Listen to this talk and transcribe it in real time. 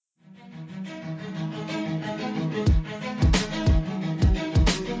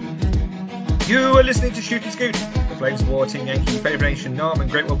You are listening to Shoot and Scoot, the Flames of War, Team Yankee, Favourite Nation, Nam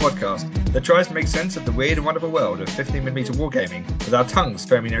and Great War podcast that tries to make sense of the weird and wonderful world of 15mm wargaming with our tongues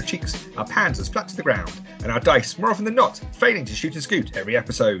firm in our cheeks, our panzers flat to the ground, and our dice, more often than not, failing to shoot and scoot every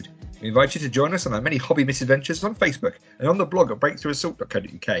episode. We invite you to join us on our many hobby misadventures on Facebook and on the blog at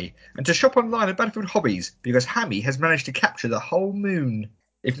breakthroughassault.co.uk, and to shop online at Battlefield Hobbies because Hammy has managed to capture the whole moon.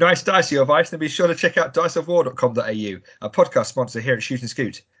 If nice dice are your vice, then be sure to check out diceofwar.com.au, our podcast sponsor here at Shoot and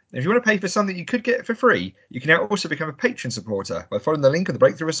Scoot. If you want to pay for something you could get for free, you can now also become a Patreon supporter by following the link on the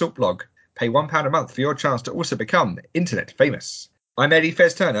Breakthrough Assault blog. Pay £1 a month for your chance to also become internet famous. I'm Eddie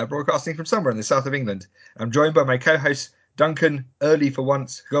Fez Turner, broadcasting from somewhere in the south of England. I'm joined by my co-host Duncan Early for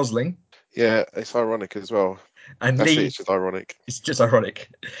Once Gosling. Yeah, it's ironic as well. And That's Lee, it's just ironic. It's just ironic.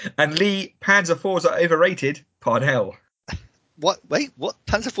 And Lee, Panzer IVs are overrated. Parnell. What? Wait, what?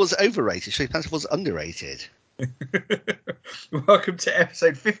 Panzer IVs are overrated? Surely Panzer IVs are underrated. Welcome to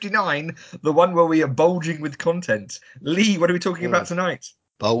episode 59, the one where we are bulging with content. Lee, what are we talking about tonight?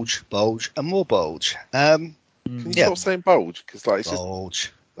 Bulge, and more bulge. Can you stop saying bulge? Because it's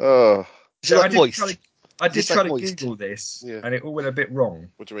bulge. just. Is it like moist? I did try to moist? Google this, and it all went a bit wrong.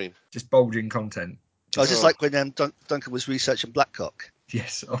 What do you mean? Just bulging content. I was just like when Duncan was researching Blackcock.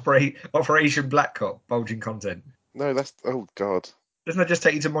 Yes, Operation Blackcock, bulging content. No, that's... Oh, God. Doesn't that just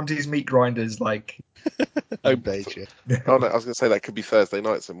take you to Monty's Meat Grinders, like... Homepage, yeah. Oh, no, I was going to say that could be Thursday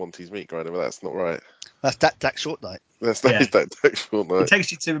nights at Monty's Meat Grinder, but that's not right. That's Dak Short Night. That's Dak Short Night. It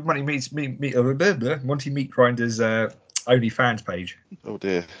takes you to Monty Meat Grinders OnlyFans page. Oh,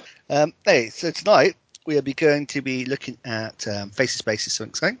 dear. Hey, so tonight we are going to be looking at Faces, Spaces,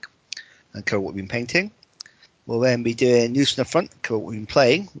 Something, and cover what we've been painting. We'll then be doing News from the Front, cover what we've been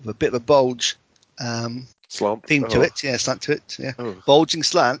playing, with a bit of a bulge Slant. theme to it. Yeah, slant to it. Yeah. Oh. Bulging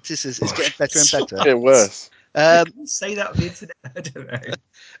slant. It's getting better and better. It's getting worse. Say that on the internet. I don't know.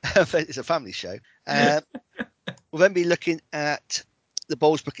 It's a family show. We'll then be looking at the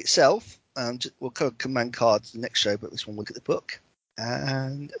bulge book itself. We'll cover command cards the next show, but this one we'll look at the book.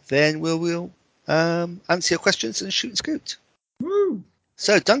 And then we'll answer your questions and shoot and scoot. Woo!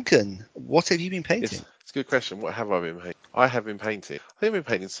 So, Duncan, what have you been painting? It's a good question. What have I been painting? I have been painting... I think I've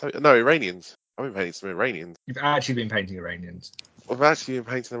been painting... Iranians. I've been painting some Iranians. You've actually been painting Iranians. I've actually been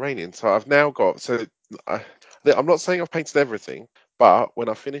painting Iranians. So I've now got... I'm not saying I've painted everything, but when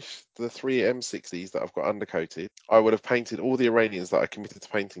I finish the 3 M60s that I've got undercoated, I would have painted all the Iranians that I committed to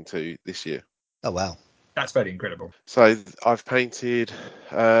painting to this year. Oh, wow. That's very incredible. So I've painted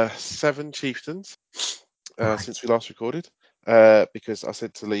 7 chieftains since we last recorded. Because I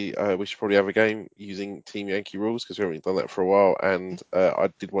said to Lee, we should probably have a game using Team Yankee rules because we haven't done that for a while, and I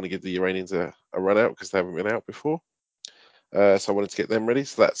did want to give the Iranians a run out because they haven't been out before. So I wanted to get them ready.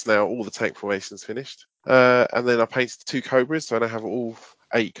 So that's now all the tank formations finished. And then I painted 2 Cobras, so I now have all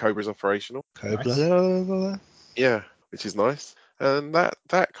 8 Cobras operational. Cobra. Yeah, which is nice. And that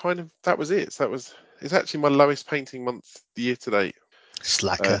was it. So it's actually my lowest painting month year to date.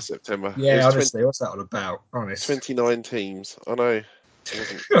 Slacker. September. Yeah, honestly, what's that all about? 29 teams. I know.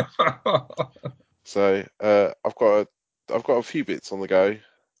 So I've got a few bits on the go.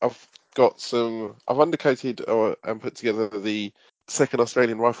 I've undercoated and put together the 2nd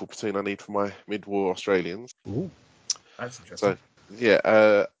Australian rifle platoon I need for my mid-war Australians. Ooh, that's interesting. So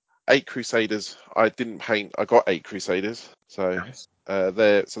yeah, 8 Crusaders. I didn't paint. I got 8 Crusaders. So nice.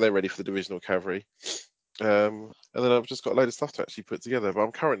 they're ready for the divisional cavalry. And then I've just got a load of stuff to actually put together. But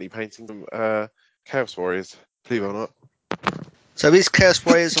I'm currently painting some Chaos Warriors. Believe it or not. So these Chaos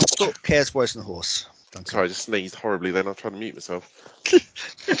Warriors on foot, Chaos Warriors on horse. Duncan. Sorry, I just sneezed horribly then. I'll try to mute myself. For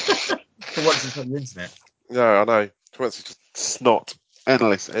once it's on the internet. No, I know. For once it's just snot.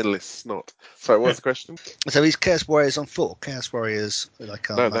 Endless snot. Sorry, what's the question? So these Chaos Warriors on foot, Chaos Warriors like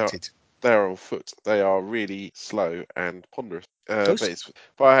mounted. They're on foot. They are really slow and ponderous. But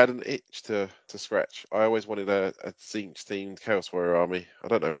I had an itch to scratch. I always wanted a Tzeentch-themed Chaos Warrior army. I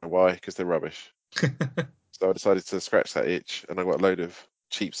don't know why, because they're rubbish. So I decided to scratch that itch, and I got a load of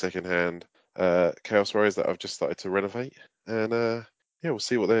cheap second-hand Chaos Warriors that I've just started to renovate. And we'll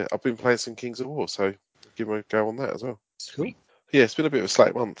see what they're... I've been playing some Kings of War, so give them a go on that as well. Sweet. Yeah, it's been a bit of a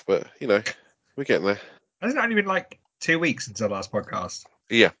slack month, but, we're getting there. Hasn't it only been like 2 weeks since our last podcast?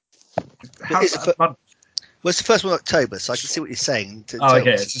 Yeah. How's that month? Well, it's the first one of October, so I can see what you're saying.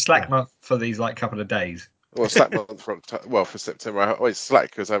 Okay. It's a slack month for these couple of days. Well, slack month for October. Well, for September, it's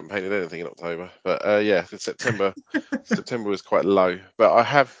slack because I haven't painted anything in October. But for September, September was quite low. But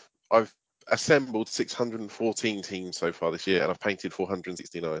I've assembled 614 teams so far this year, and I've painted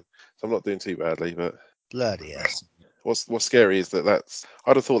 469. So I'm not doing too badly. But bloody hell. What's scary is that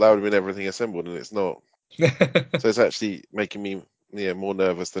I'd have thought that would have been everything assembled, and it's not. So it's actually making me more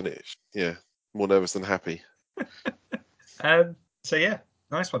nervous than it. Yeah. more nervous than happy. So yeah,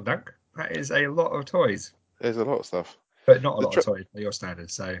 nice one, Dunk. That is a lot of toys, There's a lot of stuff. but not a The lot of toys by your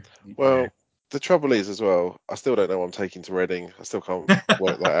standards. So Well, the trouble is as well, I still don't know what I'm taking to Reading. I still can't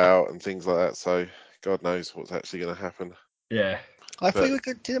work that out and things like that. So God knows what's actually going to happen. yeah. I thought But- you were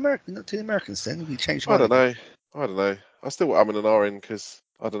going to the American, not to the Americans then. You changed I mind don't again. know. I don't know. I still I'm in an R in because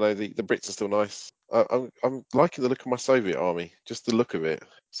I don't know. The Brits are still nice. I'm liking the look of my Soviet army, just the look of it.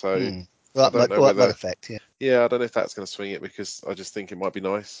 So I don't know That whether. might affect, yeah. Yeah, I don't know if that's going to swing it because I just think it might be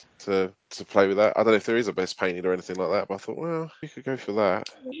nice to play with that. I don't know if there is a best painted or anything like that, but I thought, well, you could go for that.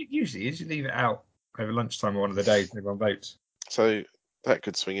 Usually, you leave it out over lunchtime or one of the days, and everyone votes. So that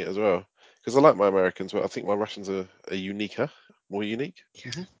could swing it as well. Because I like my Americans, but I think my Russians are more unique.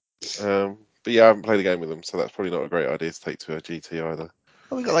 But yeah, I haven't played a game with them, so that's probably not a great idea to take to a GT either.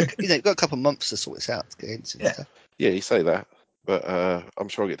 Well, we got got a couple of months to sort this out, to get into Yeah. stuff. Yeah, you say that, but I'm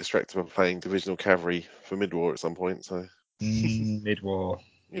sure I'll get distracted by playing Divisional Cavalry for mid-war at some point. So Mid-war.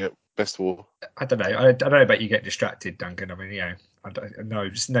 yeah, best war. I don't know. I don't know about you get distracted, Duncan. I mean,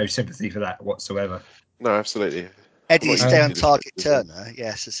 just no sympathy for that whatsoever. No, absolutely. Eddie, I'm not stay easily on target, distracted. Turner.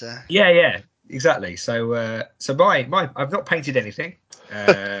 Yes, it's Yeah, exactly. So, my I've not painted anything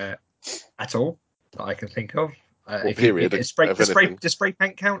at all that I can think of. What period of anything? Does spray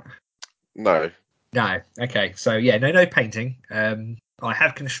paint count? No. No. Okay. So yeah, no painting. I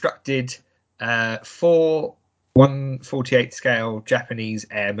have constructed 4 1/48 scale Japanese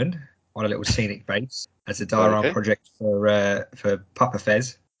airmen on a little scenic base as a diorama Okay. project for Papa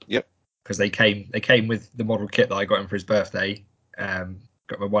Fez. Yep. Because they came with the model kit that I got him for his birthday.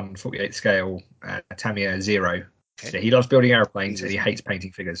 Got my 1/48 scale Tamiya Zero. Okay. So he loves building airplanes and he hates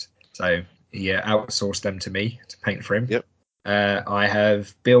painting figures. So he outsourced them to me to paint for him. Yep. I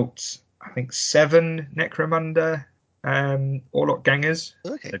have built, I think, 7 Necromunda Orlok Gangers.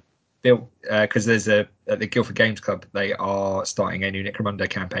 okay. Built because there's at the Guildford Games Club, they are starting a new Necromunda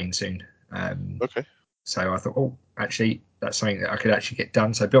campaign soon. Okay. So I thought, actually, that's something that I could actually get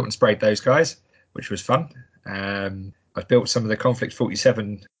done. So I built and sprayed those guys, which was fun. I've built some of the Conflict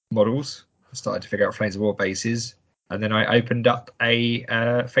 47 models. I started to figure out Flames of War bases. And then I opened up a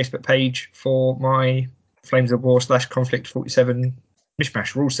Facebook page for my Flames of War / Conflict 47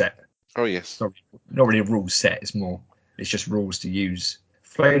 mishmash rule set. Oh yes. Not really a rules set. It's just rules to use.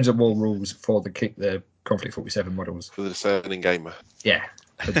 Flames of War rules for the Conflict 47 models. For the discerning gamer. Yeah,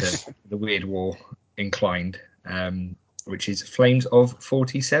 for the Weird War inclined, which is Flames of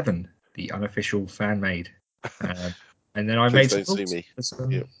 47, the unofficial fan made. And then I Please made some don't sue rules me. for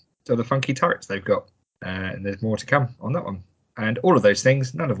some Yep. other funky turrets they've got. And there's more to come on that one. And all of those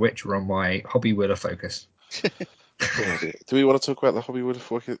things, none of which were on my Hobby Wheeler focus. Oh, dear. Do we want to talk about the Hobby Wheeler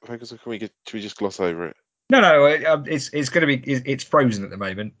focus, or should we just gloss over it? No, it's going to be it's frozen at the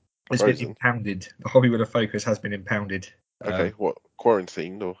moment. It's Frozen? been impounded. The Hobby Wheeler focus has been impounded. Okay, what,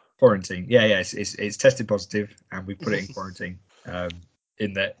 quarantined or? Quarantine. Yeah, it's tested positive, and we put it in quarantine.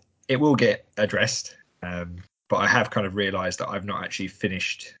 In that it will get addressed, but I have kind of realised that I've not actually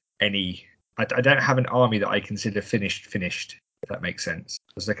finished any. I don't have an army that I consider finished. If that makes sense.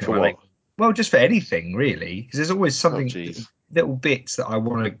 I was looking For at my what? well, just for anything really, because there's always something, jeez. little bits that I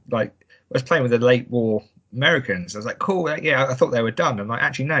want to like. I was playing with the late war Americans. I was like, cool, yeah, I thought they were done. I'm like,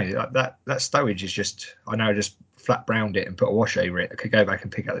 actually, no, that stowage is just. I know, just flat browned it and put a wash over it. I could go back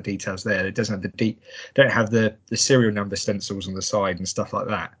and pick out the details there. It doesn't have don't have the serial number stencils on the side and stuff like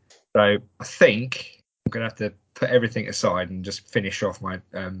that. So I think I'm gonna have to put everything aside and just finish off my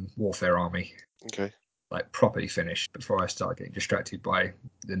warfare army, Okay. like properly finished before I start getting distracted by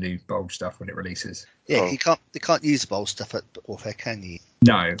the new bold stuff when it releases. Yeah, Oh. you can't use bold stuff at Warfare, can you?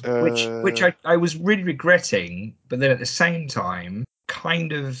 No, which I was really regretting, but then at the same time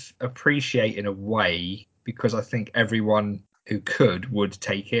kind of appreciate in a way, because I think everyone who could would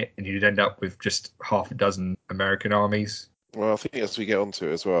take it, and you'd end up with just half a dozen American armies. Well, I think as we get onto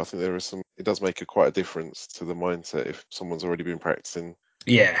it as well, I think there is some. It does make quite a difference to the mindset if someone's already been practicing.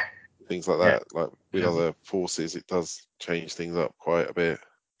 Yeah, things like that. Like with other forces, it does change things up quite a bit.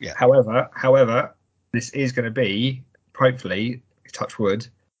 Yeah. However, this is going to be, hopefully, touch wood,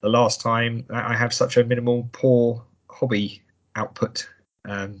 the last time I have such a minimal, poor hobby output,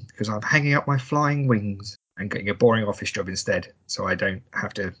 because I'm hanging up my flying wings and getting a boring office job instead, so I don't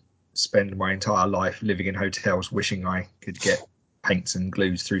have to spend my entire life living in hotels wishing I could get paints and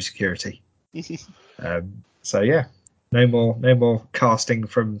glues through security. So yeah, no more casting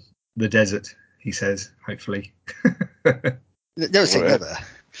from the desert, he says, hopefully. Never say never.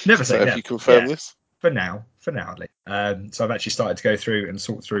 Never say So never. have you confirmed this? For now at least. So I've actually started to go through and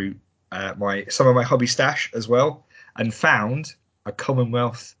sort through some of my hobby stash as well, and found a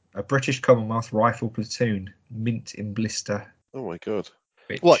Commonwealth a British Commonwealth rifle platoon, mint in blister. Oh my god.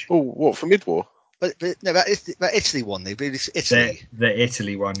 Which, What? Oh, what for mid-war? But no, that Italy one. They really Italy. The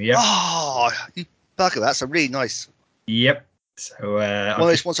Italy one, yep. Oh, you bugger! That's a really nice. Yep. So One of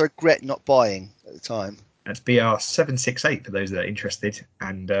those ones I regret not buying at the time. that's BR 768 for those that are interested,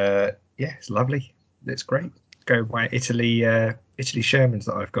 and yeah, it's lovely. It's great. Go by Italy Shermans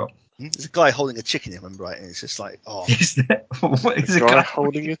that I've got. There's a guy holding a chicken, if I remember right, and it's just like, oh, Is there? What is A a guy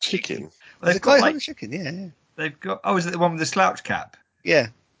holding a chicken. there's a They've guy got holding a chicken. Yeah. they've got. Oh, is it the one with the slouch cap? Yeah.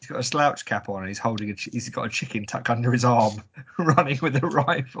 He's got a slouch cap on, and he's holding he's got a chicken tucked under his arm, running with a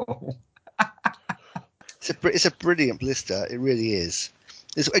rifle. It's a brilliant blister. It really is.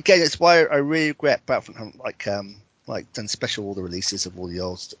 It's why I really regret Battlefront haven't done special order releases of all the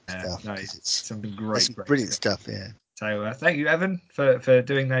old stuff. No, It's something there's great. some brilliant stuff. Yeah. So thank you, Evan, for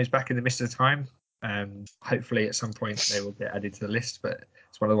doing those back in the mist of time. Hopefully at some point they will get added to the list, but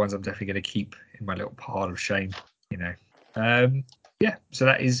it's one of the ones I'm definitely going to keep in my little pile of shame. Yeah. So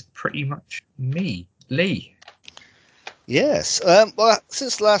that is pretty much me, Lee. Yes. Well,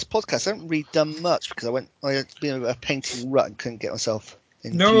 since the last podcast, I haven't really done much because I had been a painting rut and couldn't get myself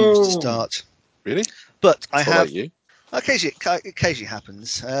infused to start. Really? But I It's not have. like you. Occasionally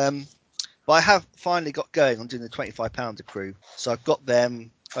happens. But I have finally got going on doing the 25-pounder crew. So I've got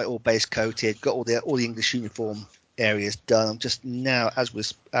them all base coated, got all the English uniform areas done. I'm just now, as we're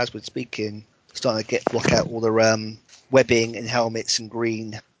speaking, starting to block out all the webbing and helmets and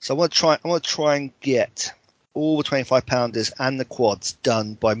green. So I want to try and get all the 25-pounders and the quads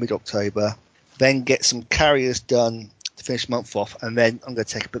done by mid-October. Then get some carriers done to finish the month off, and then I'm going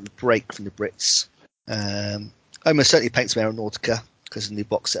to take a bit of a break from the Brits. I'm going to certainly paint some Aeronautica because the new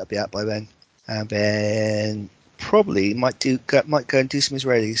box set will be out by then, and then probably might go and do some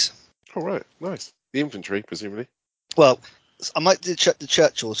Israelis. All right, nice. The infantry, presumably. Well, I might do the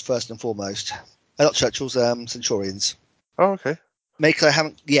Churchills first and foremost. Not Churchills, Centurions. Oh, okay. Because I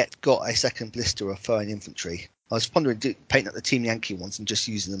haven't yet got a second blister of fine infantry. I was pondering painting up the Team Yankee ones and just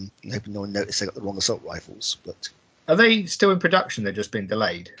using them and hoping no one noticed they got the wrong assault rifles. But Are they still in production? They've just been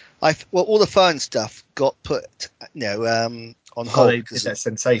delayed. all the fine stuff got put, on hold. They did that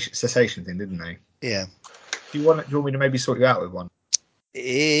cessation thing, didn't they? Yeah. Do you want me to maybe sort you out with one?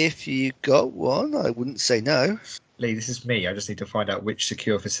 If you got one, I wouldn't say no. Lee, this is me. I just need to find out which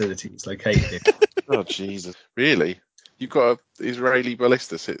secure facility it's located in. Oh, Jesus. Really? You've got an Israeli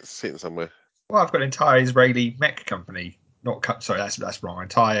ballista sitting somewhere? Well, I've got an entire Israeli mech company. Sorry, that's wrong.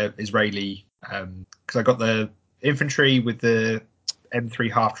 Entire Israeli, because I got the infantry with the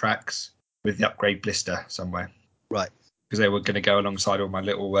M3 half tracks with the upgrade blister somewhere. Right. Because they were going to go alongside all my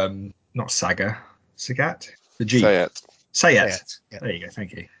little, not Sagat, the Jeep. Sayat. Yeah. There you go.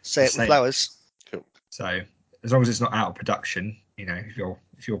 Thank you. Say it with flowers. Cool. So as long as it's not out of production, if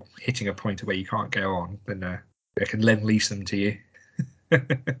you're hitting a point where you can't go on, then I can lend lease them to you.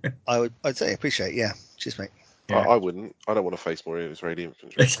 I'd say appreciate. Yeah. Cheers, mate. Yeah. I wouldn't. I don't want to face more Israeli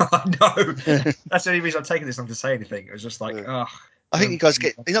infantry. I know. That's the only reason I'm taking this on to say anything. It was just like, Yeah. I think you guys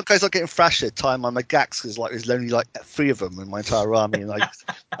are getting thrashed at time on my gags because there's only like 3 of them in my entire army, and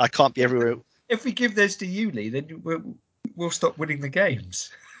I can't be everywhere. If we give those to you, Lee, then we'll stop winning the games.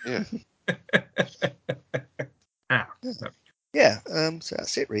 Yeah. Yeah. So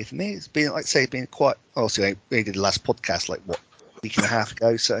that's it really for me. It's been, like I say, quite. Obviously, we did the last podcast a week and a half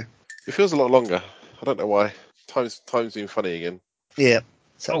ago. So It feels a lot longer. I don't know why. Time's been funny again. yeah,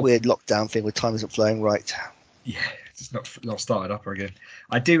 it's that weird lockdown thing where time isn't flowing right. Yeah, it's not started up again.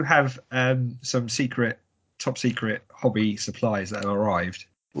 I do have some top secret hobby supplies that have arrived.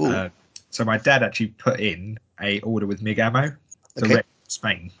 So my dad actually put in a order with MiG ammo direct from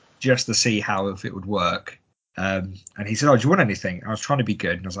Spain just to see how if it would work. And he said, "Oh, do you want anything?" I was trying to be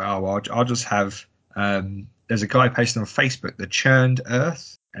good, and I was like, "Oh, well, I'll just have." There's a guy posting on Facebook the churned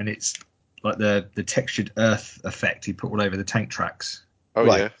earth, and it's like the textured earth effect he put all over the tank tracks. Oh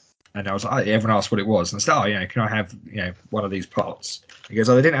right. Yeah. And I was like, everyone asked what it was, and I said, can I have one of these pots? He goes,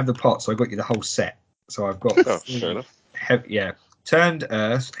 they didn't have the pot, so I got you the whole set. So I've got fair enough. Turned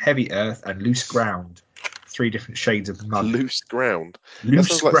earth, heavy earth, and loose ground. 3 different shades of mud. Loose ground. That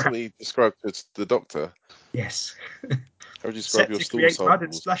sounds like something you described to the doctor. Yes. How would you describe your stool create samples? mud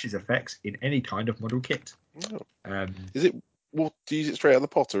and splashes effects in any kind of model kit. Oh. Is it? Well, do you use it straight out of the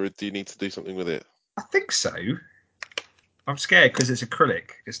pot, or do you need to do something with it? I think so. I'm scared because it's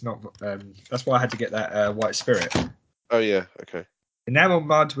acrylic. It's not. That's why I had to get that white spirit. Oh yeah. Okay. Enamel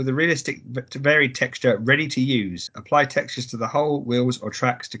mud with a realistic varied texture, ready to use. Apply textures to the hull, wheels, or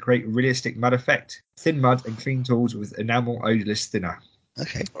tracks to create a realistic mud effect. Thin mud and clean tools with enamel odorless thinner.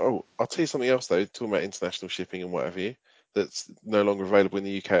 Okay. Oh, I'll tell you something else though. Talking about international shipping and whatever. that's no longer available in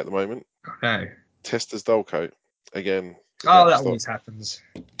the UK at the moment. No. Tester's Dullcote. Again. Oh, that always happens.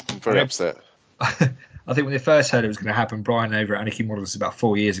 I'm very upset. I think when they first heard it was going to happen, Brian over at Anarchy Models about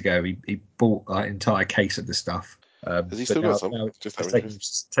 4 years ago, he bought an entire case of the stuff. Has he still got some? Just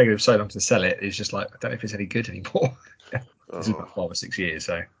taking him so long to sell it. It's just like, I don't know if it's any good anymore. This is about 5 or 6 years,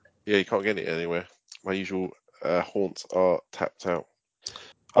 so. Yeah, you can't get it anywhere. My usual haunts are tapped out.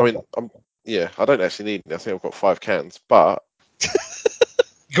 I mean, I don't actually need it. I think I've got 5 cans, but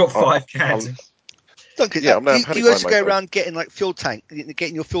you got 5 cans. Duncan, yeah, I'm now you also go around getting like fuel tank,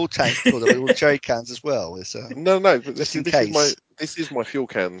 getting your fuel tank filled up with all the jerry cans as well. No, but this is my fuel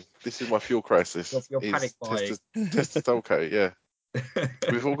can. This is my fuel crisis. Your panic buying. Tester's Dullcote, yeah.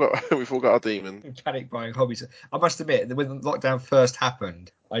 We've all got our demon. Panic buying hobbies. I must admit that when lockdown first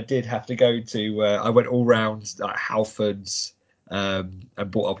happened, I did have to go to. I went all round like Halfords. And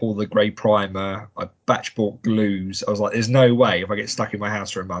bought up all the grey primer. I batch bought glues. I was like, there's no way if I get stuck in my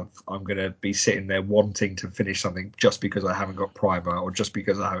house for a month, I'm going to be sitting there wanting to finish something just because I haven't got primer or just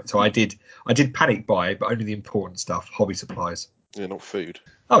because I haven't. So I did panic buy, but only the important stuff, hobby supplies. Yeah, not food.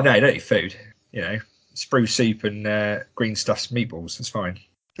 Oh, no, you don't need food. You know, spruce soup and green stuffed meatballs. It's fine.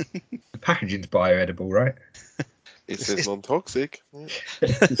 The packaging's bioedible, right? It says non-toxic.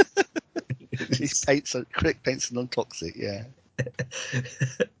 These acrylic paints are non-toxic, yeah.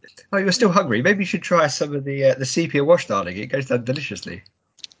 Oh, you're still hungry? Maybe you should try some of the sepia wash, darling. It goes down deliciously.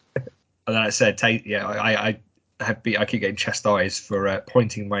 And then I said, I keep getting chastised for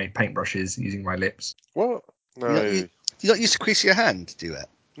pointing my paintbrushes using my lips. What? No. You not used to crease your hand, do it?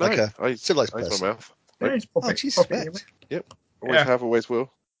 No, like a civilized person. My mouth. Jeez, Yep. Always have, always will.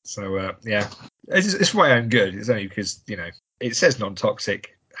 So it's for my own good. It's only because it says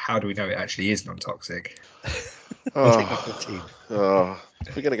non-toxic. How do we know it actually is non-toxic? If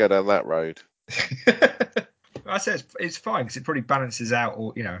we're going to go down that road. I say it's fine because it probably balances out,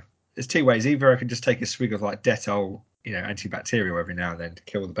 or there's 2 ways. Either I can just take a swig of like Dettol, antibacterial every now and then to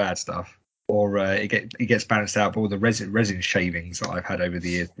kill the bad stuff, or it gets balanced out by all the resin shavings that I've had over the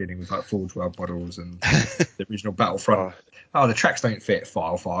years dealing with like Forge World models and the original Battlefront. The tracks don't fit.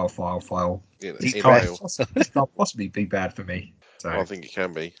 File. Yeah, this can't possibly be bad for me. So I think it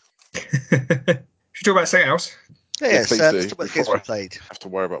can be. Should we talk about something else? Yes, let's talk about the games we played. Have to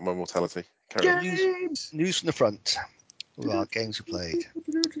worry about my mortality. News from the front. All our games we played.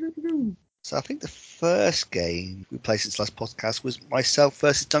 So I think the first game we played since last podcast was myself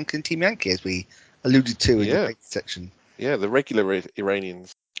versus Duncan Team Yankee, as we alluded to in the section. Yeah, the regular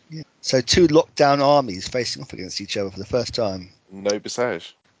Iranians. Yeah. So 2 lockdown armies facing off against each other for the first time. No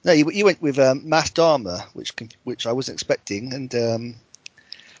Basage. No, you went with massed armor, which I wasn't expecting, and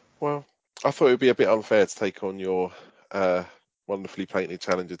well, I thought it would be a bit unfair to take on your wonderfully painted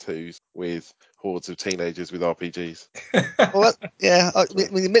Challenger 2s with hordes of teenagers with RPGs. Well, yeah,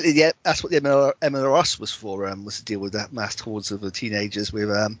 admittedly, that's what the MLRS was for, was to deal with that massed hordes of the teenagers with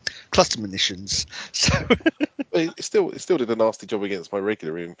cluster munitions. So it still did a nasty job against my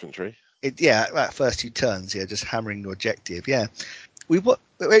regular infantry. That first 2 turns, just hammering your objective. Yeah, we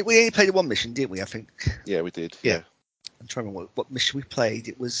only played 1 mission, didn't we? I think. Yeah, we did. Yeah. I'm trying to remember what mission we played.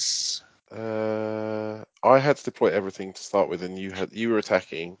 It was. I had to deploy everything to start with, and you were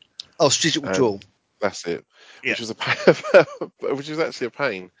attacking. Oh, strategic withdrawal. That's it. Yeah. Which was actually a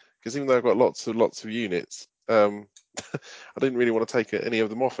pain, because even though I've got lots of units, I didn't really want to take any of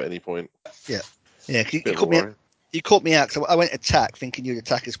them off at any point. Yeah. You caught me out because I went attack thinking you'd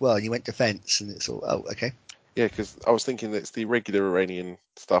attack as well, and you went defense, and it's all okay. Yeah, because I was thinking that it's the regular Iranian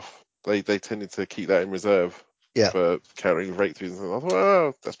stuff. They tended to keep that in reserve. Yeah. For countering breakthroughs, and I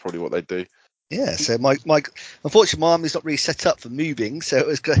thought, that's probably what they'd do. Yeah, so my unfortunately my army's not really set up for moving, so it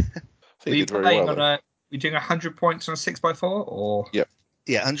was good. Were you playing on you're doing 100 points on a 6x4, or? Yep.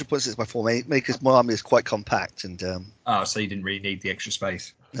 Yeah, 100 points 6x4, maybe because my army is quite compact and. So you didn't really need the extra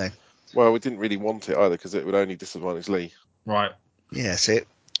space. No. Well, we didn't really want it either because it would only disadvantage Lee. Right. Yeah, so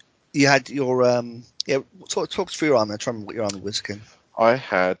you had your talk us through your army. I'm trying to remember what your army was again. I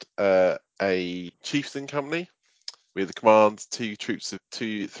had a chieftain company with the command, 3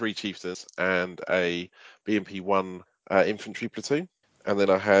 chieftains, and a BMP 1 infantry platoon. And then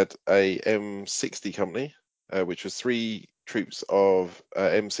I had a M60 company, which was 3 troops of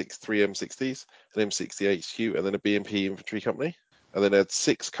three M60s, an M60 HQ, and then a BMP infantry company. And then I had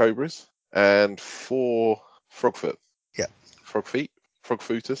 6 Cobras and 4 Frogfoot. Yeah.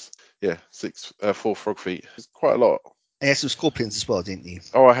 Frogfooters. Yeah, 4 frog feet. It's quite a lot. And you had some Scorpions as well, didn't you?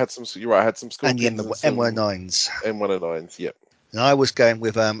 Oh, I had some. You're right. I had some Scorpions and the M109s. M109s. Yep. And I was going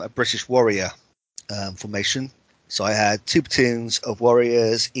with a British warrior formation. So I had 2 platoons of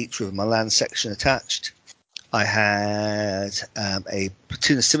warriors, each with a Milan section attached. I had a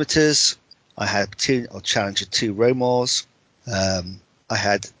platoon of scimitars. I had a platoon of Challenger 2 Romors. I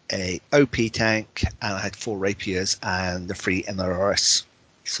had a OP tank, and I had 4 rapiers and the 3 MRS.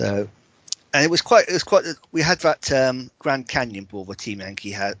 So, and it was quite. We had that Grand Canyon ball that Team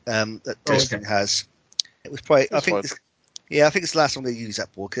Yankee had. That Destiny has. It was probably. That's fine. I think it's the last time they use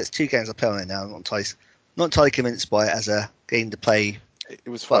that board because it's 2 games I play on it now. I'm not entirely convinced by it as a game to play. It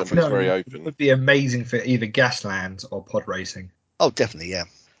was fun, but it's very open. It would be amazing for either Gaslands or pod racing. Oh, definitely, yeah.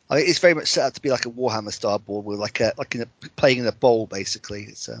 I mean, it's very much set up to be like a Warhammer style board with playing in a bowl basically.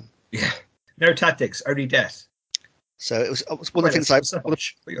 It's yeah, no tactics, only death. So it was one of the things what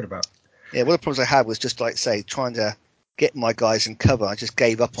you're about. Yeah, one of the problems I had was just like say trying to get my guys in cover. I just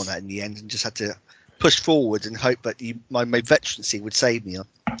gave up on that in the end and just had to push forward and hope that my veterancy would save me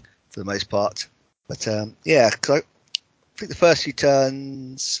for the most part. But because I think the first few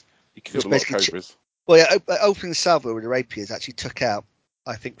turns you killed a lot of cobras. Opening salvo with the rapiers actually took out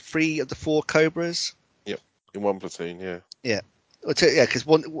I think 3 of the 4 cobras. Yep, in one platoon. Yeah. Yeah. Because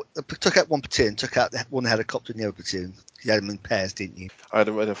one took out one platoon, took out one helicopter in the other platoon. You had them in pairs, didn't you? I had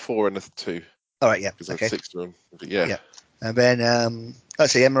a 4 and a 2. All right, yeah. Okay. I had 6 of them. But yeah. And then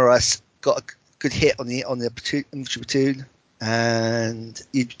let's say MRS got a good hit on the infantry platoon, and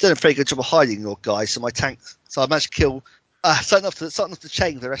you've done a very good job of hiding your guys. So I managed to kill. Starting off the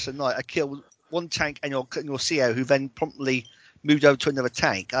chain for the rest of the night, I killed one tank and your CO, who then promptly moved over to another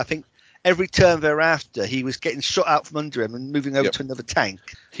tank. I think every turn thereafter, he was getting shot out from under him and moving over to another tank.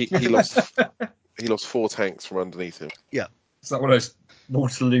 He lost 4 tanks from underneath him. Yeah, it's like one of those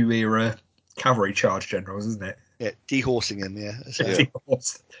Waterloo era cavalry charge generals, isn't it? Yeah, dehorsing him. Yeah,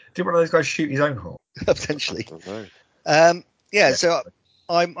 Did one of those guys shoot his own horse? Potentially. I don't know. So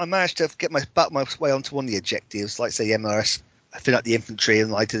I managed to get my way onto one of the objectives, like say the MRS. I fill out the infantry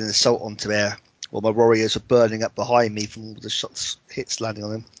and I did an assault onto there while my warriors were burning up behind me from all the hits landing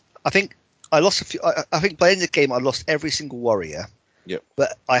on them. I think I lost a few. I think by the end of the game I lost every single warrior. Yep.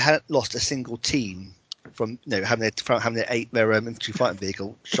 But I hadn't lost a single team from having their infantry fighting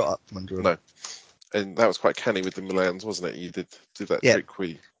vehicle shot up from under them. No. And that was quite canny with the Milans, wasn't it? You did that trick where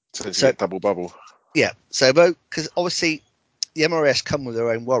you get double bubble. Yeah. So because obviously the MRS come with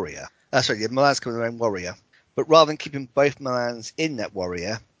their own warrior. The Milans come with their own warrior. But rather than keeping both Milans in that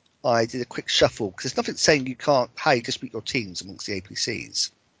warrior, I did a quick shuffle because there's nothing saying how you distribute your teams amongst the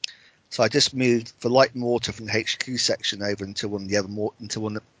APCs. So I just moved the light mortar from the HQ section over into one of the other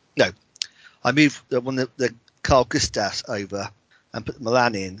I moved one of the Carl Gustavs over and put the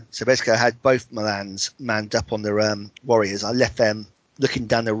Milan in. So basically I had both Milans manned up on their warriors. I left them looking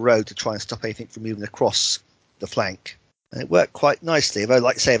down the road to try and stop anything from moving across the flank. And it worked quite nicely. Although,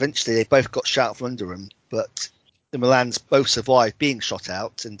 like I say, eventually they both got shot from under them. But the Milans both survived being shot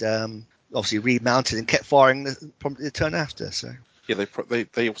out and obviously remounted and kept firing promptly the turn after. So. Yeah,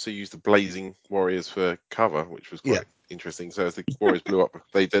 they also used the blazing warriors for cover, which was quite interesting. So as the warriors blew up,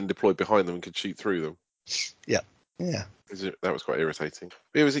 they then deployed behind them and could shoot through them. Yeah. That was quite irritating.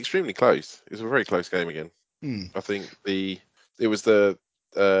 But it was extremely close. It was a very close game again. I think it was the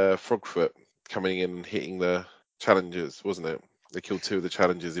Frogfoot coming in and hitting the challengers, wasn't it? They killed 2 of the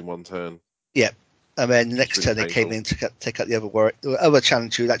challengers in one turn. Yeah. And then the next turn they came in to take out the other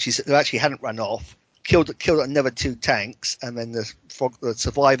challenger who actually hadn't run off. Killed another 2 tanks, and then the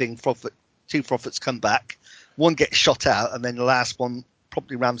surviving Frogfoot, 2 Frogfoots come back. One gets shot out, and then the last one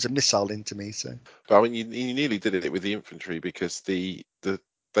probably rams a missile into me. So, but I mean, you nearly did it with the infantry because they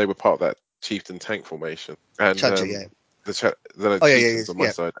were part of that chieftain tank formation, and chieftains on my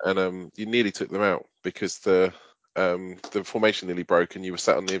side, and you nearly took them out because the formation nearly broke, and you were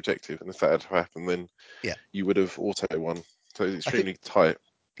sat on the objective, and if that had happened, then you would have auto won. So it was extremely tight.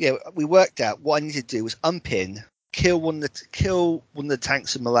 Yeah, we worked out what I needed to do was unpin, kill one of the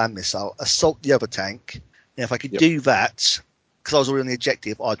tanks with Milan missile, assault the other tank, and if I could do that, because I was already on the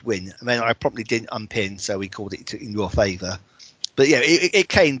objective, I'd win. And then I promptly didn't unpin, so we called it in your favour. But yeah, it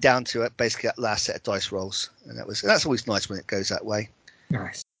came down to basically that last set of dice rolls, and that's always nice when it goes that way.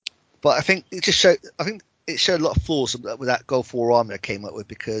 Nice. But I think it showed a lot of flaws with that Gold 4 armor I came up with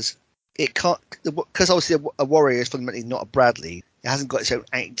because obviously a warrior is fundamentally not a Bradley. It hasn't got its own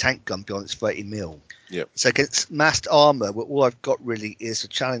anti-tank gun beyond its 30mm. Yep. So against massed armour, all I've got really is the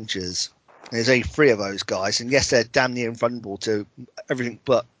challengers. And there's only 3 of those guys. And yes, they're damn near invulnerable to everything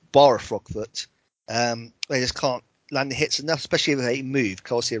but bar a Frogfoot. They just can't land the hits enough, especially if they move,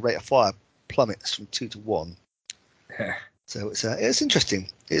 because obviously the rate of fire plummets from 2 to 1. Yeah. So it's interesting.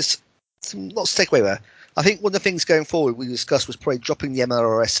 It's lots to take away there. I think one of the things going forward we discussed was probably dropping the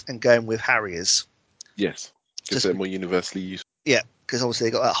MLRS and going with Harriers. Yes, because they're more universally used. Yeah, because obviously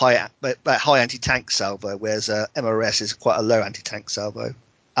they got that high anti-tank salvo, whereas MRS is quite a low anti-tank salvo,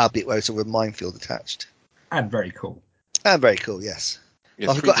 albeit where it's with a minefield attached. And very cool. And very cool, yes.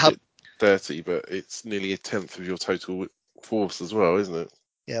 Yeah, I forgot how. 30, but it's nearly a tenth of your total force as well, isn't it?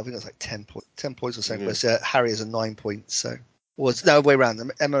 Yeah, I think it's like 10 points or something. Yeah. But Harriers are 9 points, so. Well, it's the other way around. The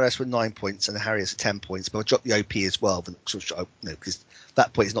MRS were 9 points and the Harriers are 10 points, but I dropped the OP as well, because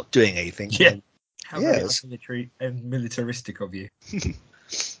that point is not doing anything. Yeah. How Yeah, very it's- military and militaristic of you.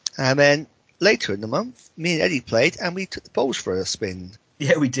 And then later in the month, me and Eddie played, and we took the bowls for a spin.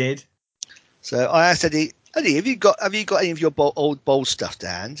 Yeah, we did. So I asked Eddie, have you got any of your old bowl stuff to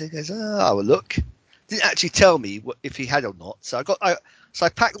hand? He goes, I will look. Didn't actually tell me if he had or not. So I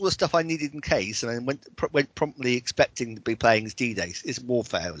packed all the stuff I needed in case, and then went promptly expecting to be playing his D-Day. It's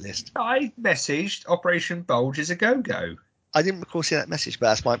Warfare list. I messaged Operation Bulge as a go-go. I didn't recall seeing that message, but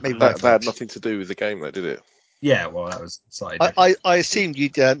that's maybe That had fault. nothing to do with the game, though, did it? Yeah, well, that was slightly I different. I assumed you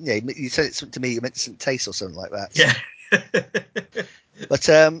said it to me. You meant St. Taste or something like that. Yeah. But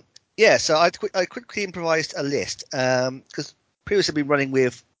yeah, so I quickly improvised a list because previously I've been running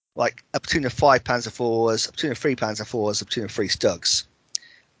with like a platoon of 5 Panzer IVs, a platoon of 3 Panzer IVs, a platoon of 3 Stugs.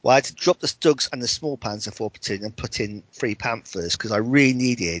 Well, I had to drop the Stugs and the small Panzer IV platoon and put in 3 Panthers because I really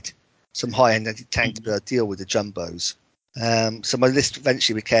needed some high-end anti-tank to be able to deal with the jumbos. So my list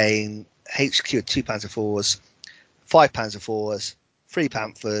eventually became HQ of 2 Panzer IVs, 5 Panzer IVs, 3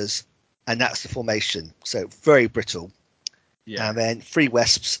 Panthers, and that's the formation. So very brittle. Yeah. And then 3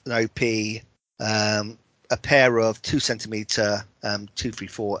 Wesps, an OP, a pair of 2 centimeter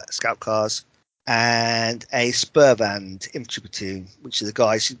 234 scout cars, and a Spurvand infantry platoon, which are the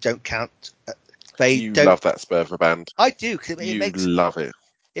guys who don't count. You love that Spurver band. I do, because Love it.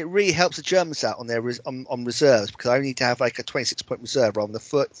 It really helps the Germans out on their on reserves, because I need to have like a 26-point reserve rather than a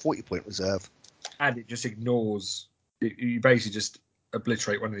 40-point reserve. And it just ignores. You basically just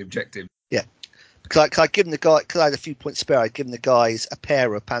obliterate one of the objectives. Yeah. Because I'd given the guy, because I had a few points spare, I'd given the guys a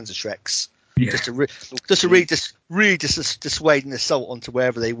pair of Panzer Shreks. Yeah. Just to really dissuade an assault onto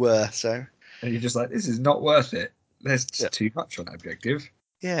wherever they were. So. And you're just like, this is not worth it. There's just too much on that objective.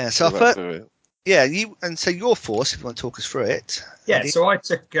 Yeah. So I thought. Yeah, so your force, if you want to talk us through it. Yeah, Andy? so I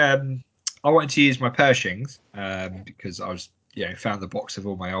took. I wanted to use my Pershings because I was, found the box of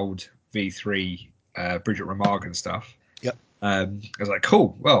all my old V3 Bridget Remagen stuff. Yep. I was like,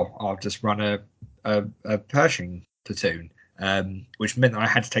 cool. Well, I'll just run a Pershing platoon, which meant that I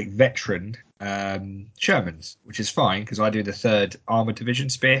had to take veteran Shermans, which is fine because I do the 3rd Armored Division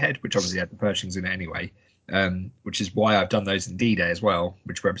Spearhead, which obviously had the Pershings in it anyway. Which is why I've done those in D-Day as well,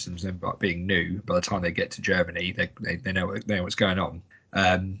 which represents them being new. By the time they get to Germany, they know what's going on.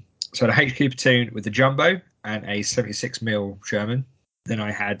 So I had a HQ platoon with the Jumbo and a 76mm Sherman. Then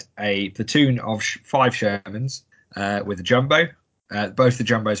I had a platoon of 5 Shermans with a Jumbo. Both the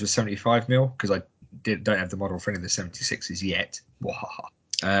Jumbos were 75mm because I don't have the model for any of the 76s yet.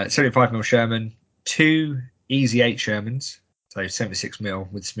 75mm Sherman, 2 Easy 8 Shermans. So 76mm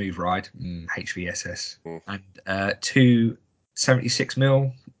with smooth ride, HVSS, and 2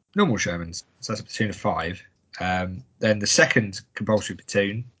 76mm normal Shermans. So that's a platoon of 5. Then the second compulsory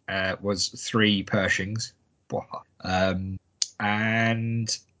platoon was 3 Pershings,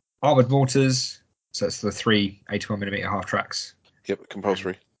 and armoured mortars. So that's the 3 81mm half tracks. Yep,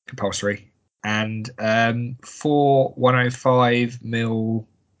 compulsory. And 4 105mm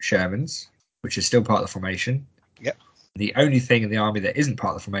Shermans, which is still part of the formation. Yep. The only thing in the army that isn't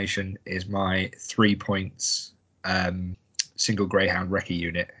part of the formation is my 3 points single Greyhound Recce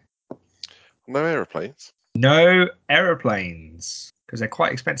unit. No aeroplanes? No aeroplanes, because they're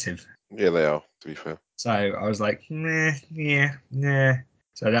quite expensive. Yeah, they are, to be fair. So I was like, nah.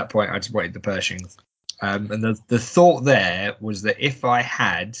 So at that point, I just wanted the Pershings. And the thought there was that if I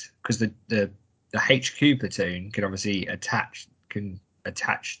had, because the HQ platoon can obviously attach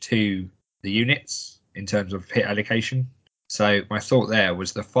to the units in terms of hit allocation. So my thought there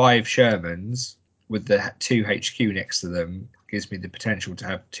was the 5 Shermans with the 2 HQ next to them gives me the potential to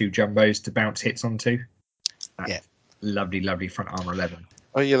have 2 Jumbos to bounce hits onto. Yeah. Lovely front armor 11.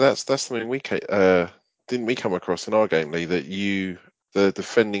 Oh yeah, that's something we didn't we come across in our game, Lee, that the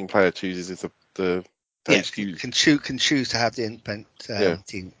defending player chooses if the HQ can choose to have the independent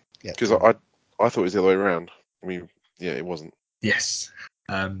team. Yeah. Because I thought it was the other way around. I mean, yeah, it wasn't. Yes.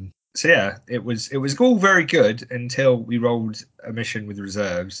 So yeah, it was all very good until we rolled a mission with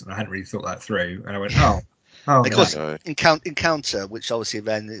reserves, and I hadn't really thought that through. And I went, of course, no. encounter, which obviously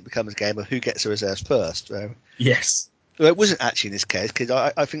then it becomes a game of who gets the reserves first. So. Yes. Well, it wasn't actually in this case because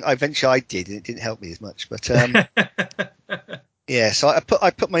I think eventually I did, and it didn't help me as much. But Yeah, so I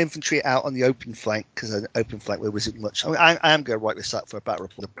put my infantry out on the open flank because an open flank there wasn't much. I mean, I am going to write this up for a battle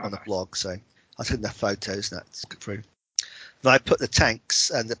report on the blog, so I took enough photos and that's good through. Then I put the tanks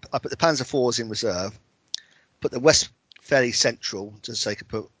and I put the Panzer IVs in reserve. Put the West fairly central just so you could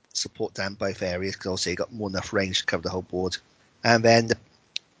put support down both areas because obviously you got more than enough range to cover the whole board. And then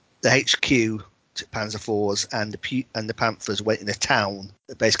the HQ took Panzer IVs and the Panthers went in a town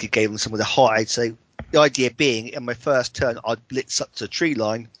that basically gave them some of the hide. So the idea being, in my first turn, I'd blitz up to the tree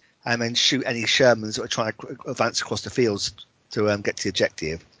line and then shoot any Shermans that were trying to advance across the fields to get to the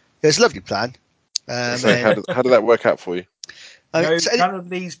objective. It was a lovely plan. So how did that work out for you? None of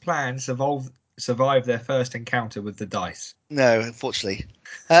these plans survived their first encounter with the dice. No, unfortunately.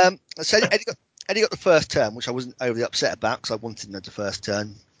 So Eddie got the first turn, which I wasn't overly upset about because I wanted him at the first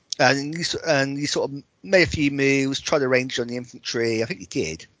turn. And you sort of made a few moves, tried to range on the infantry. I think you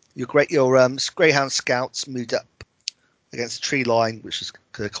did. Your Greyhound scouts moved up against the tree line, which was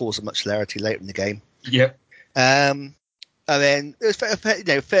going to cause a much hilarity later in the game. Yep. And then it was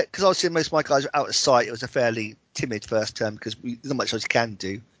because obviously most of my guys were out of sight. It was a fairly timid first turn because there's not much else you can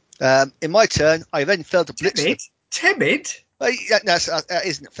do. In my turn, I then failed to blitz. Timid? No, that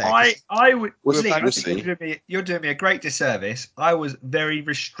isn't fair. I would. Lee, you're doing me a great disservice. I was very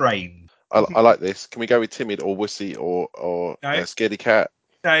restrained. I like this. Can we go with timid or wussy or scaredy cat?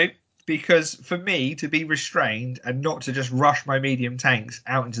 No, because for me to be restrained and not to just rush my medium tanks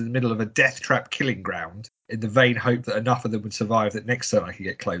out into the middle of a death trap killing ground in the vain hope that enough of them would survive that next turn I could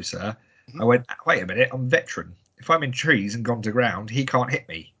get closer, I went, wait a minute, I'm veteran. If I'm in trees and gone to ground, he can't hit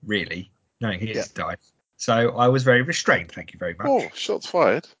me, really. No, he has died. So I was very restrained, thank you very much. Oh, shots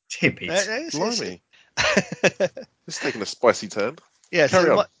fired. Timid. Blimey. It's taking a spicy turn. Yeah, Carry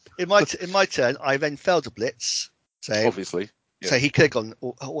on. In my turn, I then failed to blitz. So obviously. Yeah. So he could have gone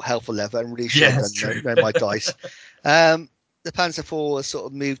all hell for leather and really should have done my dice. The Panzer IV sort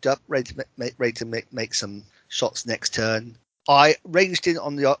of moved up, ready to make some shots next turn. I ranged in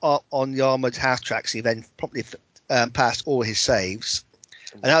on the armoured half tracks. He then promptly passed all his saves.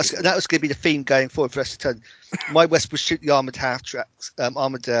 And that was going to be the theme going forward for the rest of the turn. My West would shoot the armoured half tracks,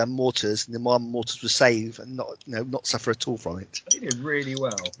 armoured mortars, and the armoured mortars would save and not suffer at all from it. They did really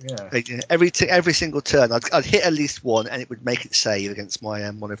well. Yeah. Every single turn, I'd hit at least one, and it would make it save against my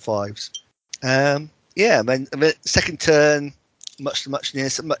 105s. And then second turn, much near.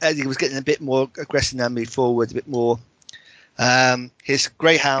 Eddie was getting a bit more aggressive and moved forward a bit more. His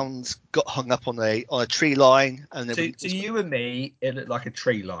Greyhounds got hung up on a tree line, and to you and me, it looked like a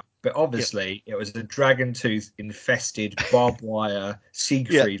tree line, but obviously it was a dragon tooth infested barbed wire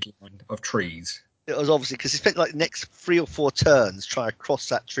Siegfried line of trees. It was obviously because he spent like the next 3 or 4 turns trying to cross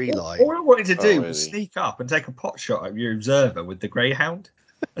that tree line. All I wanted to do was sneak up and take a pot shot at your observer with the Greyhound.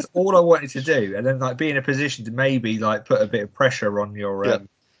 That's all I wanted to do, and then be in a position to maybe put a bit of pressure on your.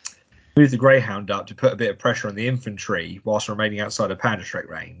 Move the Greyhound up to put a bit of pressure on the infantry whilst remaining outside of powder strike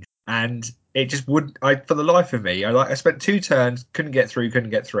range, and it just wouldn't. For the life of me, I spent 2 turns, couldn't get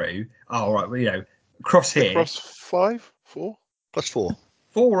through. Oh right, cross here. Cross 5, 4, plus 4.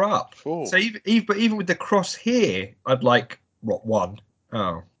 4 up. 4. So even with the cross here, I'd 1.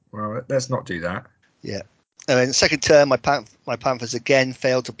 Oh well, let's not do that. Yeah. And then the second turn, my Panthers again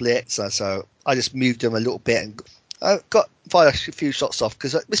failed to blitz, so I just moved them a little bit and. I got fired a few shots off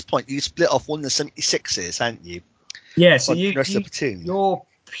because at this point you split off one of the 76s, hadn't you? Yeah, so your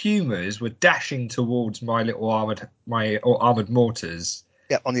Pumas were dashing towards my armored mortars.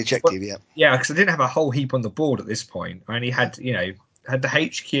 Yeah, on the objective. Yeah, because I didn't have a whole heap on the board at this point. I only had the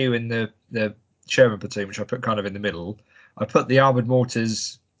HQ and the Sherman platoon, which I put kind of in the middle. I put the armored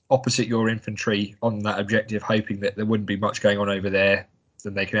mortars opposite your infantry on that objective, hoping that there wouldn't be much going on over there.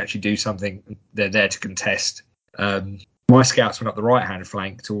 Then they can actually do something. They're there to contest. My scouts went up the right hand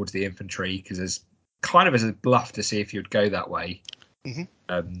flank towards the infantry because there's kind of as a bluff to see if you'd go that way to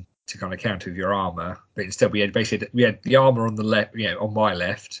kind of counter with your armor, but instead we had the armor on the left, on my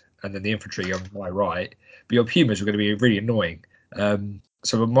left, and then the infantry on my right. But your Pumas were going to be really annoying.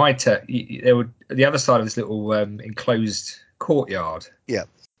 So on my turn, they were the other side of this little enclosed courtyard. Yeah.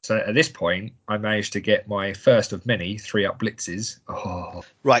 So at this point, I managed to get my first of many 3-up blitzes. Oh.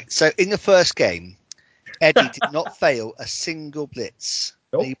 Right. So in the first game. Eddie did not fail a single blitz.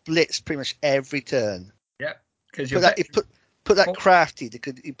 Nope. He blitzed pretty much every turn. Yeah, because he put that crafty. They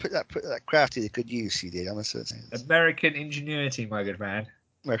could crafty. They could use. He did. I'm certain. American ingenuity, my good man.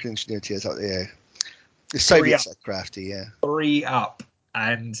 American ingenuity is out there. The Soviets are crafty. Yeah. 3 up,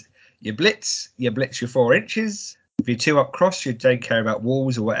 and you blitz your 4 inches. If you're 2 up cross, you don't care about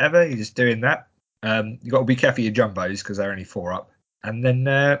walls or whatever. You're just doing that. You got to be careful of your jumbos because they're only 4 up, and then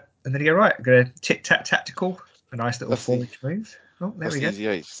you go, right, I'm going to tic-tac tactical A nice little That's the- 4-inch move. Oh, there That's we the go. Easy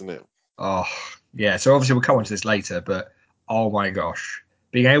H, isn't it? Oh, yeah. So obviously we'll come on to this later, but oh my gosh.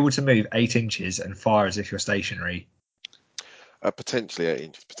 Being able to move 8 inches and fire as if you're stationary. Potentially 8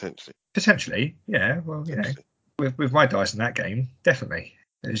 inches, potentially. Potentially, yeah. Well, Potentially. with my dice in that game, definitely.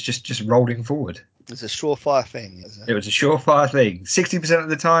 It was just rolling forward. It's a surefire thing, isn't It it? was a surefire thing. 60% of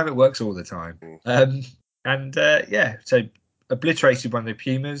the time, it works all the time. So obliterated one of the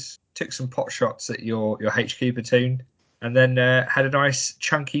Pumas, took some pot shots at your HQ platoon, and then had a nice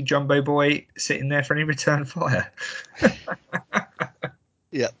chunky jumbo boy sitting there for any return fire.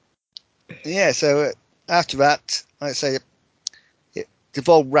 Yeah. So after that, I'd say it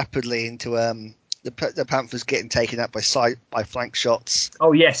devolved rapidly into the Panthers getting taken out by flank shots.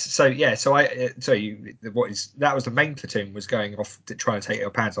 Oh yes, that was the main platoon was going off to try and take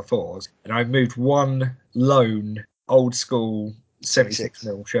your Panzer fours, and I moved one lone old school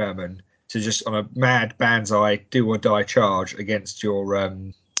 76mm Sherman to just on a mad Banzai do or die charge against your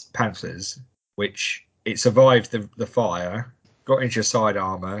Panthers, which it survived the fire, got into your side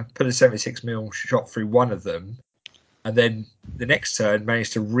armor, put a 76mm shot through one of them, and then the next turn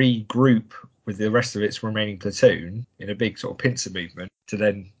managed to regroup with the rest of its remaining platoon in a big sort of pincer movement to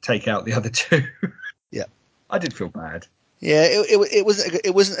then take out the other two. Yeah, I did feel bad. Yeah, it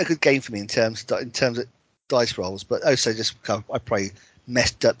wasn't a good game for me in terms of dice rolls, but also just I probably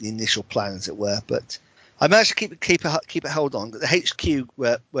messed up the initial plan, as it were. But I managed to keep it held on. The HQ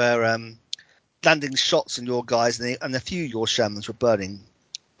were landing shots on your guys, and a few of your Shermans were burning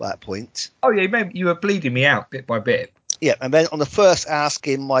by that point. Oh yeah, you were bleeding me out bit by bit. Yeah, and then on the first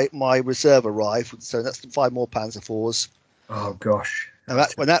asking, my reserve arrived, so that's 5 more Panzer IV. Oh gosh. And I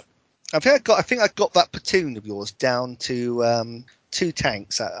think I got that platoon of yours down to 2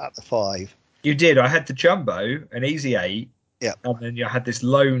 tanks at the 5. You did. I had the jumbo, an easy 8. Yeah. And then you had this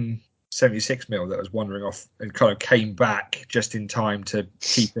lone 76mm that was wandering off and kind of came back just in time to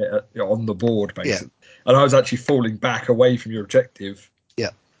keep it on the board, basically. Yeah. And I was actually falling back away from your objective. Yeah.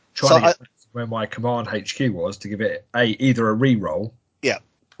 Trying to get where my command HQ was to give it either a re-roll. Yeah.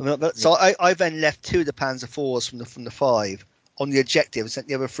 So I then left 2 of the Panzer IVs from the 5 on the objective and sent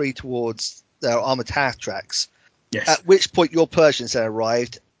the other 3 towards their armoured half tracks. Yes. At which point your Persians then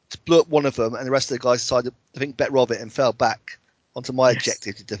arrived, blew up one of them, and the rest of the guys decided to think better of it and fell back onto my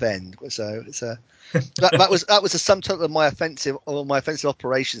objective to defend. So that was the sum total of my offensive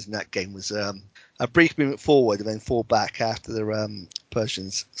operations in that game. Was a brief movement forward and then fall back after the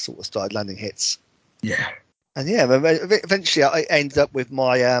Persians sort of started landing hits. Yeah. And yeah, eventually I ended up with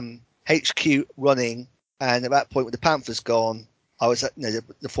my HQ running, and at that point with the Panthers gone, I was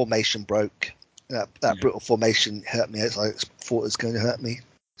the formation broke. That brutal formation hurt me as I thought it was going to hurt me.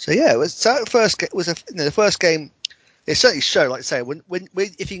 So yeah, the first game. It certainly showed, like I say, when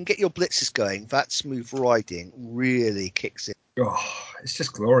if you can get your blitzes going, that smooth riding really kicks in. Oh, it's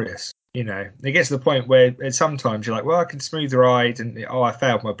just glorious. You know, it gets to the point where sometimes you're like, well, I can smooth ride, and I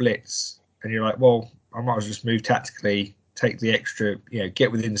failed my blitz, and you're like, well, I might as well just move tactically, take the extra,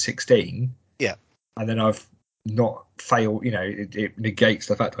 get within 16. Yeah. And then I've not failed, it negates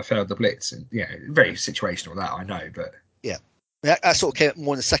the fact I failed the blitz. And, very situational that, I know, but. Yeah. That sort of came up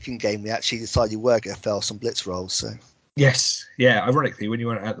more in the second game. We actually decided you were going to fail some blitz rolls. So. Yes. Yeah. Ironically, when you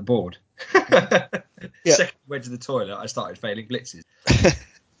went out the board, second went to the toilet, I started failing blitzes.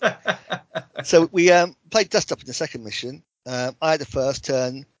 So we played dust up in the second mission. I had the first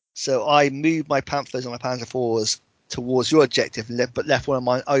turn. So I moved my Panthers and my Panzer IVs towards your objective, but left one of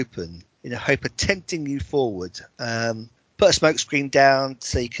mine open in the hope of tempting you forward. Put a smoke screen down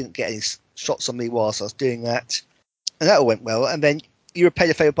so you couldn't get any shots on me whilst I was doing that. And that all went well. And then you repaid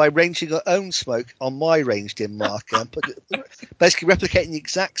a favour by ranging your own smoke on my ranged-in marker and basically replicating the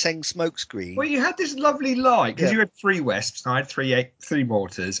exact same smoke screen. Well, you had this lovely line, because you had 3 Wesps and I had 3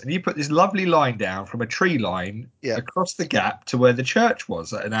 mortars, and you put this lovely line down from a tree line across the gap to where the church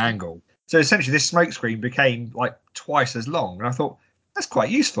was at an angle. So essentially this smoke screen became like twice as long. And I thought, that's quite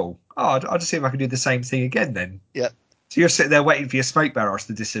useful. I'll just see if I can do the same thing again then. Yeah. So you're sitting there waiting for your smoke barrage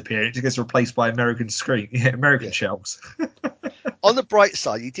to disappear. It just gets replaced by American shells. On the bright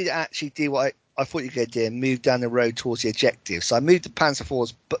side, you did actually do what I thought you were going to do and move down the road towards the objective. So I moved the Panzer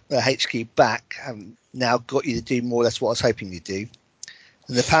IV's HQ back and now got you to do more or less what I was hoping you'd do.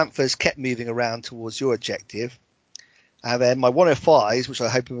 And the Panthers kept moving around towards your objective. And then my 105s, which I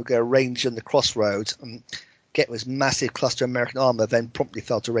was hoping would go range on the crossroads and get this massive cluster of American armour, then promptly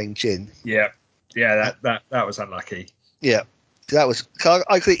fell to range in. Yeah, that was unlucky. Yeah. That was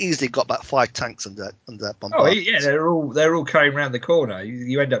I could have easily got about 5 tanks under that bombardment. Oh yeah, they're all carrying around the corner.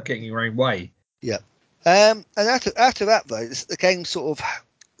 You end up getting your own way. Yeah. And after that though, the game sort of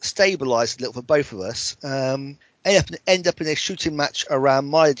stabilised a little for both of us. End up in a shooting match around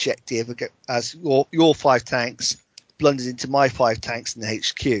my objective as your 5 tanks blundered into my 5 tanks in the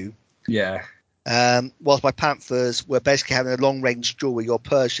HQ. Yeah. Whilst my Panthers were basically having a long-range duel with your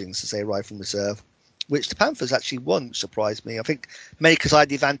Pershings as they arrived from reserve, which the Panthers actually won, which surprised me. I think mainly because I had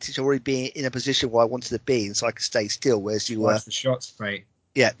the advantage of already being in a position where I wanted to be, and so I could stay still, whereas you were... Watch the shots, mate.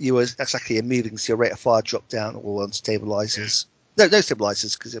 Yeah, you were exactly moving, so your rate of fire dropped down all on stabilisers. Yeah. No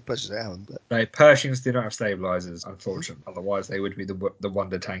stabilisers, because your Pershings are down. But... No, Pershings do not have stabilisers, unfortunately. Otherwise, they would be the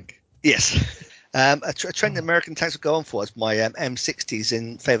wonder tank. Yes. A trend American tanks would go on for, as my M60s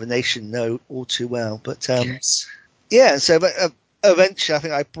in Favour Nation know all too well. But Yes. yeah, so eventually I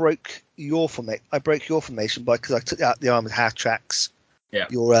think I broke your formation because I took out the armoured half tracks,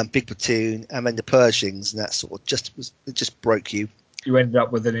 your big platoon, and then the Pershings, and that sort of just broke you. You ended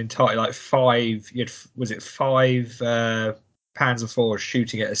up with an entire 5. Was it 5 Panzer IVs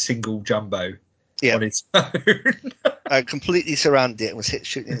shooting at a single jumbo on its own? I completely surrounded it and was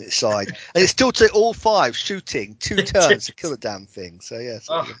shooting its side, and it still took all 5 shooting 2 turns to kill the damn thing. So yes,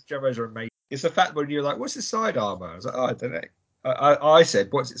 jumbos are amazing. It's the fact when you're like, "What's its side armor?" I was like, "Oh, I don't know." I said,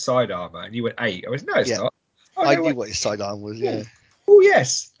 "What's its side armor?" And you went 8. I was, "No, it's not." Oh, I knew what his side armor was. Yeah. Oh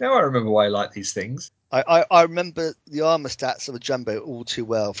yes, now I remember why I like these things. I remember the armor stats of a jumbo all too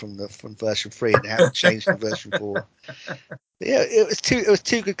well from version 3, and it hadn't changed in version 4. But yeah, it was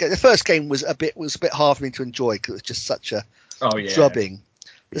too good. The first game was a bit hard for me to enjoy because it was just such a drubbing.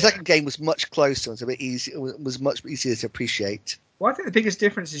 The second game was much closer. It was a bit easy. It was much easier to appreciate. Well, I think the biggest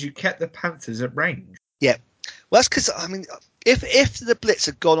difference is you kept the Panthers at range. Yeah, well, that's because if the Blitz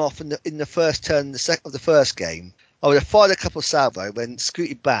had gone off in the first turn of the first game, I would have fired a couple of salvo, then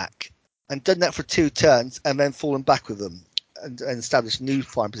scooted back and done that for 2 turns, and then fallen back with them and established new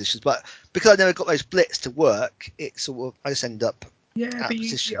firing positions. But because I never got those Blitz to work, I just ended up. Yeah, but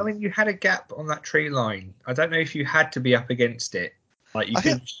you had a gap on that tree line. I don't know if you had to be up against it. Like you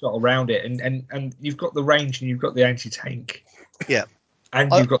could shot around it, and you've got the range and you've got the anti-tank. Yeah. And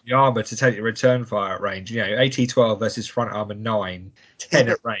you've got the armour to take the return fire at range. AT-12 versus front armour 9, 10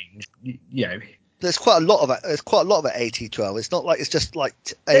 at range. There's quite a lot of it. There's quite a lot of it. AT-12. It's not like it's just like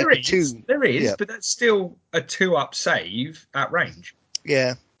a platoon. There is, but that's still a 2-up save at range.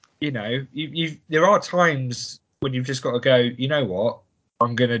 Yeah. There are times when you've just got to go. You know what?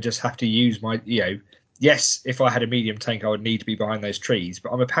 I'm gonna just have to use my. Yes, if I had a medium tank, I would need to be behind those trees.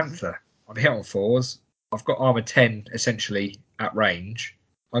 But I'm a Panther. I'm hit on 4s. I've got armor 10 essentially at range.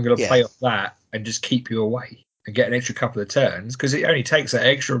 I'm going to play off that and just keep you away and get an extra couple of turns because it only takes that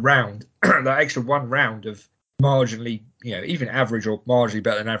extra round, that extra 1 round of marginally, even average or marginally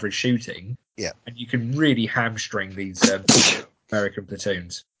better than average shooting. Yeah. And you can really hamstring these American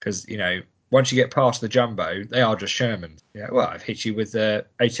platoons because, once you get past the jumbo, they are just Shermans. Yeah, well, I've hit you with the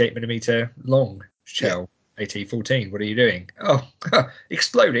 88mm long shell. Yeah. AT-14. What are you doing? Oh,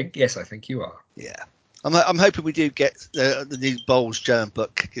 exploding. Yes, I think you are. Yeah. I'm hoping we do get the new Bowles German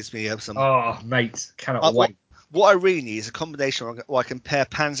book. Gives me some. Oh, mate, cannot wait. What I really need is a combination where I can pair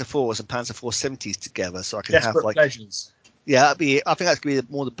Panzer IVs and Panzer 470s together, so I can Desperate have Pleasures. Yeah, I think that's going to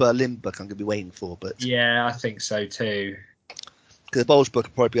be more the Berlin book I'm going to be waiting for. But yeah, I think so too. Because the Bowles book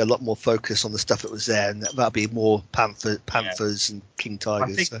will probably be a lot more focused on the stuff that was there, and that'll be more Panthers and King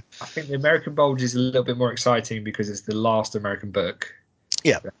Tigers. I think the American Bulge is a little bit more exciting because it's the last American book.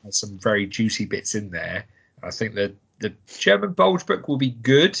 Yeah, there's some very juicy bits in there. I think the German Bulge book will be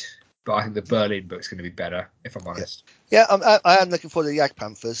good, but I think the Berlin book's going to be better, if I'm honest. Yeah, I am looking forward to the Jag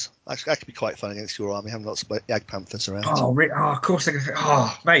Panthers. Actually, that could be quite fun against your army, having lots of Jag Panthers around. Oh, of course they're going to...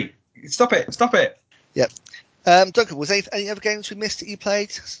 Oh, mate, stop it. Yep. Duncan, was there any other games we missed that you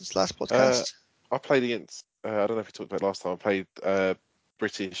played since last podcast? I played against... I don't know if we talked about it last time. I played...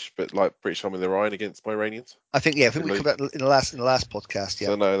 British, but like British Army of the Rhine against my Iranians. I think we covered that in the last podcast. Yeah.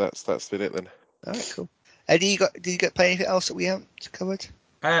 So no, that's been it then. All right, cool. Eddie, did you get play anything else that we haven't covered?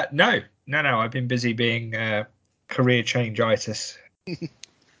 No. I've been busy being career change-itis.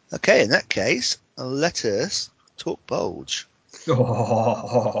 Okay, in that case, let us talk Bulge.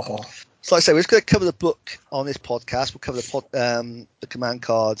 Oh. So, like I say, we're just going to cover the book on this podcast. We'll cover the command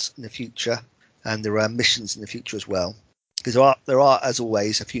cards in the future, and there are missions in the future as well. Because there are, as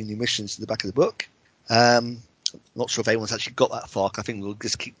always, a few new missions in the back of the book. Not sure if anyone's actually got that far. I think we'll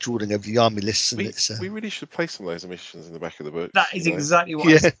just keep drawing over the army lists. And we really should play some of those missions in the back of the book. That is exactly what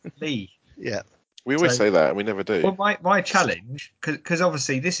I said to Lee. Yeah. We always say that, and we never do. Well, my challenge, because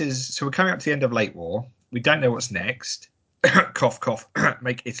obviously this is... So we're coming up to the end of late war. We don't know what's next. Cough, cough.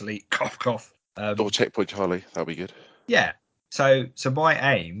 Make Italy. Cough, cough. Or Checkpoint Charlie. That'll be good. Yeah. So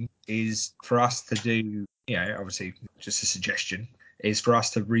my aim is for us to do... obviously, just a suggestion, is for us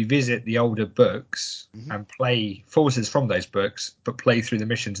to revisit the older books and play forces from those books, but play through the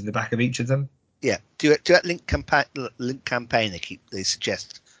missions in the back of each of them. Yeah, do that link campaign they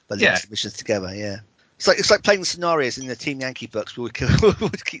suggest the links missions together. Yeah, it's like playing the scenarios in the Team Yankee books. We would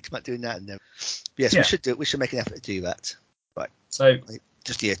keep doing that, and then yes, we should do it. We should make an effort to do that. Right. So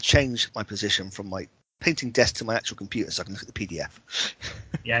just change my position from my painting desk to my actual computer so I can look at the PDF.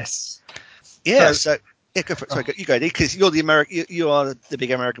 Yes. Yeah. So go for it. Sorry, you go, because you're the American. You are the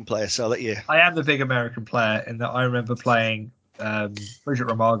big American player, so I'll let you. I am the big American player in that I remember playing Bridget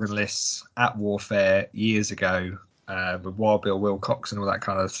Remagen lists at Warfare years ago with Wild Bill Wilcox and all that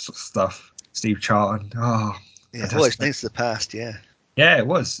kind of stuff. Steve Charlton. Oh, yeah, all those names of the past. Yeah. Yeah, it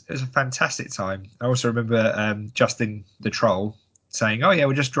was. It was a fantastic time. I also remember Justin the Troll saying, "Oh yeah,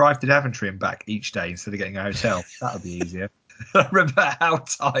 we'll just drive to Daventry and back each day instead of getting a hotel. That would be easier." I remember how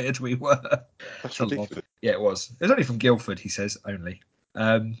tired we were. That's ridiculous. Yeah, it was. It was only from Guildford, he says, only.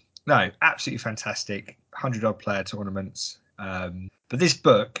 No, absolutely fantastic. 100-odd player tournaments. But this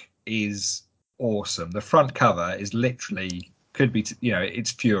book is awesome. The front cover is literally,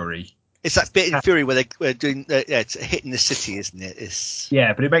 it's Fury. It's that bit in Fury where they're doing, it's hitting the city, isn't it?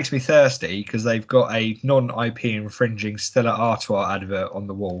 Yeah, but it makes me thirsty because they've got a non-IP infringing Stella Artois advert on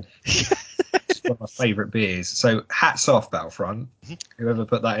the wall. It's one of my favourite beers. So hats off, Battlefront. Whoever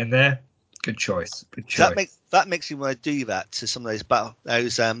put that in there, good choice. Good choice. That makes me want to do that to some of those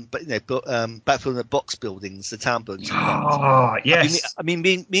Battlefield in the box buildings, the town buildings. Oh, yes. I mean,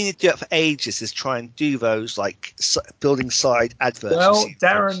 meaning to do it for ages is try and do those like building side adverts. Well,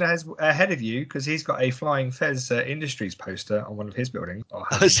 Darren has ahead of you because he's got a Flying Fez Industries poster on one of his buildings.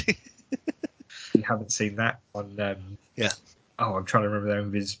 You haven't seen that on? Yeah. Oh, I'm trying to remember the name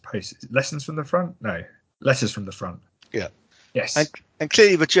of his post. Lessons from the Front? No, Letters from the Front. Yeah. Yes. And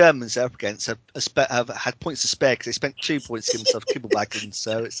clearly the Germans they're up against have had points to spare because they spent 2 points to give themselves Kübelwagen.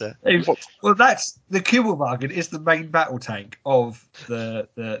 So it's a... Well, that's the Kübelwagen is the main battle tank of the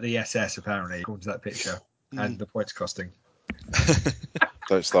SS apparently, according to that picture, and the points costing.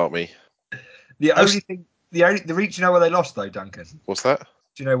 Don't start me. The reach, you know where they lost though, Duncan? What's that?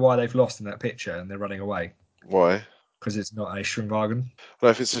 Do you know why they've lost in that picture and they're running away? Why? Because it's not a Schwimmwagen. Well,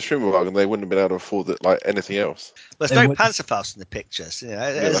 if it's a Schwimmwagen, they wouldn't have been able to afford it like anything else. Well, there's no Panzerfaust in the pictures.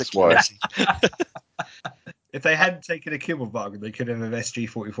 That's why. If they hadn't taken a Kübelwagen, they could have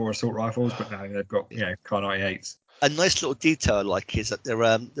SG-44 assault rifles, but no, they've got Kar 98s. A nice little detail I like is that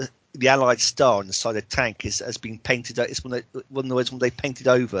the Allied star on the side of the tank has been painted. It's one of the ways when they painted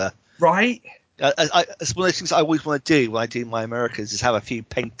over. Right. It's one of those things I always want to do when I do my Americans is have a few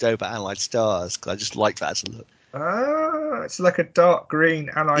painted over Allied stars because I just like that as a look. It's like a dark green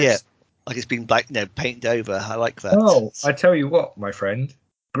Allied. Yeah, like it's been painted over. I like that. Oh, I tell you what, my friend,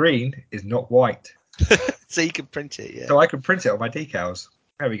 green is not white. So you can print it. Yeah. So I can print it on my decals.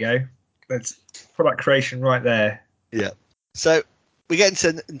 There we go. That's product creation right there. Yeah. So we get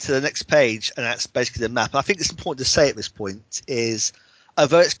into the next page, and that's basically the map. And I think it's important to say at this point is,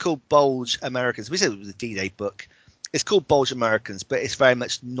 although it's called Bulge Americans, we said it was a D-Day book. It's called Bulge Americans, but it's very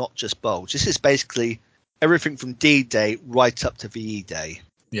much not just Bulge. This is basically everything from D-Day right up to VE Day.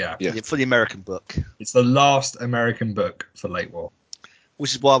 Yeah. For the American book. It's the last American book for late war.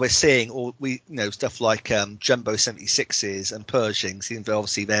 Which is why we're seeing stuff like Jumbo 76s and Pershings.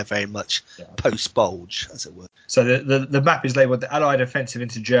 Obviously, they're very much post-Bulge, as it were. So the map is labelled the Allied Offensive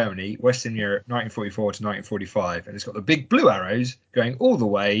into Germany, Western Europe, 1944 to 1945. And it's got the big blue arrows going all the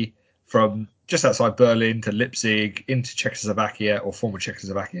way from just outside Berlin to Leipzig, into Czechoslovakia or former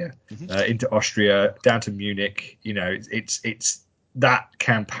Czechoslovakia, into Austria, down to Munich. It's that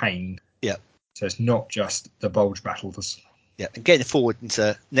campaign. Yeah. So it's not just the Bulge battles. Yeah, and getting forward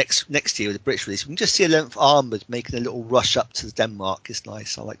into next year with the British release, we can just see 11th Armoured making a little rush up to Denmark. It's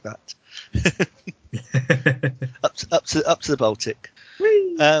nice. I like that. up to the Baltic.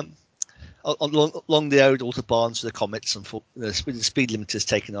 Along the old autobahns with the comets and the speed limiters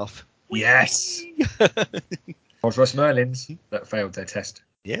taken off. Yes. Rolls-Royce Merlins that failed their test.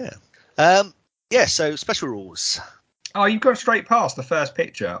 Yeah. So special rules. Oh, you've gone straight past the first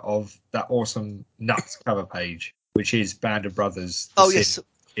picture of that awesome nuts cover page, which is Band of Brothers.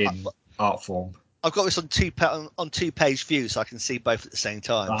 In art form. I've got this on two page view, so I can see both at the same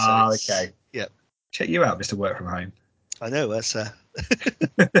time. Okay. Yeah. Check you out, Mr. Work from Home. I know. That's. I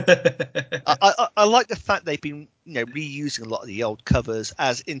like the fact they've been, reusing a lot of the old covers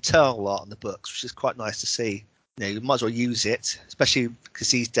as internal art in the books, which is quite nice to see. You might as well use it, especially because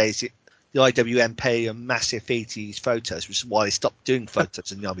these days the IWM pay a massive fee to use photos, which is why they stopped doing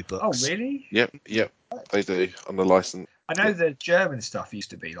photos in the army books. Oh, really? Yep, they do on the license. I know the German stuff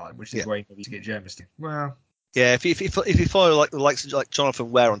used to be like, which is where you used to get German stuff. Well, Yeah, if you follow like the likes of like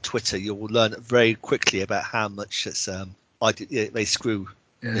Jonathan Ware on Twitter, you will learn very quickly about how much it's they screw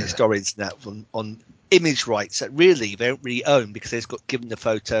the historians now on image rights that really they don't really own because they've got given the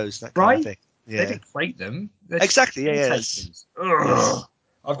photos and that kind of thing. They Yeah, didn't create them. They're exactly. Yeah, takers. yes.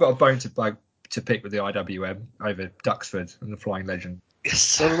 I've got a bone to pick with the IWM over Duxford and the Flying Legend.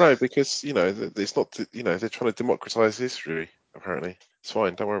 Yes. No, because it's not. They're trying to democratize history. Apparently, it's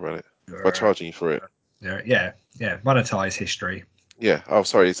fine. Don't worry about it. By charging you for it. Yeah. Monetize history. Yeah. Oh,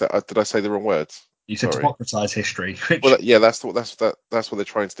 sorry. Is that? Did I say the wrong words? You said Sorry. democratize history. Which... Well, yeah. That's what they're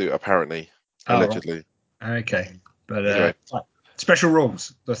trying to do. Apparently, allegedly. Right. Okay, but anyway, special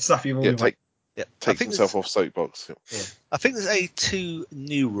rules. The stuff you've already take himself off soapbox. Yeah. I think there's two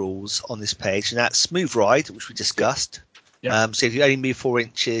new rules on this page, and that's smooth ride, which we discussed. Yep. So if you only move 4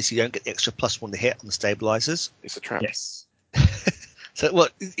 inches, you don't get the extra +1 to hit on the stabilizers. It's a trap. Yes. So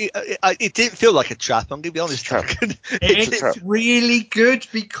what? It didn't feel like a trap. I'm going to be honest. It's really good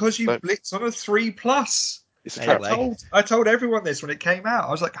because you blitz on a 3+. It's a trap. I told everyone this when it came out.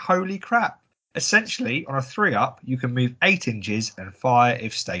 I was like, holy crap. Essentially, on a 3-up, you can move 8 inches and fire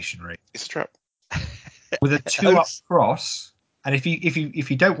if stationary. It's a trap. With a 2-up cross, and if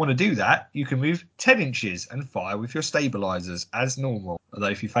you don't want to do that, you can move 10 inches and fire with your stabilizers as normal. Although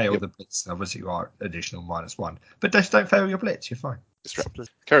if you fail the blitz, obviously you are additional -1. But just don't fail your blitz, you're fine. It's a trap.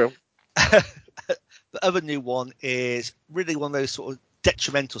 Carry on. The other new one is really one of those sort of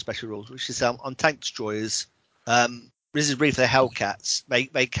detrimental special rules, which is on tank destroyers. This is really for the Hellcats.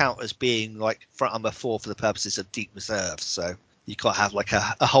 They count as being like front armor 4 for the purposes of deep reserve. So you can't have like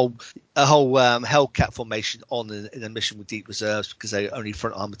a whole Hellcat formation in a mission with deep reserves because they're only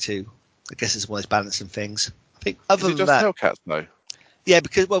front armor 2. I guess it's one of those balancing things. I think other than that, Hellcats though. Yeah,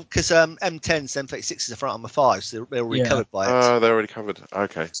 because M10s, M36 is a front armor 5, so they're already covered by it. Oh, they're already covered.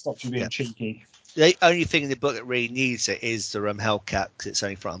 Okay. Stop you being cheeky. The only thing in the book that really needs it is the Hellcat because it's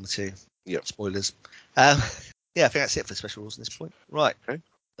only front armor 2. Yep. Spoilers. Yeah, I think that's it for special rules at this point. Right. Okay.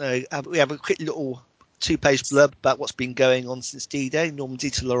 We have a quick little 2-page blurb about what's been going on since D-Day,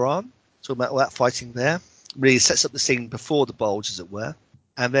 Normandy to Lorraine. Talking about all that fighting there. Really sets up the scene before the bulge, as it were.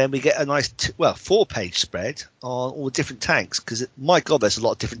 And then we get a nice, 4-page spread on all the different tanks. Because, my God, there's a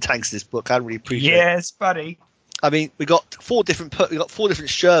lot of different tanks in this book. I really appreciate it. Yes, buddy. I mean, we got 4 different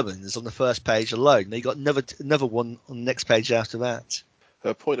Shermans on the first page alone. Then you got another one on the next page after that.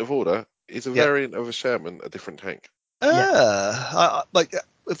 Point of order. Is a variant of a Sherman a different tank?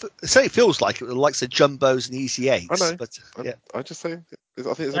 It certainly feels like it with the likes of Jumbos and EC8s. I know. But I just say, I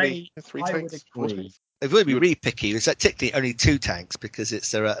think there's only 3 tanks. 4 tanks. They've really been really picky. It's technically only 2 tanks because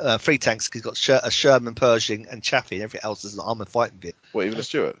there are 3 tanks because you've got a Sherman, Pershing, and Chaffee, and everything else is an armoured fighting bit. What, even a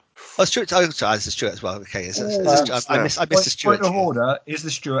Stuart? Oh, Stuart. Oh, sorry, it's a Stuart as well. Okay, I missed the Stuart. Point of order, is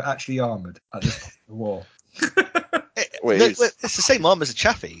the Stuart actually armoured at this point of the war? It's the same arm as a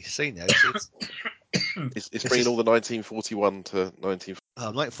Chaffee, so you know. It's bringing all the 1941 to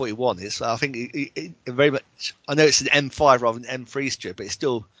 1941 is. I think it very much. I know it's an M5 rather than M3 Stuart, but it's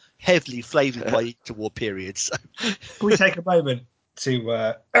still heavily flavoured by interwar periods. So. Can we take a moment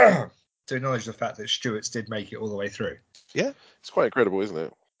to acknowledge the fact that Stuarts did make it all the way through? Yeah, it's quite incredible, isn't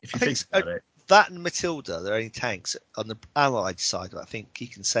it? If you think about it. That and Matilda, they're only tanks on the Allied side. I think you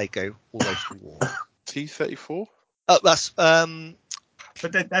can say go all the way through war. T-34. Oh, that's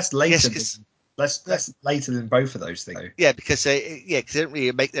But that's later. Yes, that's later than both of those things. Yeah, because they don't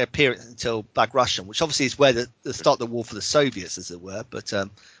really make their appearance until Bag Russian, which obviously is where the start of the war for the Soviets, as it were. But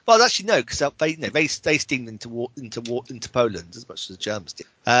actually no, because they steamed into Poland as much as the Germans did.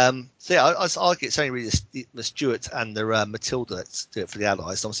 So yeah, I argue it's only really the Stuart and the Matilda that do it for the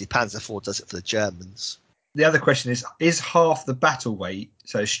Allies. Obviously, Panzer IV does it for the Germans. The other question is half the battle weight?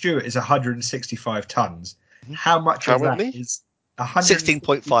 So Stuart is 165 tons. How much of that is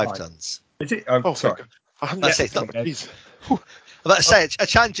 16.5 tons? Is it? Oh, sorry. I'm about to say a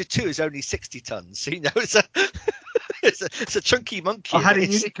Challenger 2 is only 60 tons. So, you know, it's a chunky monkey. I had a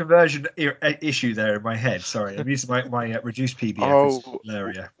unit conversion issue there in my head. Sorry, I'm using my reduced PBF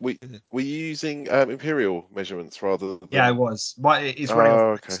area. Were you using imperial measurements rather than... Yeah, I was. It's running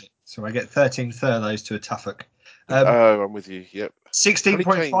off Brexit, so I get 13 furloughs to a Tuffolk. I'm with you. Yep.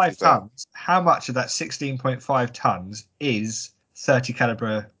 16.5 tons. How much of that 16.5 tons is 30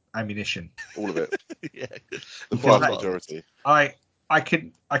 caliber ammunition? All of it. Yeah. The vast majority. I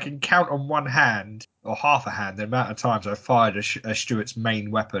can count on one hand or half a hand the amount of times I've fired a Stuart's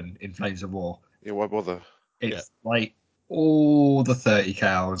main weapon in Flames of War. Yeah, why bother? It's like all the 30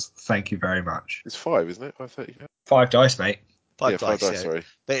 cals. Thank you very much. It's 5, isn't it? 30 cal? 5 dice, mate. 5 dice. Sorry.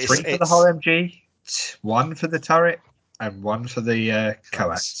 But 3 for the whole MG, 1 for the turret, and 1 for the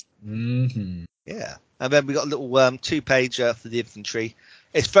coax. Mm-hmm. Yeah. And then we got a little 2-pager for the infantry.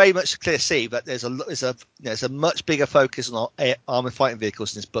 It's very much clear to see that there's a much bigger focus on armored fighting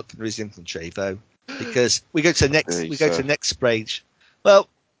vehicles in this book than there is infantry, though, because we go to the next page. Well,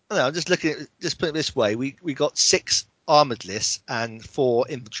 I'm just looking at, just put it this way: we got 6 armored lists and 4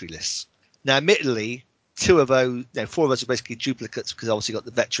 infantry lists. Now, admittedly, 4 of those are basically duplicates because obviously got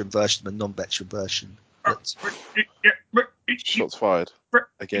the veteran version and the non-veteran version. But... Shots fired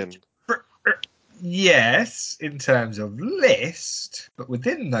again. Yes, in terms of list, but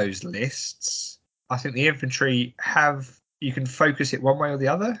within those lists, I think the infantry you can focus it one way or the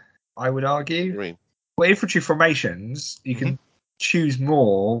other, I would argue. What do you mean? Well, infantry formations, you can choose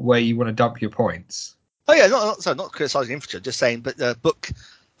more where you want to dump your points. Oh yeah, not criticising infantry, just saying, but the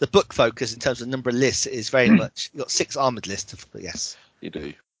book focus in terms of number of lists is very much, you've got 6 armoured lists, but yes. You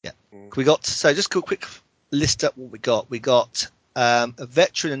do. Yeah. Just a quick list up what we got. We got a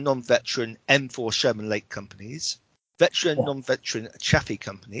veteran and non-veteran M4 Sherman Lake companies, veteran and non-veteran Chaffee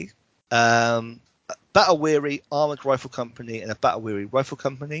company, a battle-weary armoured rifle company and a battle-weary rifle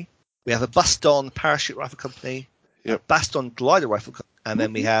company. We have a Baston parachute rifle company, a Baston glider rifle company, and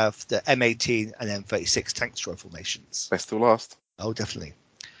then we have the M18 and M36 tank destroyer formations. Best till last. Oh, definitely.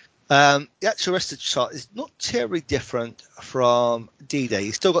 The actual rest of the chart is not terribly different from D-Day.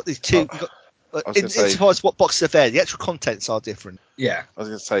 You've still got these two. Insofar as what boxes are there, the actual contents are different. Yeah. I was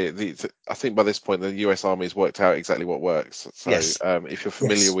going to say, I think by this point, the US Army has worked out exactly what works. So yes. If you're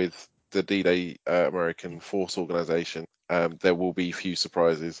familiar with the D-Day American Force Organization, there will be few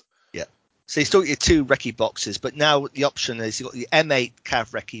surprises. Yeah. So you still get your 2 recce boxes, but now the option is you've got the M8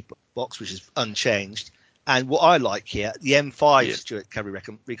 Cav recce box, which is unchanged. And what I like here, the M5 Stuart Cavalry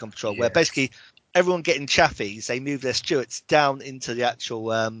Recon Patrol, where basically everyone getting Chaffies, they move their Stuarts down into the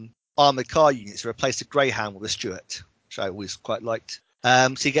actual armoured car units to replace the Greyhound with a Stuart, which I always quite liked.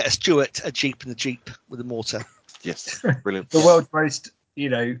 So you get a Stuart, a Jeep, and a Jeep with a mortar. Yes, brilliant. The world's most,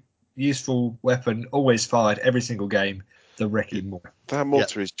 useful weapon, always fired every single game, the Recce mortar. That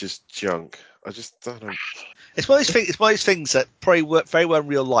mortar is just junk. I just don't know. It's one of those things. It's one of those things that probably work very well in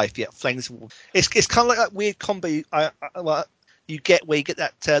real life. Yet flames. It's kind of like that weird combo you get where you get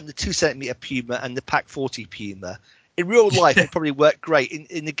that the 2 centimeter Puma and the Pack 40 Puma. In real life, it probably work great.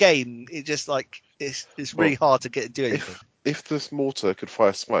 In the game, it just it's really hard to get to do anything. If this mortar could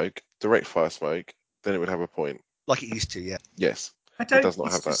fire smoke, direct fire smoke, then it would have a point. Like it used to, yeah. Yes. It does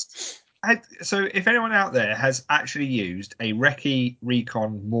not have that. So if anyone out there has actually used a Recce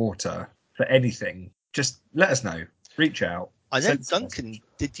Recon mortar for anything, just let us know. Reach out. I know Duncan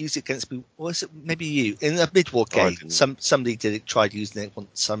did use it against me. Was it maybe you in a mid-war game? Somebody tried using it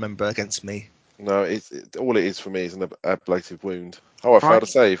once. I remember against me. No, all it is for me is an ablative wound. Oh, I failed a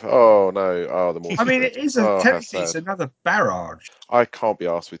save. Oh no! Oh, the mortar. I mean, it is technically it's another barrage. I can't be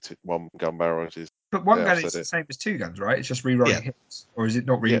asked with 1 gun barrages. But 1 gun is the same as 2 guns, right? It's just rerolling hits, or is it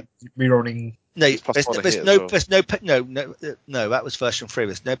not rerolling? No, there's no. That was version 3.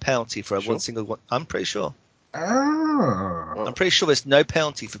 There's no penalty for one single one. I'm pretty sure. Oh. I'm pretty sure there's no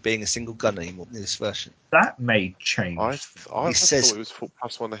penalty for being a single gun anymore in this version. That may change. I thought it was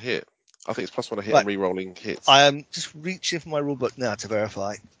 +1 a hit. I think it's +1 a hit and re-rolling hits. I am just reaching for my rulebook now to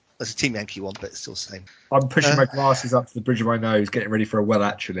verify. There's a Team Yankee one, but it's still the same. I'm pushing my glasses up to the bridge of my nose, getting ready for a well,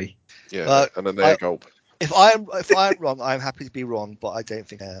 actually. Yeah, and then there gulp. If I'm wrong, I'm happy to be wrong, but I don't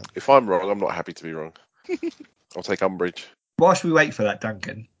think I am. If I'm wrong, I'm not happy to be wrong. I'll take umbrage. Whilst we wait for that,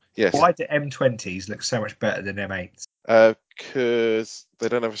 Duncan, yes. Why do M20s look so much better than M8s? Because they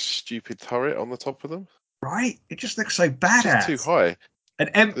don't have a stupid turret on the top of them. Right? It just looks so badass. It's just too high. An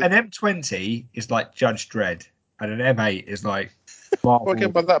M20 is like Judge Dredd, and an M8 is like Marvel. Well,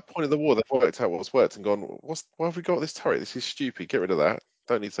 again, by that point of the war, they've worked out what's worked and gone, why have we got this turret? This is stupid. Get rid of that.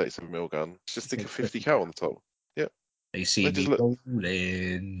 Don't need 37mm gun. Just stick a 50 cal on the top. Yeah. They see me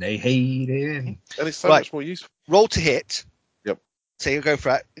rolling, they hate it. And it's so much more useful. Roll to hit. Yep. So you go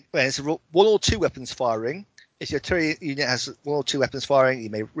for it. When it's 1 or 2 weapons firing. If your artillery unit has 1 or 2 weapons firing,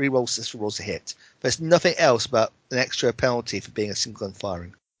 you may re-roll this rolls to hit. There's nothing else about an extra penalty for being a single gun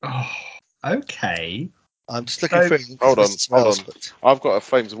firing. Oh, okay. I'm just looking for. Hold on. I've got a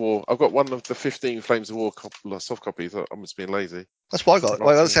Flames of War. I've got one of the 15 Flames of War soft copies. I'm just being lazy. That's what I got.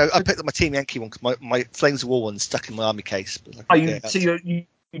 Well, I picked up my Team Yankee one because my Flames of War one's stuck in my army case. You're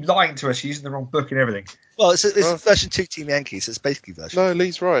lying to us, using the wrong book and everything. Well, it's version 2 Team Yankees. It's basically version. No,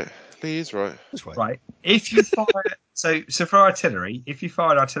 Lee's right. Lee is right. That's right. Right. If you fire, so for artillery, if you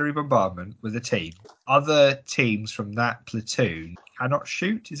fire an artillery bombardment with a team, other teams from that platoon cannot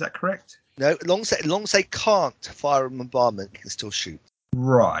shoot. Is that correct? No, as long as they can't fire a bombardment, can still shoot.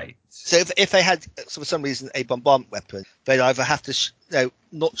 Right. So if they had, for some reason, a bombardment weapon, they'd either have to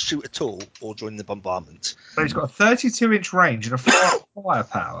not shoot at all or join the bombardment. So he's got a 32-inch range and a 4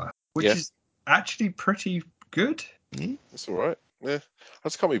 firepower, which Yeah. is actually pretty good. That's all right. Yeah, I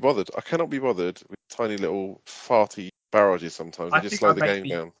just can't be bothered. I cannot be bothered with tiny little farty barrages sometimes. They I just think slow I the may game be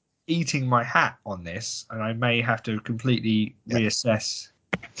down. eating my hat on this, and I may have to completely reassess.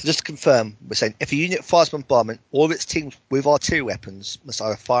 So just to confirm, we're saying if a unit fires bombardment, all of its teams with R2 weapons must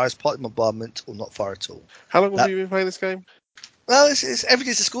either fire as part of the bombardment or not fire at all. How long have you been playing this game? Well, it's every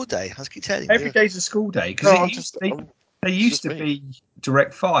day's a school day. I keep telling you. Every day's a school day, because No, they used to be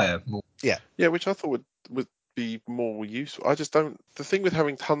direct fire more. Yeah, which I thought would be more useful. I just don't. The thing with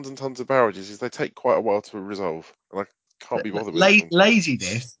having tons and tons of barrages is they take quite a while to resolve, and I can't be bothered with it.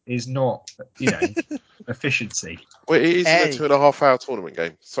 Laziness is not, efficiency. Well, it is in a 2.5 hour tournament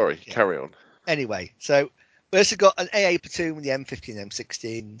game. Sorry, carry on. Anyway, so we also got an AA platoon with the M15 and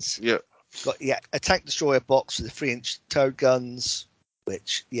M16s. Yeah. Got a tank destroyer box with the 3-inch towed guns,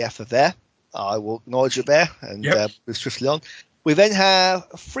 which, for there. I will acknowledge it there and move swiftly on. We then have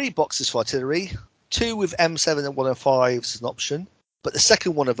 3 boxes for artillery, 2 with M7 and 105s as an option. But the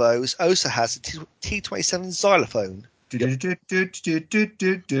second one of those also has a T27 xylophone.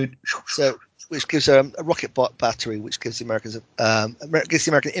 So, which gives a rocket battery, which gives the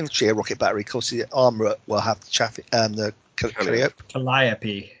American infantry a rocket battery. Of course, the armourer will have the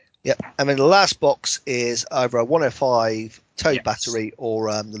Calliope. Yep. And then the last box is either a 105 towed battery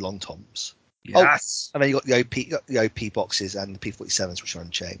or the long toms. Yes. And then you got the OP boxes and the P47s, which are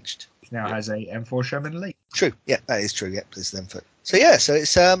unchanged. Now has a M4 Sherman Late. True. Yeah, that is true. Yep, there's them for. So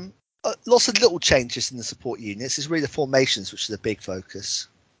it's lots of little changes in the support units. It's really the formations which is the big focus.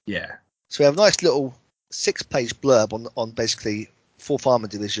 Yeah. So we have a nice little 6-page blurb on basically 4th Armour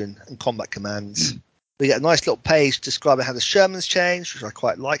Division and combat commands. We get a nice little page describing how the Shermans changed, which I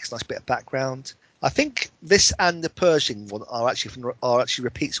quite like. It's a nice bit of background. I think this and the Pershing one are actually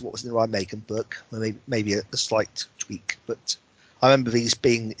repeats of what was in the Ryan-Macon book, maybe a slight tweak, but I remember these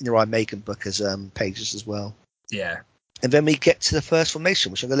being in the Ryan-Macon book as pages as well. Yeah. And then we get to the first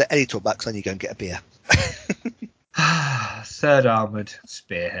formation, which I'm going to let Eddie talk about because I need to go and get a beer. 3rd Armoured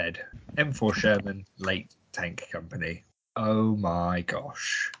Spearhead, M4 Sherman Late Tank Company. Oh my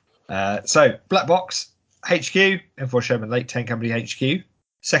gosh. So, Black Box, HQ, M4 Sherman Late Tank Company HQ.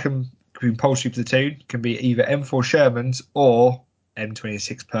 Second compulsory platoon can be either M4 Shermans or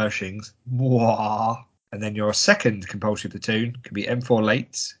M26 Pershings. Mwah. And then your second compulsory platoon can be M4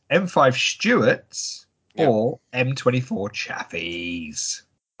 Lates, M5 Stuarts, or M24 Chaffies.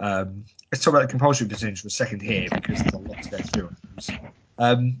 Let's talk about the compulsory platoons for a second here because there's a lot to go through on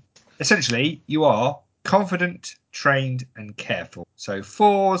those. Essentially, you are confident, trained, and careful. So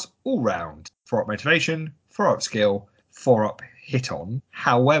 4s all round. 4-up motivation, 4-up skill, 4-up hit on.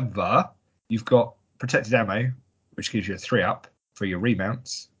 However, you've got protected ammo, which gives you a 3-up for your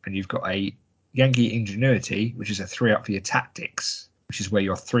remounts, and you've got a Yankee Ingenuity, which is a 3-up for your tactics, which is where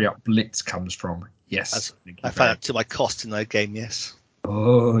your 3-up blitz comes from. Yes. I found out to my cost in that game, yes.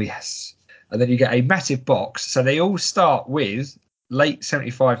 Oh, yes. And then you get a massive box. So they all start with late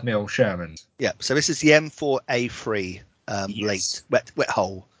 75mm Shermans. Yeah, so this is the M4A3 late wet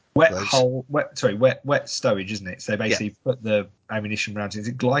hull. Wet stowage, isn't it? So they basically put the ammunition rounds in. Is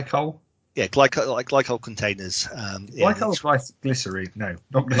it glycol? Yeah, glycol containers. Glycol or glycerine? No,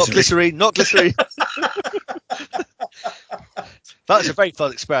 not glycerine. Not glycerine. That was a very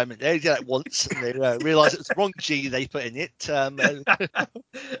fun experiment. They did that once and they realised it was the wrong G they put in it.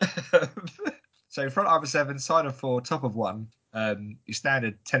 So front armor 7, side of 4, top of 1. Your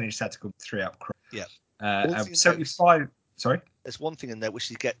standard 10-inch tactical 3-up. Yeah. 75. Sorry. There's one thing in there which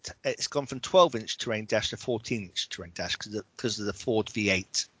you get. It's gone from 12-inch terrain dash to 14-inch terrain dash because of the Ford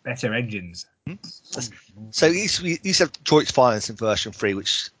V8. Better engines. So you used to have joint violence in version 3,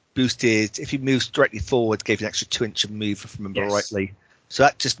 which boosted, if you moved directly forward, gave you an extra 2-inch of move, if I remember rightly. So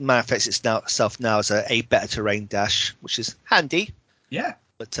that just manifests itself now as a better terrain dash, which is handy. Yeah.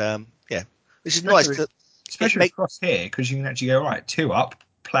 But which is nice. Especially across here, because you can actually go, 2 up,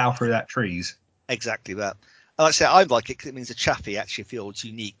 plough through that trees. Exactly that. And like I say, I like it because it means the Chaffee actually feels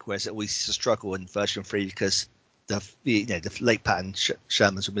unique, whereas it always used to struggle in version 3 because the late pattern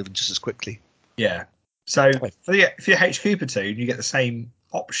Shermans were moving just as quickly. Yeah. So for your HQ platoon, you get the same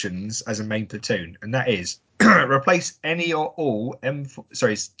options as a main platoon, and that is replace any or all 2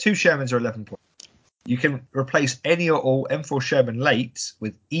 Shermans are 11 points. You can replace any or all M4 Sherman Lates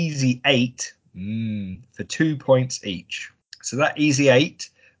with Easy 8 for 2 points each. So that Easy 8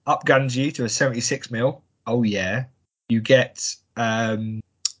 upguns you to a 76mm. Oh yeah. You get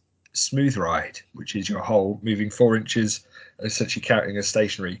Smooth Ride, which is your hull moving 4 inches essentially counting as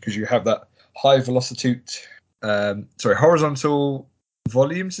stationary because you have that horizontal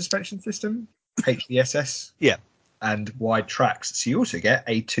volume suspension system, HVSS. Yeah. And wide tracks. So you also get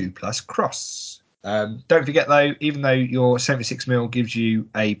a 2+ cross. Don't forget though, even though your 76mm gives you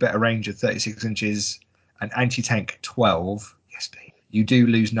a better range of 36 inches and anti-tank 12, yes, please, you do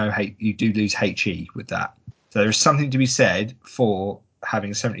lose HE with that. So there's something to be said for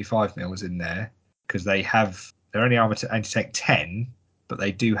having 75mm in there because they're only armored to anti-tank 10, but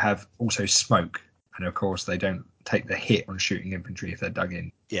they do have also smoke, and of course they don't take the hit on shooting infantry if they're dug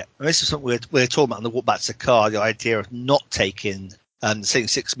in. Yeah, and this is something we're talking about on the walk back to the car. The idea of not taking the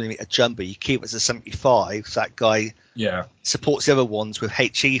 76mm jumbo, you keep it as a 75, so that guy supports the other ones with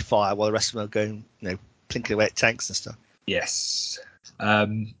HE fire while the rest of them are going, plinking away at tanks and stuff. Yes.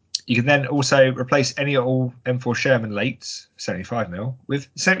 You can then also replace any or all M4 Sherman Lates, 75mm,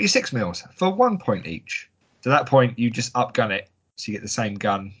 with 76mm for 1 point each. To that point, you just upgun it, so you get the same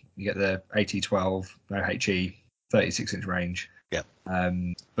gun. You get the AT-12, no HE, 36-inch range. Yeah.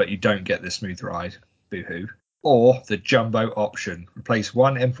 But you don't get the smooth ride. Boo-hoo. Or the jumbo option. Replace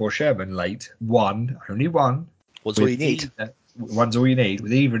one M4 Sherman Late, only one. One's all you need. One's all you need,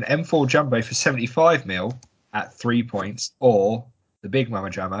 with either an M4 jumbo for 75mm at 3 points, or the Big Mama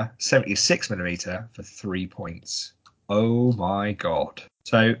Jammer 76mm for 3 points. Oh my god.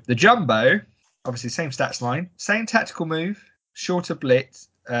 So the jumbo, obviously same stats line, same tactical move, shorter blitz,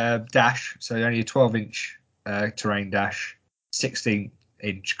 dash, so only a 12-inch terrain dash,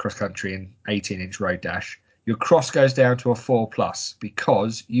 16-inch cross country and 18-inch road dash. Your cross goes down to a 4+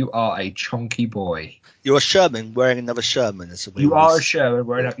 because you are a chonky boy. You're a Sherman wearing another Sherman. You are a Sherman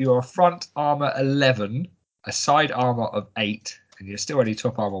wearing you're a front armor 11, a side armor of 8, and you're still only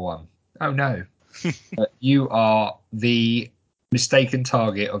top armor 1. Oh no. You are the mistaken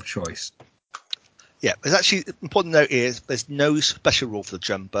target of choice. Yeah, there's actually important note is there's no special rule for the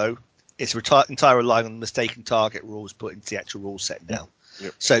jumbo. It's entirely relying on the mistaken target rules put into the actual rule set now.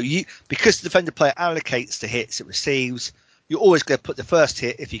 Yep. So because the defender player allocates the hits it receives, you're always going to put the first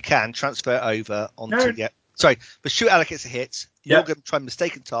hit, if you can, transfer it over onto the shooter allocates the hits. You're going to try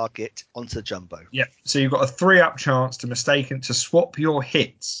mistaken target onto the jumbo. Yeah. So you've got a 3-up chance to swap your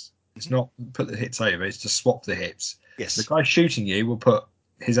hits. It's not put the hits over, it's to swap the hits. Yes. The guy shooting you will put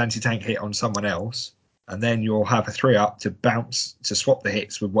his anti-tank hit on someone else, and then you'll have a 3-up to bounce to swap the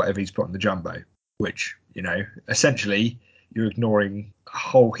hits with whatever he's put on the jumbo, which, essentially you're ignoring a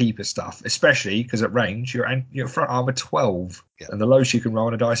whole heap of stuff, especially because at range you're front armor 12, and the lowest you can roll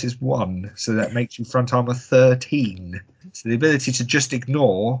on a dice is 1, so that makes you front armor 13. So the ability to just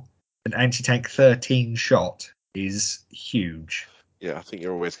ignore an anti-tank 13 shot is huge. Yeah, I think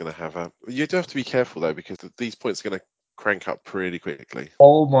you're always going to have you do have to be careful though, because these points are going to crank up pretty quickly.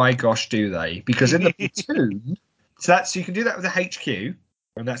 Oh my gosh, do they? Because in the platoon, so you can do that with the HQ,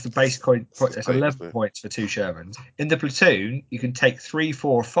 and that's the base point. That's 11 points for 2 Shermans. In the platoon, you can take 3,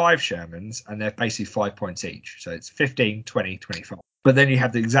 4, 5 Shermans, and they're basically 5 points each. So it's 15, 20, 25. But then you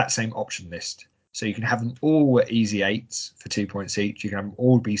have the exact same option list. So you can have them all at easy 8s for 2 points each. You can have them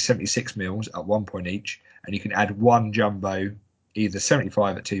all be 76mm at 1 point each, and you can add one jumbo, either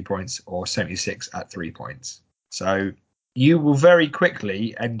 75 at 2 points or 76 at 3 points. So you will very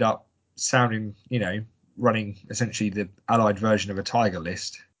quickly end up sounding, running essentially the allied version of a Tiger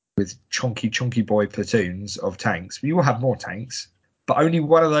list with chonky boy platoons of tanks. You will have more tanks, but only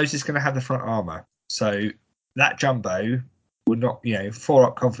one of those is going to have the front armor. So that jumbo will not,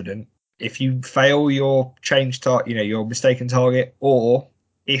 4-up confident. If you fail your your mistaken target, or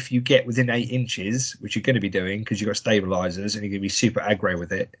if you get within 8 inches, which you're going to be doing because you've got stabilizers and you're going to be super aggro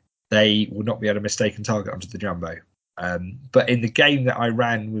with it, they will not be able to mistaken target onto the jumbo. But in the game that I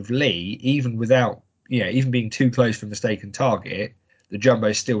ran with Lee, even without, even being too close for mistaken target, the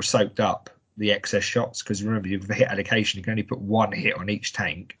jumbo still soaked up the excess shots, because remember, with the hit allocation, you can only put 1 hit on each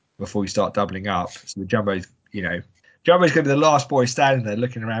tank before you start doubling up. So the jumbo's going to be the last boy standing there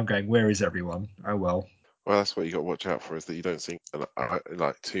looking around going, where is everyone? Oh, well. Well, that's what you got to watch out for, is that you don't see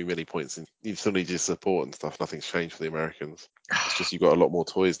like too many points in. You still need your support and stuff. Nothing's changed for the Americans. It's just you've got a lot more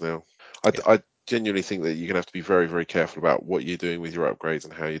toys now. I genuinely think that you're going to have to be very, very careful about what you're doing with your upgrades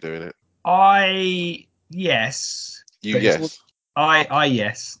and how you're doing it. Yes. Yes.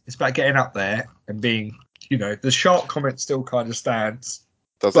 Yes. It's about getting up there and being, the sharp comment still kind of stands.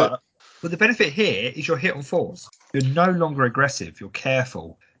 It? But the benefit here is you're hit on 4s. You're no longer aggressive. You're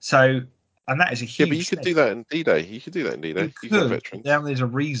careful. So, and that is a huge. Yeah, but you could do that in D-Day. You could do that in D-Day. You could. Now there's a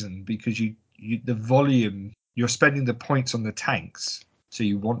reason, because you the volume, you're spending the points on the tanks, so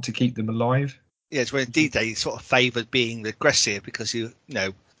you want to keep them alive. Yeah, it's when D-Day sort of favoured being aggressive, because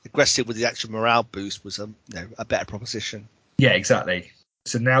aggressive with the actual morale boost was a better proposition. Yeah, exactly.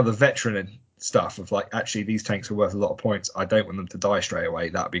 So now the veteran stuff of like, actually, these tanks are worth a lot of points. I don't want them to die straight away.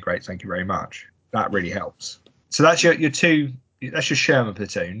 That'd be great. Thank you very much. That really helps. So that's your two. That's your Sherman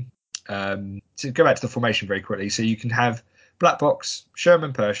platoon. To go back to the formation very quickly. So you can have Black Box,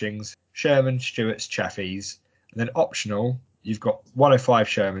 Sherman Pershings, Sherman, Stuarts, Chaffees, and then optional, you've got 105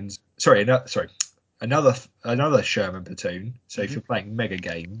 Shermans. Another Sherman platoon. So if you're playing mega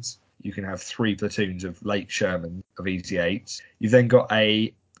games, you can have 3 platoons of late Sherman of Easy 8s. You've then got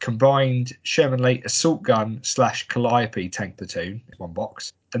a combined Sherman late assault gun / Calliope tank platoon in one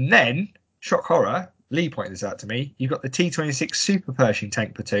box. And then, shock horror, Lee pointed this out to me, you've got the T-26 Super Pershing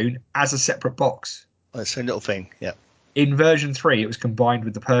tank platoon as a separate box. Oh, it's a little thing, yeah. In version 3, it was combined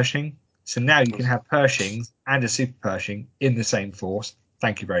with the Pershing. So now you can have Pershings and a Super Pershing in the same force.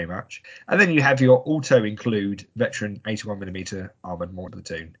 Thank you very much. And then you have your auto-include veteran 81mm armoured mortar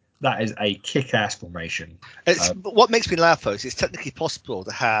platoon. That is a kick-ass formation. What makes me laugh, though, is it's technically possible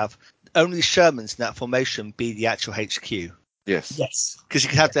to have only Shermans in that formation be the actual HQ. Yes. Because you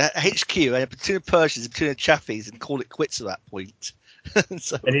can have the HQ and a platoon of Persians, a platoon of Chaffees, and call it quits at that point.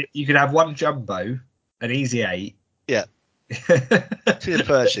 You could have one jumbo, an Easy 8. Yeah. A platoon of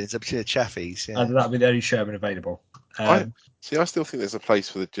Persians, a platoon of Chaffees. Yeah. And that'd be the only Sherman available. I still think there's a place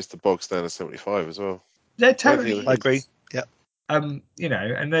for just the bog standard 75 as well. They're totally. I agree. Yeah. And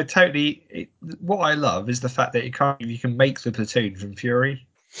they're totally. What I love is the fact that you can make the platoon from Fury.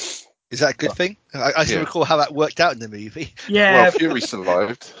 Is that a good thing? I still recall how that worked out in the movie. Yeah. Well, Fury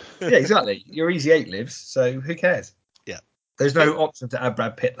survived. Yeah, exactly. Your Easy 8 lives, so who cares? Yeah. There's no option to add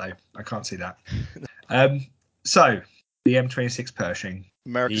Brad Pitt, though. I can't see that. So, the M26 Pershing.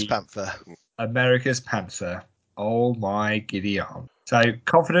 America's Panther. Oh, my giddy arm. So,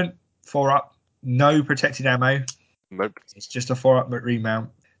 confident, 4-up, no protected ammo. Nope. It's just a 4-up remount.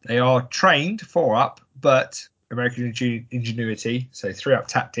 They are trained 4-up, but American ingenuity, so 3-up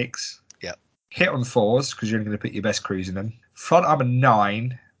tactics. Yep. Hit on 4s, because you're only going to put your best crews in them. Front armor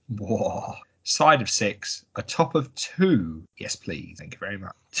 9. Whoa. Side of 6. A top of 2. Yes, please. Thank you very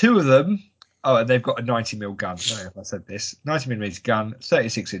much. 2 of them. Oh, and they've got a 90mm gun. I don't know if I said this. 90mm gun,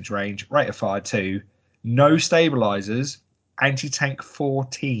 36-inch range, rate of fire 2. No stabilizers. Anti-tank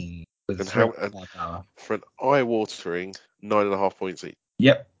 14. And for an eye-watering 9.5 points each.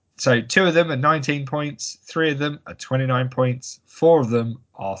 Yep. So 2 of them are 19 points. 3 of them are 29 points. 4 of them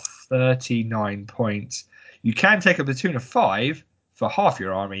are 39 points. You can take a platoon of 5 for half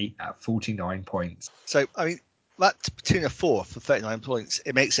your army at 49 points. So, I mean, that platoon of 4 for 39 points,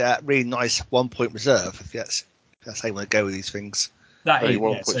 it makes it a really nice 1-point reserve, if that's how you want to go with these things. That is,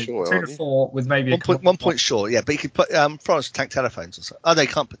 1 point short, platoon of 4 with maybe 1 point short, yeah. But you could put France tank telephones or something. Oh, they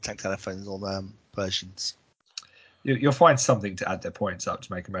can't put tank telephones on Persians. You'll find something to add their points up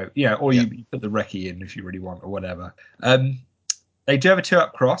to make them out. You put the recce in if you really want or whatever. They do have a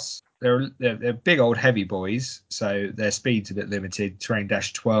 2-up cross. They're big old heavy boys, so their speed's a bit limited. Terrain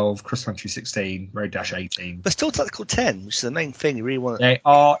 -12, cross country 16, road -18. But still tactical 10, which is the main thing you really want. They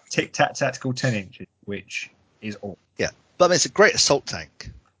are tic-tac tactical 10 inches, which is all. Yeah, but I mean, it's a great assault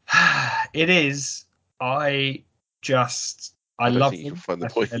tank. It is. I love them.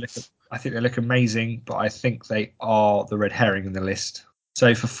 I think they look amazing, but I think they are the red herring in the list.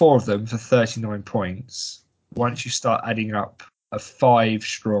 So for 4 of them, for 39 points, once you start adding up a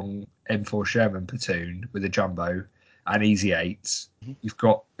 5-strong M4 Sherman platoon with a jumbo and Easy 8s, you've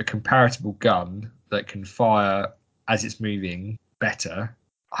got a comparable gun that can fire as it's moving better.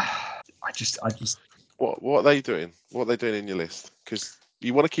 I just. What are they doing? What are they doing in your list? Because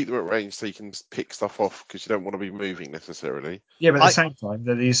you want to keep them at range so you can pick stuff off because you don't want to be moving necessarily. Yeah, but at the same time,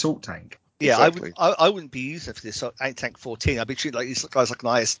 they're the assault tank. Yeah, exactly. I wouldn't be using it for this anti-tank 14. I'd be treating like these guys like an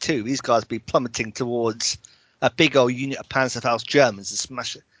IS-2. These guys would be plummeting towards a big old unit of Panzerfaust Germans and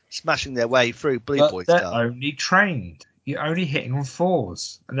smashing their way through Blue Boy They're stuff. only trained. You're only hitting on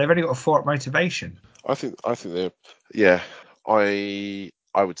 4s, and they've only got a 4-up motivation. I think they're. Yeah, I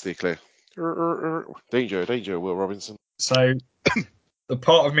would steer clear. Danger, Will Robinson. So the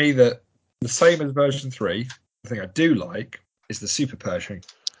part of me that the same as version 3, the thing I do like is the Super Pershing.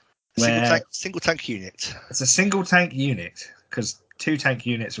 Single tank unit. It's a single tank unit because 2 tank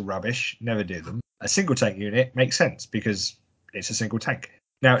units are rubbish. Never do them. A single tank unit makes sense because it's a single tank.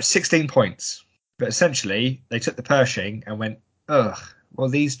 Now it's 16 points, but essentially they took the Pershing and went, well,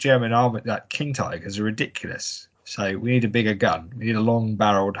 these German armored King Tigers are ridiculous. So we need a bigger gun. We need a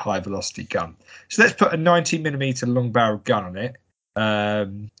long-barreled, high-velocity gun. So let's put a 90mm long-barreled gun on it,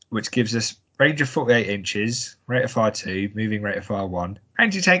 which gives us range of 48 inches, rate of fire 2, moving rate of fire 1,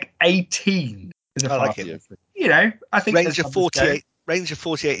 anti-tank 18. I like it. I think range of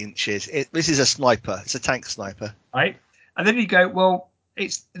 48 inches. This is a sniper. It's a tank sniper. Right. And then you go, well,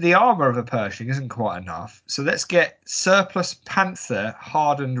 it's the armor of a Pershing isn't quite enough, so let's get surplus Panther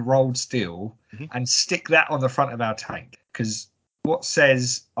hardened rolled steel and stick that on the front of our tank. Because what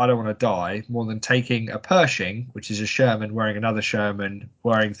says I don't want to die more than taking a Pershing, which is a Sherman wearing another Sherman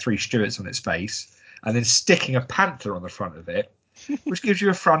wearing 3 Stuarts on its face, and then sticking a Panther on the front of it, which gives you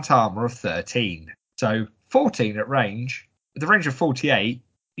a front armor of 13. So 14 at range. At the range of 48,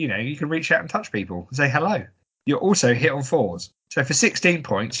 you can reach out and touch people and say hello. You're also hit on 4s. So for 16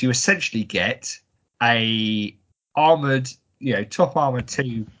 points, you essentially get a armored, top armor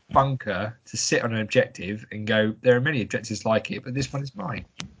 2 bunker to sit on an objective and go, there are many objectives like it, but this one is mine.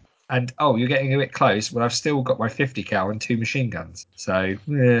 And, you're getting a bit close. Well, I've still got my 50 cal and 2 machine guns. So,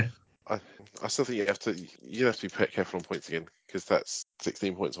 yeah. I still think you have to be careful on points again, because that's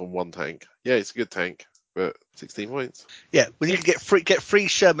 16 points on one tank. Yeah, it's a good tank, but 16 points. Yeah, when you can get free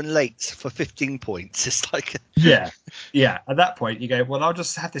Sherman Lates for 15 points, it's like yeah. At that point, you go, well, I'll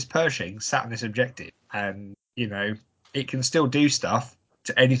just have this Pershing sat on this objective, and it can still do stuff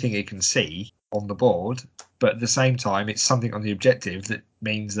to anything it can see on the board, but at the same time, it's something on the objective that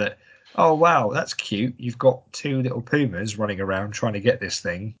means that, oh wow, that's cute. You've got 2 little pumas running around trying to get this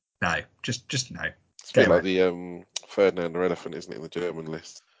thing. No, just no. It's a bit like the Ferdinand or Elephant, isn't it, in the German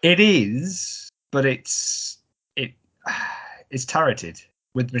list? It is, but it's turreted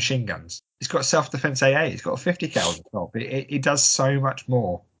with machine guns. It's got self-defense AA. It's got a 50 cal on the top. It does so much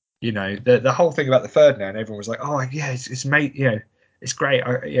more. The whole thing about the Ferdinand, everyone was like, oh yeah, it's made, it's great.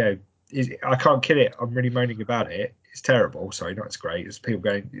 I can't kill it. I'm really moaning about it. It's terrible. Sorry, not it's great. It's people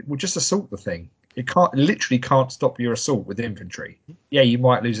going, well, just assault the thing. It literally can't stop your assault with infantry. Yeah, you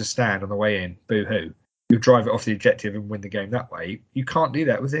might lose a stand on the way in. Boo hoo. You'll drive it off the objective and win the game that way. You can't do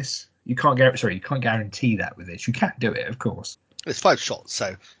that with this. You can't guarantee that with this. You can't do it, of course. It's 5 shots,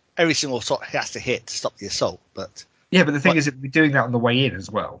 so every single shot has to hit to stop the assault. But the thing is, it'll be doing that on the way in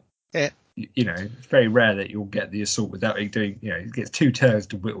as well. Yeah. It's very rare that you'll get the assault without it doing. It gets 2 turns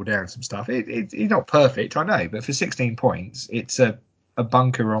to whittle down some stuff. It's not perfect, I know, but for 16 points, it's a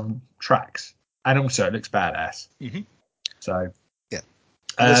bunker on tracks. And also, it looks badass. Mm-hmm. So, yeah.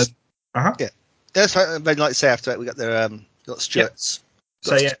 Yeah. That's what I'd like to say after that. We got got Stuarts.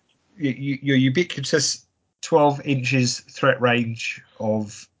 Yep. So, your ubiquitous 12 inches threat range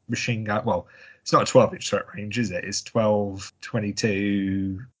of machine gun. Well, it's not a 12-inch threat range, is it? It's 12,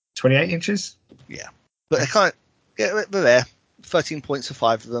 22, 28 inches. Yeah. But they're there. 13 points for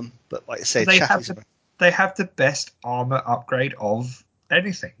 5 of them. But like I say, they have the best armor upgrade of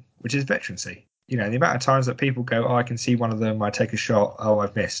anything, which is veterancy. The amount of times that people go, I can see one of them, I take a shot,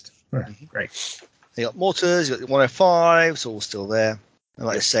 I've missed. Great. They got mortars, you got the 105s, all still there. And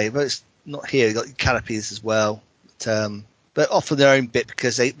like I say, but it's not here. You got canopies as well. But often their own bit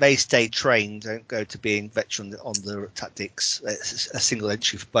because they stay trained, don't go to being veteran on the tactics. It's a single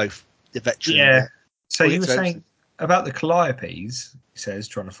entry for both the veteran. Yeah. So you were saying about the Calliopes, he says,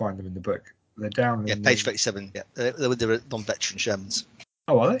 trying to find them in the book. They're down in page 37. Yeah, they're with the non-veteran Shermans.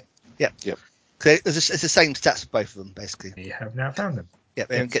 Oh, are they? Yeah. Yep. It's the same stats for both of them, basically. You have now found them. Yeah,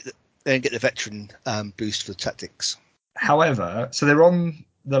 they don't get the veteran boost for the tactics. However, so they're on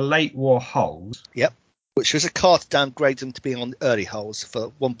the late war hulls. Yep. Which was a card to downgrade them to being on the early hulls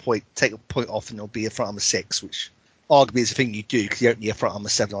for 1 point, take a point off, and it'll be a front armor 6, which arguably is the thing you do because you don't need a front armor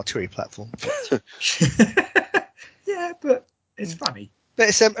 7 artillery platform. Yeah, but it's funny. But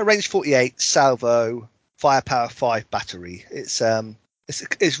it's a range 48 salvo, firepower 5 battery. It's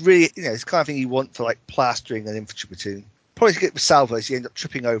really it's the kind of thing you want for like plastering an infantry platoon. Probably to get with salvos, you end up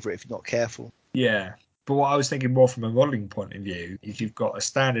tripping over it if you're not careful. Yeah, but what I was thinking more from a modelling point of view is you've got a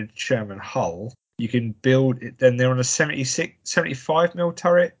standard Sherman hull. You can build it. Then they're on a 75 mil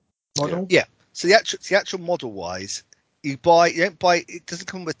turret model. Yeah. So the actual model wise, you don't buy. It doesn't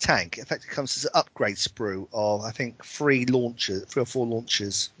come with a tank. In fact, it comes as an upgrade sprue of I think 3 or 4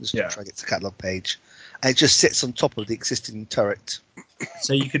 launchers. Just try to get to the catalog page, and it just sits on top of the existing turret.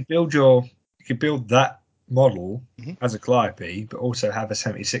 So you could build that model as a Calliope, but also have a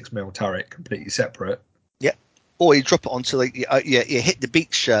 76 mil turret completely separate. Yeah. Or you drop it onto you hit the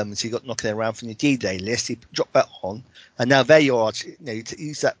beach Shermans you got knocking around from your D-Day list. You drop that on, and now there you are. You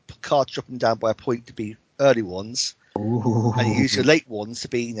use that card dropping down by a point to be early ones, and you use your late ones to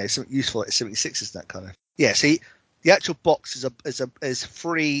be something useful like 76s and that kind of. Yeah. See, the actual box is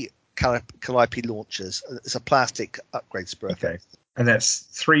 3 Calliope launchers. It's a plastic upgrade sprue. Okay, and that's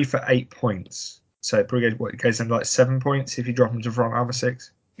 3 for 8 points. So it goes down to like 7 points if you drop them to front armor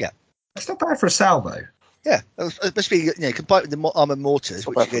 6. Yeah, that's not bad for a salvo. Yeah, especially combined with the armored mortars,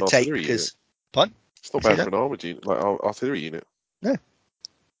 which you can take because. Pardon? It's not bad for an armoured unit, like artillery unit. No.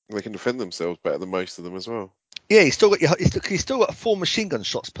 They can defend themselves better than most of them as well. Yeah, you still got 4 machine gun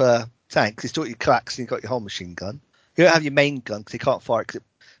shots per tank. 'Cause you still got your cracks and you got your whole machine gun. You don't have your main gun because you can't fire it.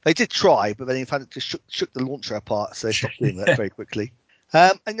 They did try, but then in fact it just shook the launcher apart, so they stopped doing that very quickly.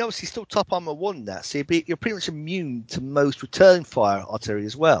 And obviously still top armor 1 now, so you're pretty much immune to most return fire artillery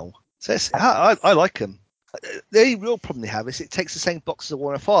as well. So I like them. The only real problem they have is it takes the same box as the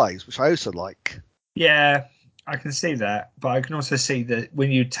 105s, which I also like. Yeah, I can see that, but I can also see that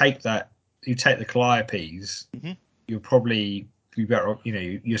when you take the Calliopes, you'll probably be better off.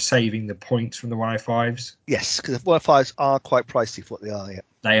 You're saving the points from the 105s. Yes, because the 105s are quite pricey for what they are. Yeah,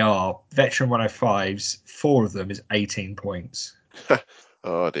 they are. Veteran 105s, 4 of them is 18 points.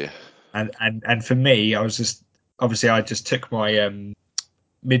 Oh dear. And for me, I just took my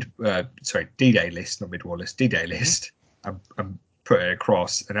D-Day list, not mid-war list, D-Day list, and put it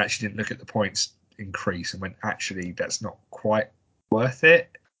across, and actually didn't look at the points increase, and went, actually, that's not quite worth it,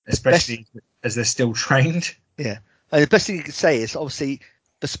 especially as they're still trained. Yeah, and the best thing you could say is obviously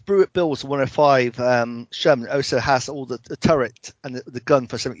the Sprue it builds 105 Sherman also has all the turret and the gun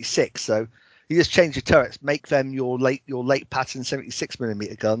for 76, so you just change your turrets, make them your late pattern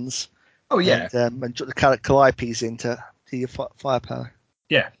 76mm guns. Oh yeah, and drop the Calliopes into your firepower.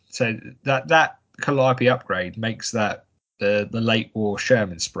 Yeah, so that Calliope upgrade makes that the late war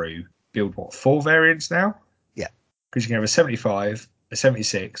Sherman sprue build 4 variants now? Yeah, because you can have a 75, a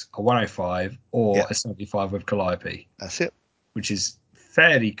 76, a 105, or a 75 with Calliope. That's it. Which is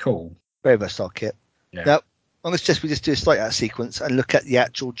fairly cool. Very versatile kit. Yeah. Now, we just do a slight out of sequence and look at the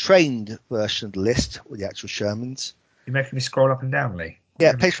actual trained version of the list with the actual Shermans. You're making me scroll up and down, Lee.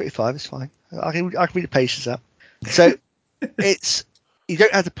 Yeah, page 35 is fine. I can read the pages up. So you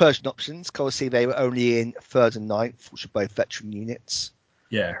don't have the Persian options. Obviously, they were only in 3rd and 9th, which are both veteran units.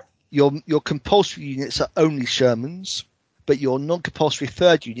 Yeah. Your compulsory units are only Shermans, but your non-compulsory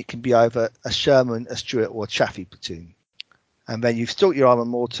 3rd unit can be either a Sherman, a Stuart, or a Chaffee platoon. And then you've still got your armor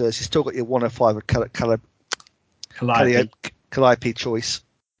mortars. You've still got your 105 Calliope choice.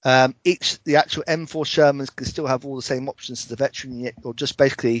 The actual M4 Shermans can still have all the same options as the veteran unit, or just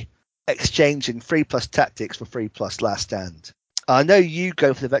basically exchanging 3+ tactics for 3+ last stand. I know you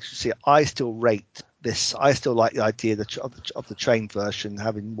go for the veterancy. I still rate this. I still like the idea of the trained version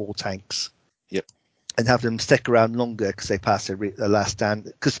having more tanks. Yep. And have them stick around longer because they pass their last stand.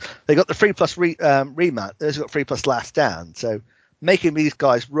 Because they got the 3+ remount. Those got 3+ last stand. So making these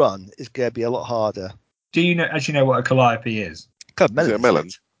guys run is going to be a lot harder. Do you actually know what a Calliope is? God, melon, is it a melon?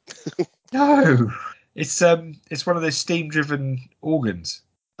 No, it's one of those steam-driven organs.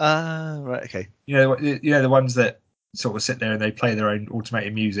 Right, okay. You know the ones that sort of sit there and they play their own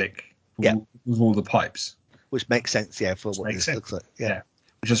automated music with all the pipes. Which makes sense, for what this looks like. Yeah.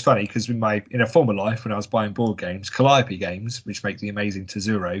 Which is funny because in a former life when I was buying board games, Calliope games, which make the amazing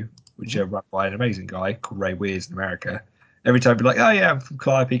Tezuro, which are run by an amazing guy called Ray Weirs in America, every time I'd be like, oh yeah, I'm from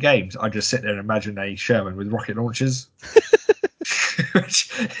Calliope Games, I'd just sit there and imagine a Sherman with rocket launchers.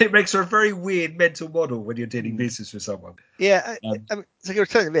 It makes for a very weird mental model when you're dealing business with someone. Yeah, I mean, so you're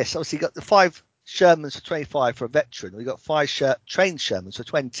returning this. Obviously, you got the 5 Shermans for 25 for a veteran, or you got 5 trained Shermans for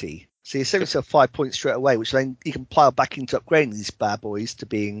 20. So you save yourself 5 points straight away, which then you can pile back into upgrading these bad boys to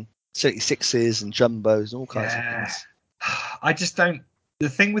being 76s and jumbos and all kinds of things. I just don't. The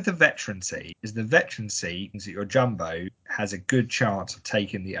thing with the veterancy is means that your jumbo has a good chance of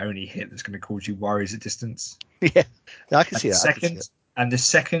taking the only hit that's going to cause you worries at distance. Yeah, I can see that. And the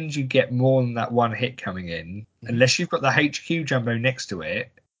second you get more than that one hit coming in, unless you've got the HQ jumbo next to it,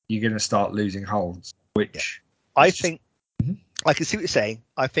 you're going to start losing holds. Which I think I can see what you're saying.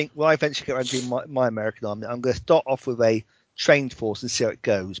 I think when I eventually get around to doing my American army, I'm going to start off with a trained force and see how it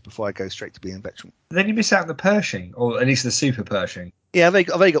goes before I go straight to being a veteran. Then you miss out on the Pershing, or at least the Super Pershing. Yeah, I've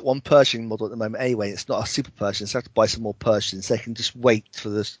only got one Pershing model at the moment anyway. It's not a Super Pershing, so I have to buy some more Pershings. They can just wait for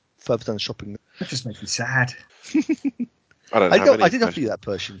this further down the shopping. That just makes me sad. I did offer you that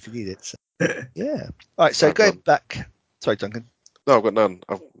Pershing if you need it. So. Yeah. All right, so going back. Sorry, Duncan. No, I've got none.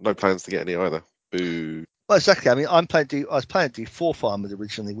 I've no plans to get any either. Boo. Well, exactly. I mean, I was planning to do 4th armoured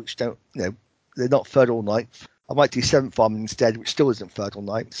originally, which they're not 3rd or 9th. I might do 7th armoured instead, which still isn't 3rd or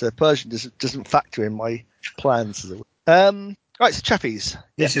 9th. So the Persian doesn't factor in my plans. Right, so Chaffies.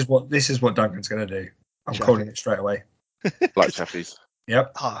 This is what Duncan's going to do. I'm calling it straight away. Like Chaffies.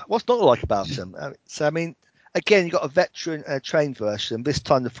 Yep. What's not like about them? Again, you've got a veteran and a trained version. This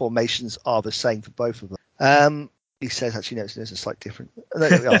time the formations are the same for both of them. He says, actually, no, there's a slight difference. They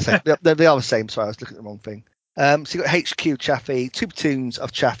are the same. Sorry, I was looking at the wrong thing. So you've got HQ Chaffee, 2 platoons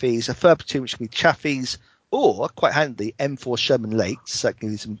of Chaffies, a 3rd platoon which can be Chaffies, or, quite handy, M4 Sherman Lates, so that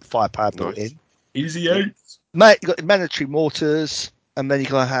can use some firepower built in. Easy 8. You've got the mandatory mortars, And then you're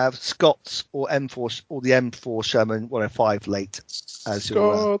going to have Scots or M4 or the M4 Sherman 105 late as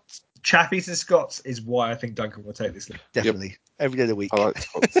your Scott. Chaffies and Scots is why I think Duncan will take this league. definitely every day of the week. I like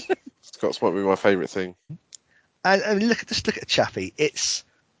Scots. Scots might be my favourite thing. And look at Chaffee. It's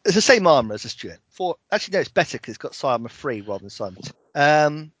the same armor as a Stuart. Actually, no, it's better because it's got Psi 3 rather than Psi 2.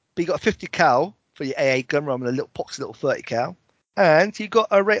 But you got a 50 cal for your AA gun rather than a little poxy little 30 cal, and you got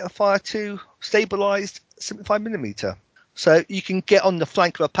a rate of fire 2 stabilized 75mm. So you can get on the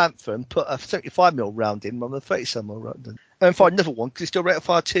flank of a Panther and put a 75mm round in rather than a 37mm round in. And find another one because it's still rate of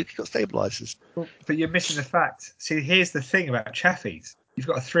fire 2. You've got stabilizers. But you're missing the fact. See, here's the thing about Chaffies. You've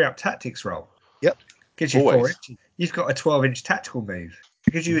got a 3-up tactics roll. Yep. Gives you Always. 4 inches. You've got a 12-inch tactical move.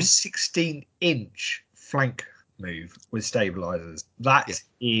 It gives you a 16-inch flank move with stabilizers. That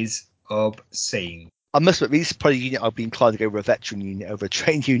is obscene. I must admit, this is probably a unit I'd be inclined to go over a veteran unit over a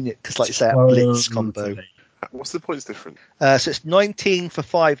trained unit because, like I say, a blitz combo. What's the points different? So it's 19 for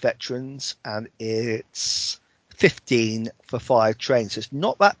 5 veterans and it's 15 for 5 trains. So it's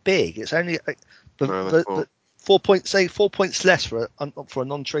not that big. It's only the 4 points, say 4 points less for a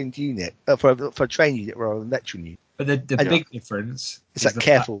non-trained unit, for a trained unit rather than a veteran unit. But the big difference is that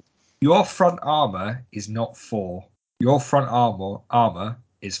careful. Your front armor is not 4. Your front armor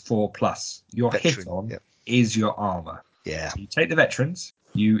is 4+. Your Veteran, hit on is your armor. Yeah. So you take the veterans.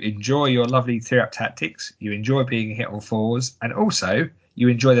 You enjoy your lovely 3-up tactics. You enjoy being hit on 4s, and also you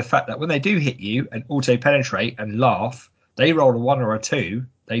enjoy the fact that when they do hit you and auto penetrate and laugh, they roll a 1 or a 2.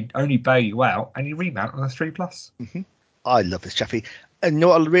 They only bail you out, and you remount on a 3+. Mm-hmm. I love this Chaffee. And you know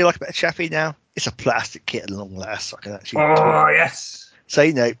what I really like about Chaffee now? It's a plastic kit at long last. I can actually. Oh yes. So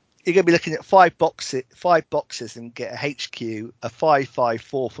you're going to be looking at 5 boxes, and get a HQ, a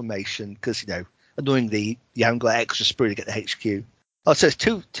 5-5-4 formation because annoyingly you haven't got extra sprue to get the HQ. Oh, so it's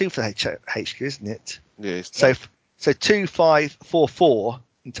two for the HQ, isn't it? Yeah. So 2-5-4-4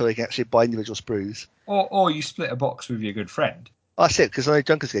 until they can actually buy individual sprues. Or you split a box with your good friend. That's it, because I know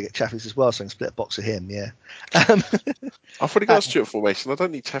Duncan's going to get Chaffies as well, so I can split a box with him, yeah. I've already got a Stuart formation. I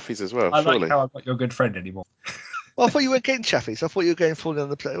don't need Chaffies as well, surely. Like how I'm not your good friend anymore. Well, I thought you weren't getting Chaffies. I thought you were going fully on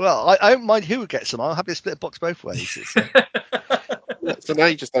the play. Well, I don't mind who gets them. I'm happy to split a box both ways. So now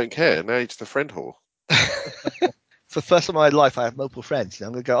you just don't care. Now you're just a friend whore. For the first time in my life, I have multiple friends.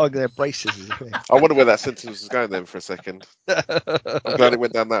 I'm going to embrace this as a thing. I wonder where that sentence was going then for a second. I'm glad it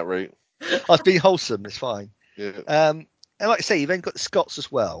went down that route. I was being wholesome. It's fine. Yeah. And like I say, you've then got the Scots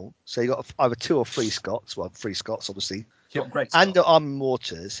as well. So you've got either 2 or 3 Scots. Well, 3 Scots, obviously. Great and the armor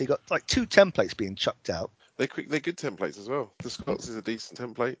mortars. So you've got like 2 templates being chucked out. They're good templates as well. The Scots is a decent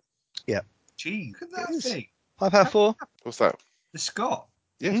template. Yeah. Gee, look at that thing. 5-4. What's that? The Scot.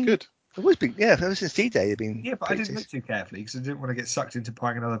 Yeah, it's good. It's always been, ever since D-Day, they've been. Yeah, but I didn't look too carefully because I didn't want to get sucked into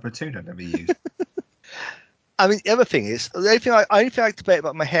buying another platoon I'd never used. I mean, the other thing is, the only thing I debate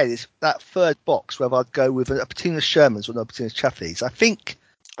about in my head is that third box, whether I'd go with a platoon of Shermans or a platoon of Chaffies. I think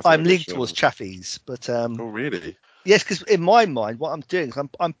I'm leaning towards Chaffies, but oh really? Yes, because in my mind, what I'm doing is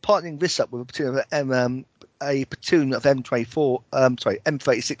I'm partnering this up with a platoon of M24,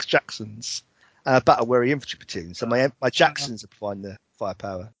 M36 Jacksons, battle weary infantry platoon. So my Jacksons are providing the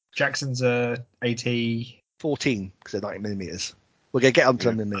firepower. Jackson's 80 14 because they're 90mm. We're gonna get onto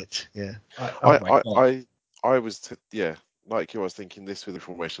them in a minute. Yeah. I was like you. I was thinking this with the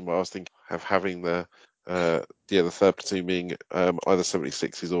formation, but I was thinking of having the third platoon being either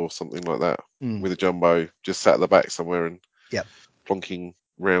 76s or something like that with a jumbo just sat at the back somewhere and plonking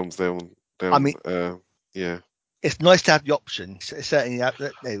rounds down. I mean, it's nice to have the option. It's certainly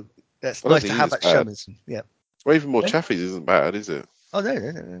that's nice to have that Shermans. Yeah. Well, even more Chaffies isn't bad, is it? Oh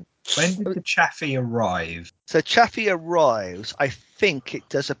no. When did the Chaffee arrive? So Chaffee arrives, I think it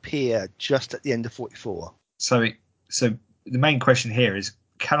does appear just at the end of 44. So the main question here is,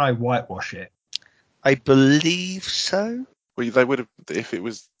 can I whitewash it? I believe so. Well, they would have, if it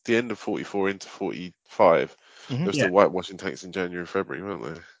was the end of 44 into 45, they were still whitewashing tanks in January, February, weren't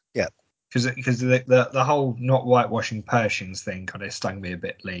they? Yeah. Because the whole not whitewashing Pershings thing kind of stung me a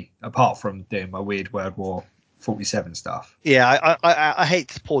bit, Lee, apart from doing my weird World War 47 stuff. Yeah, I hate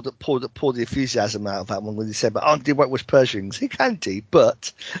to pour the enthusiasm out of that one when they said, but I do whitewash Pershings. He can do,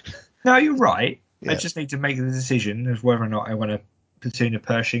 but... No, you're right. Yeah. I just need to make the decision of whether or not I want a platoon of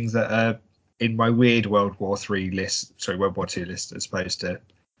Pershings that are in my weird World War 3 list, World War 2 list, as opposed to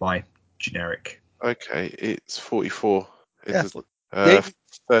my generic. Okay, it's 44.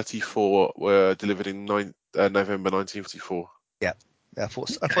 34 were delivered in November 1944. Yeah. I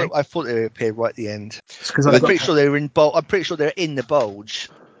thought they would appear right at the end. I'm pretty sure they were in bulge. I'm pretty sure they're in the bulge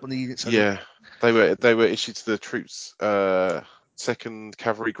when the units. Yeah, they were issued to the troops' 2nd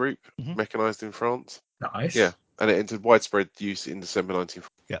Cavalry Group, mechanised in France. Nice. Yeah, And it entered widespread use in December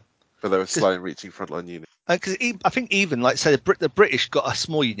 1940. Yeah. But they were slow in reaching frontline units. Because I think even, like, say, the British got a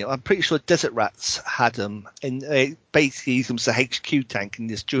small unit. I'm pretty sure Desert Rats had them, and they basically used them as a HQ tank in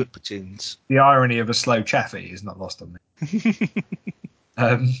the Stuart platoons. The irony of a slow Chaffee is not lost on me.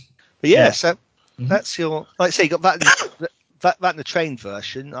 But so that's your, like I say, you got that in the train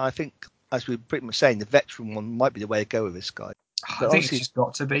version. I think, as we were pretty much saying, the veteran one might be the way to go with this guy. I think it's just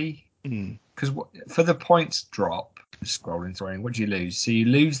got to be. Because for the points drop, scrolling through, what do you lose? So you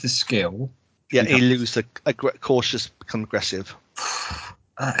lose the skill. Yeah, you lose the cautious, become aggressive.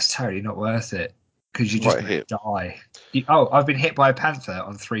 That's totally not worth it because you just die. I've been hit by a Panther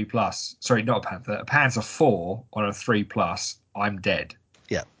on 3+. Sorry, not a Panther. A Panzer 4 on a 3+. I'm dead.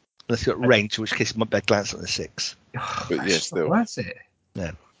 Yeah, unless you've got range, in which case it might be a glance on the 6. But yeah, still. Not worth it.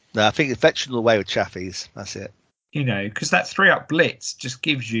 No, I think the veteran away with Chaffies. That's it. Because that 3-up blitz just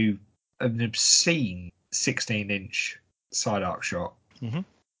gives you an obscene 16-inch side arc shot.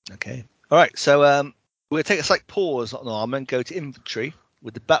 Okay. All right, so we're going to take a slight pause on armour and go to infantry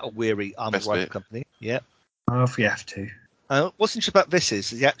with the battle-weary armoured rifle company. Yeah. Oh, if we have to. What's interesting about this is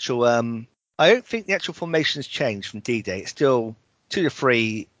the actual... I don't think the actual formation has changed from D-Day. It's still 2 to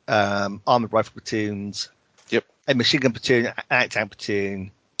 3 armoured rifle platoons, a machine gun platoon, an anti-tank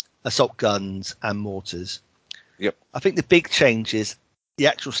platoon, assault guns, and mortars. Yep. I think the big change is the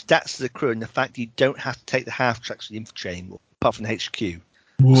actual stats of the crew and the fact you don't have to take the half tracks for the infantry anymore, apart from the HQ.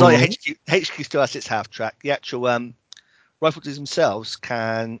 Sorry, HQ still has its half track. The actual riflemen themselves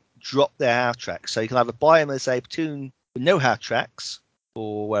can drop their half tracks, so you can either buy them as a platoon with no half tracks,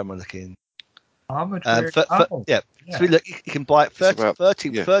 or where am I looking? Armored. So we look, you can buy it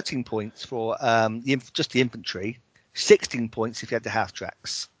 13 points for just the infantry, 16 points if you had the half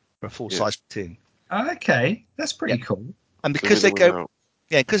tracks for a full size platoon. Okay, that's pretty cool. And because they go,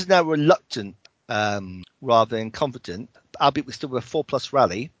 because they're now reluctant rather than confident, albeit we still with a 4+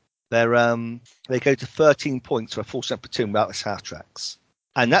 rally, they go to 13 points for a full strength platoon without its half tracks.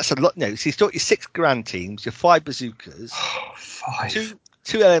 And that's a lot. So you still got your 6 grand teams, your 5 bazookas, 2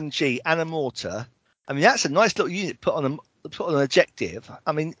 LMG, and a mortar. I mean, that's a nice little unit put on an objective.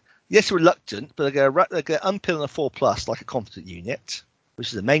 I mean, yes, reluctant, but they're going to unpeel on a 4+ like a confident unit, which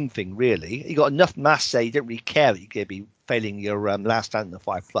is the main thing, really. You got enough mass there, you don't really care that you're going to be failing your last stand in the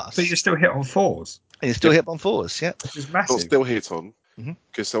 5+. But you're still hit on 4s. And you're still hit on 4s, yeah. Which is massive. Not still hit on,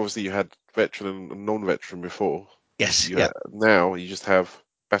 because obviously you had veteran and non-veteran before. Yes, Now you just have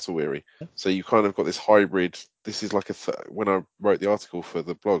battle weary. So you kind of got this hybrid. This is like when I wrote the article for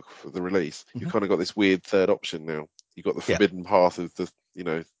the blog for the release, you kind of got this weird third option now. You got the forbidden path of the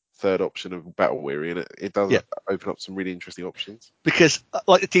third option of battle weary, and it does open up some really interesting options. Because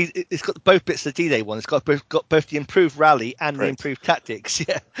like it's got both bits of the D-Day one. It's got both the improved rally and the improved tactics.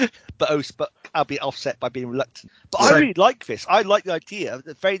 Yeah, but I'll be offset by being reluctant. But I really like this. I like the idea of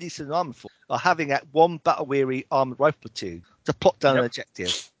the very decent armor force having that one battle weary armored rifle platoon to plot down an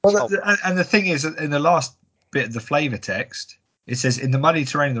objective. Well, and the thing is, in the last bit of the flavour text, it says, in the muddy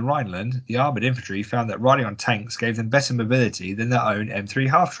terrain of the Rhineland, the armoured infantry found that riding on tanks gave them better mobility than their own M3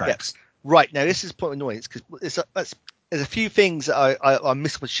 half-tracks. Yeah. Right, now this is a point of annoyance, because there's a few things that are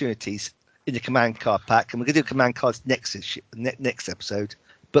missed opportunities in the command card pack, and we're going to do command cards next episode.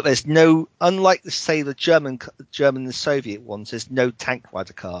 But there's no, unlike the German and the Soviet ones, there's no tank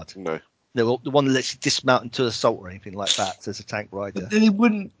rider card. No. The one that lets you dismount into assault or anything like that. There's a tank rider. But they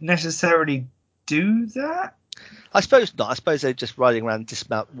wouldn't necessarily do that. I suppose not. I suppose they're just riding around and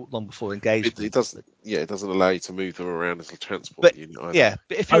dismount long before engagement. It doesn't. Yeah, it doesn't allow you to move them around as a transport unit either. Yeah,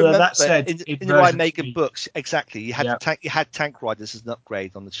 but if you remember, in the Ryan-Megan books, exactly, you had tank riders as an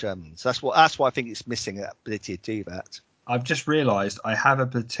upgrade on the Shermans. That's why I think it's missing that ability to do that. I've just realised I have a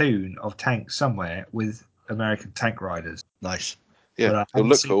platoon of tanks somewhere with American tank riders. Nice. Yeah, they'll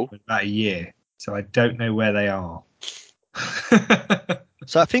look cool. For about a year, so I don't know where they are.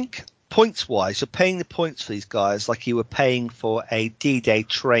 So I think points-wise, you're paying the points for these guys like you were paying for a D-Day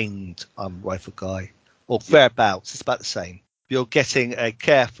trained rifle guy, or thereabouts. It's about the same. You're getting a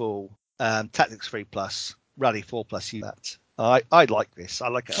careful Tactics 3+, Rally 4+ unit. I like this. I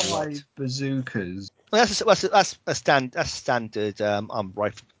like it a lot. 5 bazookas. Well, that's a standard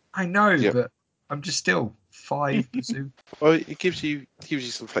rifle. I know, but I'm just still 5 bazookas. Well, it gives you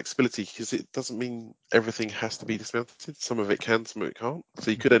some flexibility, because it doesn't mean everything has to be dismounted. Some of it can, some of it can't.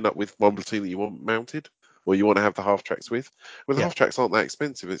 So you could end up with one platoon that you want mounted, or you want to have the half tracks with. Well, the half tracks aren't that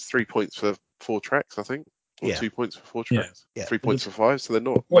expensive. It's 3 points for 4 tracks, I think, or 2 points for 4 tracks. Yeah. 3 points for 5, so they're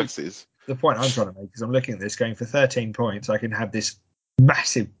not masses. The point I'm trying to make is I'm looking at this going for 13 points. I can have this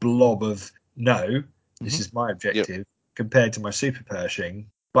massive blob of this is my objective, compared to my Super Pershing,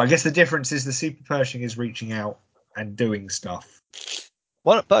 But I guess the difference is the Super Pershing is reaching out and doing stuff.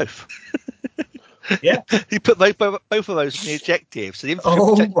 Why not both? Yeah. You put both of those in the objective. So the infantry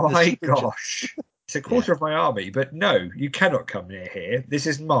Oh protecting the my super gosh. It's a quarter of my army, but no, you cannot come near here. This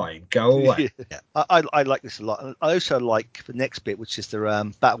is mine. Go away. Yeah. I like this a lot. And I also like the next bit, which is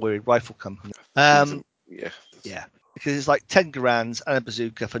the Battle Weary Rifle Company. Yeah. Because it's like 10 grands and a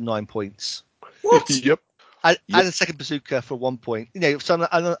bazooka for 9 points. What? Yep. And Yep. a second bazooka for 1 point. You know, so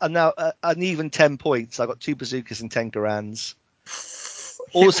I'm now an even 10 points. I got 2 bazookas and 10 grands.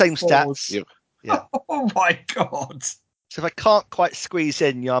 All the same stats. Yep. Yeah. Oh my god. So if I can't quite squeeze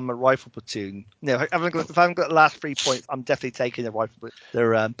in, I'm a rifle platoon. No, if I haven't got the last 3 points, I'm definitely taking the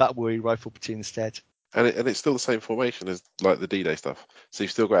Battle Weary Rifle Platoon instead. And it's still the same formation as like the D-Day stuff. So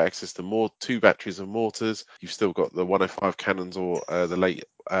you've still got access to 2 batteries of mortars. You've still got the 105 cannons or the late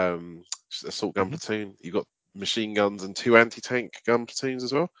assault gun platoon. You've got machine guns and 2 anti-tank gun platoons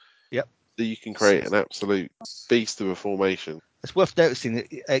as well. Yep. So you can create an absolute beast of a formation. It's worth noticing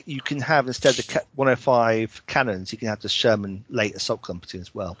that you can have, instead of the 105 cannons, you can have the Sherman late assault gun platoon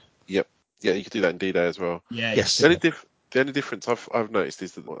as well. Yep. Yeah, you could do that in D-Day as well. Yeah. Yes. The only difference I've noticed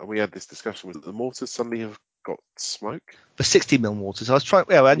is that, and we had this discussion, was that the mortars suddenly have got smoke. For 60mm mortars, I was trying.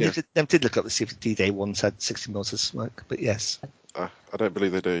 Well, I Yeah. did look up to see if the D-Day ones had 60mm of smoke, but yes. I don't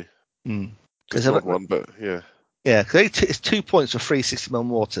believe they do. Mm. Just an odd one, but yeah. Yeah, because it's 2 points for 3 60mm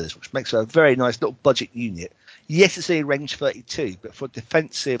mortars, which makes it a very nice little budget unit. Yes, it's only range 32, but for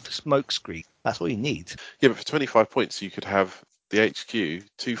defensive smokescreen, that's all you need. Yeah, but for 25 points, you could have the HQ,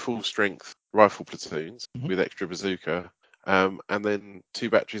 2 full-strength rifle platoons with extra bazooka, and then 2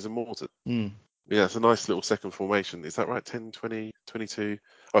 batteries of mortar. Mm. Yeah, it's a nice little second formation. Is that right? 10, 20, 22?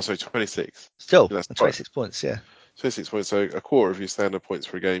 Oh, sorry, 26. Still, Yeah, that's 26 points, yeah. 26 points, so a quarter of your standard points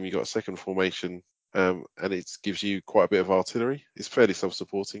for a game. You got a second formation, and it gives you quite a bit of artillery. It's fairly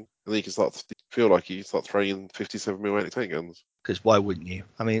self-supporting, and then you can start to feel like you start throwing in 57mm anti-tank guns. Because why wouldn't you?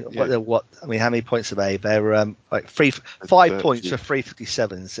 I mean, Yeah. I mean, how many points are they? They're like 5 points for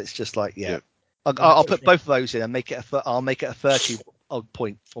 357s. It's just like, yeah. I'll put both of those in and I'll make it a 30-odd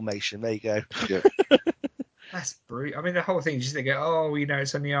point formation. There you go. Yeah. That's brutal. I mean, the whole thing, you just think, oh,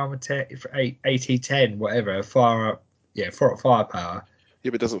 it's on the armor for 80-10, whatever, firepower. Yeah,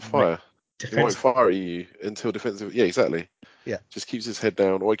 but it doesn't fire. It won't fire at you until defensive. Yeah, exactly. Yeah. Just keeps his head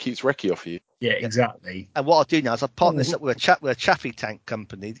down, or it keeps recce off you. Yeah, exactly. And what I'll do now is I'll partner this up with a chaffee tank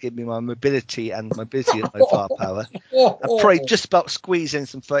company to give me my mobility and my firepower. I'll probably just about squeeze in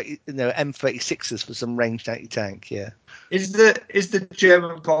some M36s for some ranged anti-tank. Yeah. Is the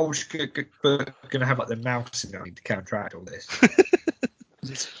German Bulge going to have like the mousing to counteract all this?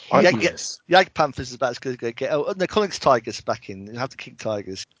 Jag Panthers is about as good as going to get. Oh, the Collins Tigers back in. You have the King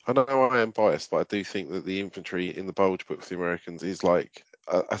Tigers. I know I am biased, but I do think that the infantry in the Bulge book for the Americans is like,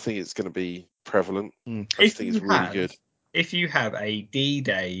 I think it's going to be prevalent. I think it's really good. If you have a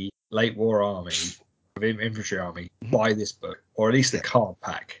D-Day late war army, infantry army, buy this book, or at least the card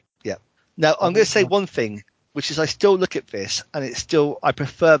pack. Yeah. Now, I'm going to say one thing, which is I still look at this, and I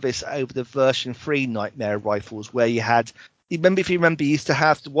prefer this over the version 3 Nightmare rifles, where you had, if you remember, you used to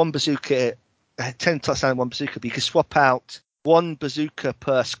have the one bazooka, 10 touchdown, one bazooka, but you could swap out one bazooka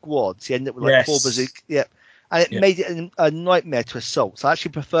per squad. So you end up with like 4 bazookas. Yeah. And it made it a nightmare to assault. So I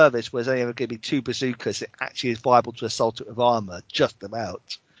actually prefer this, where there's only ever going to be 2 bazookas. It actually is viable to assault it with armor, just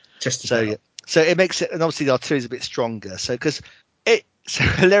about. So it makes it, and obviously the artillery is a bit stronger. So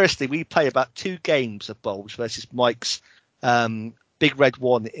hilariously, we play about 2 games of Bulge versus Mike's Big Red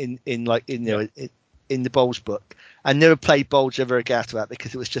One in the Bulge book, and never played Bulge ever again after that,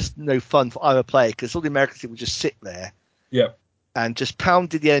 because it was just no fun for either player, because all the Americans would just sit there. Yeah. And just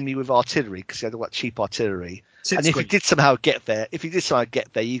pounded the enemy with artillery, because he had what cheap artillery. And if you did somehow get there,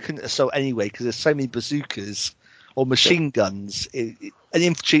 you couldn't assault anyway, because there's so many bazookas or machine guns. An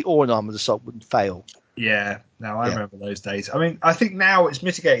infantry or an armored assault wouldn't fail. Yeah, no, I remember those days. I mean, I think now it's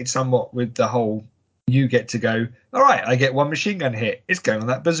mitigated somewhat with the whole, you get to go, all right, I get 1 machine gun hit. It's going on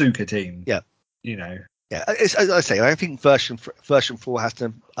that bazooka team. Yeah. Yeah, as I say, I think version 4 has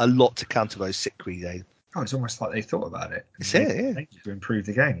done a lot to counter those sickly days. Oh, it's almost like they thought about it. Yeah. To improve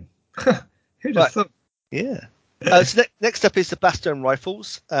the game. Who'd have thought? Yeah. So next up is the Bastion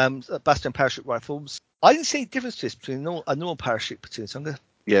rifles, Bastion parachute rifles. I didn't see any difference between a normal parachute platoon. So I'm going to.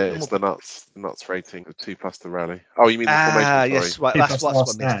 Yeah, it's the nuts rating of 2+ the rally. Oh, you mean the formation? Sorry. Yes, right. That's what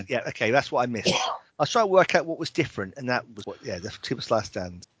I missed. Yeah, okay, that's what I missed. I was trying to work out what was different, and that was the 2+ last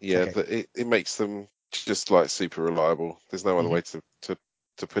stand. Yeah, okay. It makes them just like super reliable. There's no other way to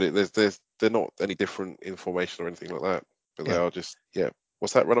put it. They're not any different in formation or anything like that, but they are just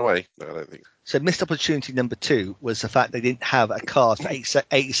What's that? Run away? No, I don't think. So missed opportunity number 2 was the fact they didn't have a card for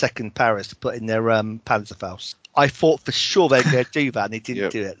 80-second Paris to put in their Panzerfaust. I thought for sure they were going to do that, and they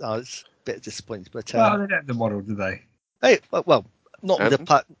didn't do it. I was a bit disappointed. But They don't have the model, do they? Hey, well, not And? with the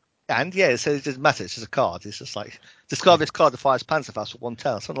part. And yeah, so it doesn't matter. It's just a card. It's just like discard this card that fires Panzerfaust for 1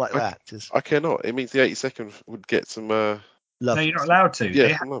 turn, something like that. Just I care not. It means the 80-second would get some. love. No, you're not allowed to.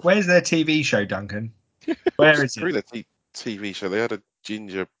 Yeah, Where's their TV show, Duncan? Where is Through it? their TV show, they had a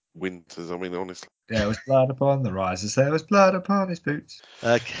Ginger Winters. I mean, honestly. There was blood upon the risers. There was blood upon his boots.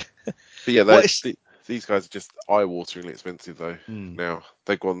 Okay. But yeah, What is- these guys are just eye-wateringly expensive though. Hmm. Now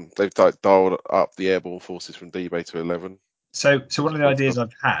they've dialed up the airborne forces from D-Bay to 11. So one of the ideas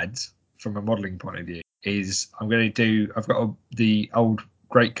I've had from a modelling point of view is I've got the old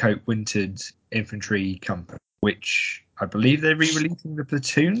Greatcoat Wintered Infantry Company, which I believe they're re-releasing the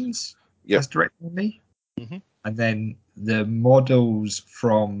platoons. Yep. That's directing me. Mm-hmm. And then the models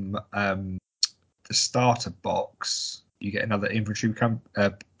from the starter box, you get another infantry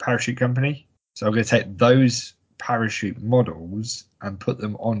parachute company. So I'm going to take those parachute models and put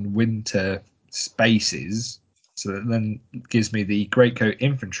them on winter spaces. So that then gives me the Greatcoat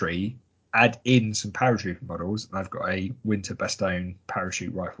Infantry, add in some paratrooper models, and I've got a Winter Bastogne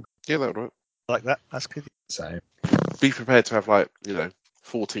parachute rifle. Yeah, that would work. Like that. That's good. So Be prepared to have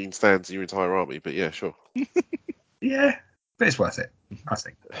 14 stands in your entire army. But yeah, sure. yeah, but it's worth it, I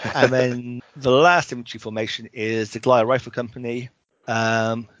think. And then the last infantry formation is the Glide Rifle Company,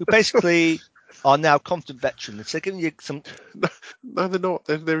 who basically are now confident veterans. They're giving you some. No, they're not.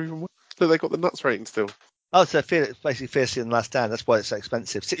 They're even worse. Look, they got the nuts rating still. Oh, so it's basically fiercely in the last stand. That's why it's so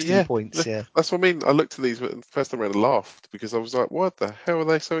expensive. 16 points. Yeah. That's what I mean. I looked at these, but the first time around I laughed because I was like, "What the hell are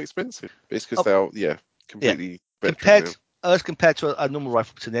they so expensive?" But it's because they're completely compared to a normal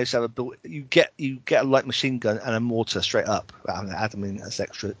rifle platoon. They have you get a light machine gun and a mortar straight up. Add them in as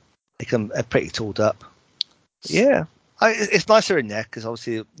extra. They come pretty tooled up. Yeah. It's nicer in there because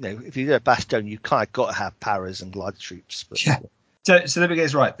obviously, if you do a Bastogne, you kind of got to have paras and glider troops. But, yeah. So let me get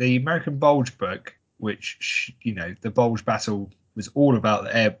this right. The American Bulge book, which the Bulge battle was all about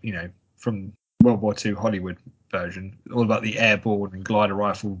the air, from World War II Hollywood version, all about the airborne and glider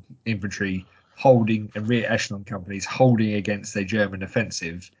rifle infantry holding and rear echelon companies holding against a German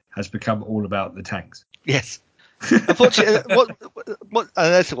offensive, has become all about the tanks. Yes. Unfortunately, what I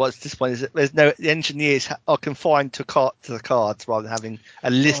noticed was disappointing is that the engineers are confined to the cards rather than having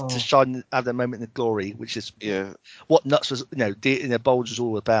a list to have their moment of glory, which is what Nuts was, Bulge was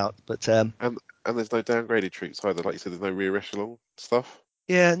all about. But and there's no downgraded troops either. Like you said, there's no rear echelon stuff.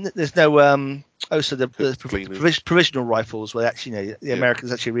 Yeah, there's no also the provisional rifles where actually the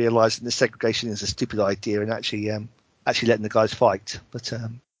Americans actually realising the segregation is a stupid idea and actually letting the guys fight. But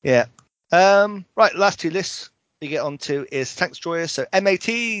right, last two lists we get onto is tank destroyers. So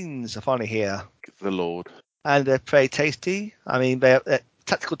M18s are finally here. The Lord. And they're pretty tasty. I mean, they're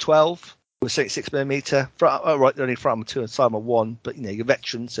tactical 12 with 76mm. Right, they're only front armor 2 and side armor 1, but you're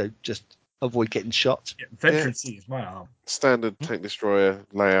veterans, so just avoid getting shot. Yeah, veteran C is my arm. Standard tank destroyer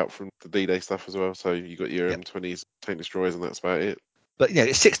layout from the D-Day stuff as well. So you got your M20s tank destroyers, and that's about it. But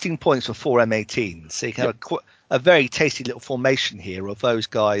it's 16 points for 4 M18s, so you can have a very tasty little formation here of those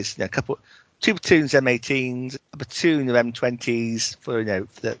guys. Two platoons M18s, a platoon of M20s for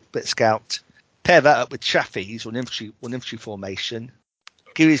the bit scout. Pair that up with Chaffees or an infantry formation.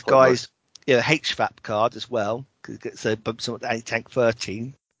 Give these guys HVAP card as well, because they bump some anti-tank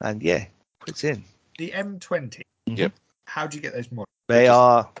 13, and puts in the M20. Yep. How do you get those models? They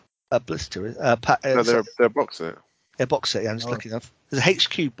are a blister. No, they're a box set. They're box set. Yeah, I'm just looking up. There's a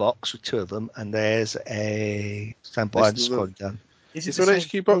HQ box with 2 of them, and there's a standby. I'm just scrolling down. Is there an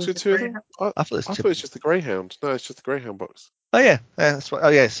HQ box with 2 of them? I thought it's just the Greyhound. No, it's just the Greyhound box. Oh yeah, that's right. Oh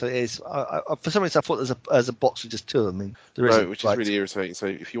yeah, so it is. For some reason, I thought there's a box with just 2 of them. I mean, there isn't, which is really irritating. So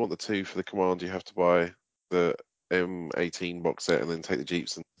if you want the 2 for the command, you have to buy the M18 box set and then take the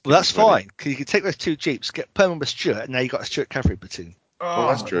Jeeps. Well, that's fine because you can take those 2 Jeeps, get put them with Stuart, and now you've got a Stuart cavalry platoon. Oh,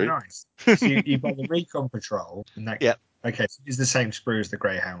 that's true. Nice. So you buy the recon patrol, and that okay, so it's the same sprue as the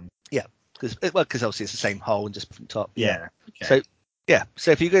Greyhound. Yeah, because obviously it's the same hull and just different top. Yeah. Okay. So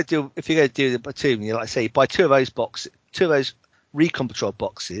so if you're going to do the platoon, like I say, buy 2 of those recon patrol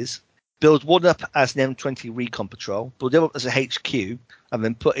boxes, build one up as an M20 recon patrol, build them up as a HQ, and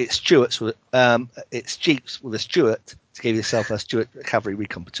then put its Jeeps with a Stuart to give yourself a Stuart cavalry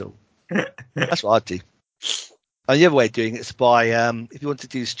recon patrol. That's what I'd do. And the other way of doing it is buy, if you want to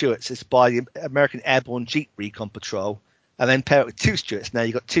do Stuarts, is buy the American Airborne Jeep Recon Patrol, and then pair it with 2 Stuarts. Now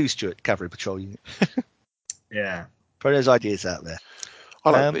you've got 2 Stuart Cavalry Patrol units. Yeah. Put those ideas out there. I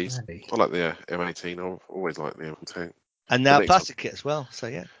like these. I like the M18. I've always liked the M10. And now next plastic kit as well. So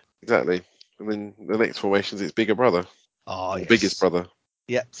yeah. Exactly. And then the next formation is its bigger brother, Oh, or yes. biggest brother.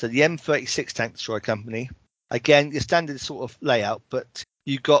 Yeah. So the M36 Tank Destroyer Company. Again, your standard sort of layout, but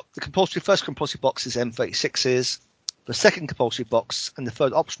you've got the first compulsory box is M36s. The second compulsory box and the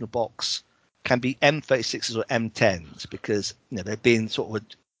third optional box can be M36s or M10s because they've been sort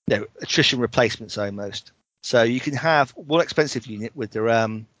of attrition replacements almost. So you can have one expensive unit with their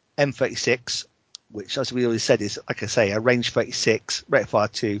M36, which, as we already said, is, like I say, a range 36, rate of fire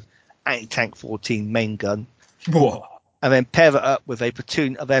 2, anti-tank 14 main gun. Whoa. And then pair it up with a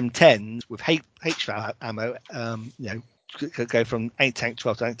platoon of M10s with HVAL ammo. Could go from anti-tank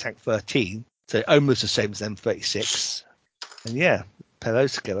 12 to anti-tank 13, so almost the same as M36. And yeah, pair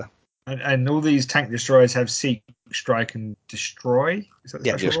those together. And all these tank destroyers have seek, strike, and destroy. Is that the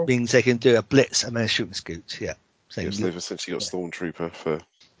special Which rule? means they can do a blitz and then a shooting scoot. Yeah. So Yes, they've essentially got Stormtrooper for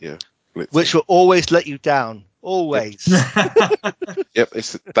blitzing. which will always let you down. Always. Yep,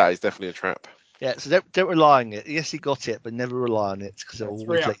 that is definitely a trap. Yeah, so don't rely on it. Yes, you got it, but never rely on it because it'll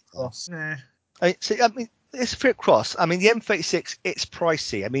always let you down. Nah. I mean, it's a fair cross. I mean, the M36, it's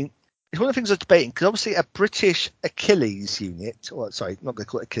pricey. I mean, it's one of the things I was debating because obviously a British Achilles unit, or sorry, not going to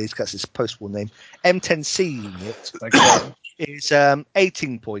call it Achilles because it's its post-war name, M10C unit is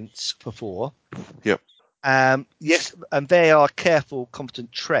 18 points for 4. Yep. Yes, and they are careful,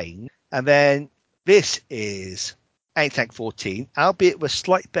 competent, trained. And then this is anti-tank 14, albeit with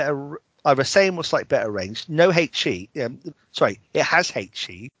slight better, either same or slightly better range. No HE. It has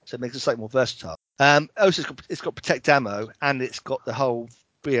HE, so it makes it slightly more versatile. Also, it's got protect ammo, and it's got the whole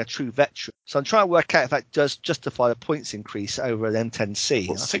be a true veteran. So I'm trying to work out if that does justify a points increase over an M10C.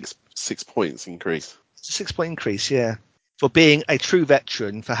 What, 6 points increase? It's a 6-point increase, yeah. For being a true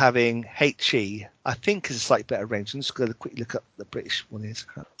veteran, for having HE, I think is a slightly better range. I'm just going to quickly look up the British one is.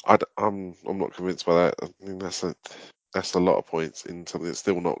 I'm not convinced by that. I mean, that's a lot of points in something that's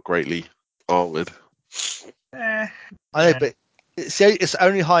still not greatly armoured. I know, but it's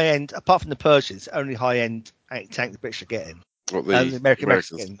only high end. Apart from the Persians, only high end tank the British are getting. What, The Americans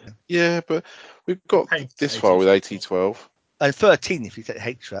Americans? getting. Yeah, but we've got this far with AT-12. And 13 if you take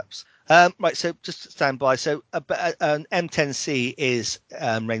H traps. Right, so just stand by. So an M10C is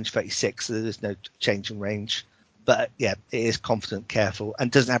range 36, so there's no change in range. But yeah, it is confident, careful,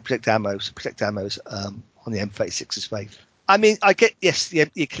 and doesn't have protect ammo. So protect ammo's on the M36's face. I mean, I get, yes, the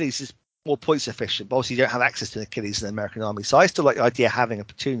Achilles is more points efficient, but obviously you don't have access to the Achilles in the American Army. So I still like the idea of having a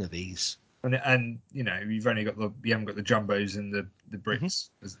platoon of these. And you haven't got the jumbos and the Brits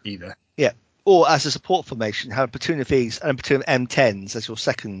either. Yeah. Or as a support formation, have a platoon of these and a platoon of M10s as your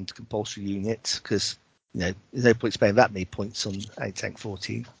second compulsory unit, because there's no point spending that many points on A-Tank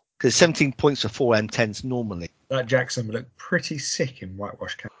 14. Because 17 points for 4 M10s normally. That Jackson would look pretty sick in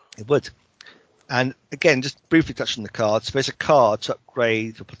whitewash camo. It would. And again, just briefly touching the cards, there's a card to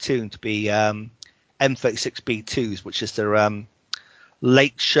upgrade the platoon to be M36B2s, which is their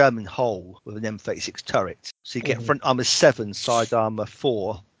late Sherman Hull with an M36 turret. So you get front armor 7, side armor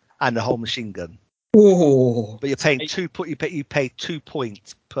 4, and a whole machine gun. Oh, but you're paying you pay 2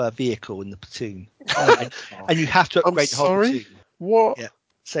 points per vehicle in the platoon, and you have to upgrade the whole platoon. What? Yeah.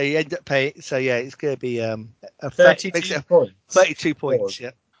 So you end up paying. So yeah, it's going to be 32 points. 32 points.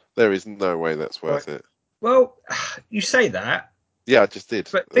 Yeah. There is no way that's worth it. Well, you say that. Yeah, I just did.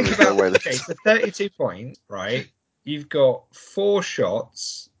 But think about for 32 points, right? You've got 4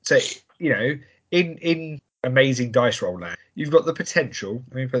 shots. So in amazing dice roll land, you've got the potential.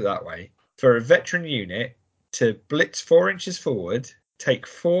 Let me put it that way. For a veteran unit to blitz 4 inches forward, take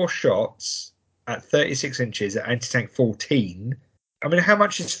 4 shots at 36 inches at anti-tank 14. I mean, how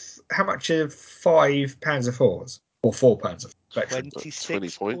much are 5 pounds of 4s or 4 pounds of 26 20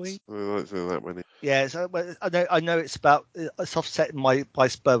 points. I don't think that many. Yeah, so I know it's about it's offset by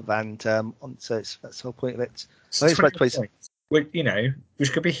spur and so that's the whole point of it. So it's about 20 points,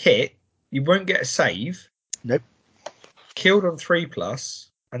 which could be hit. You won't get a save. Nope. Killed on 3+,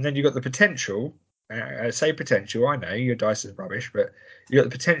 and then you've got the potential. Say potential. I know your dice is rubbish, but you got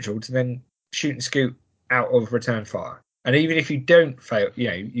the potential to then shoot and scoot out of return fire. And even if you don't fail,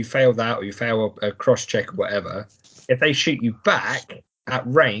 you fail that or you fail a cross check or whatever. If they shoot you back at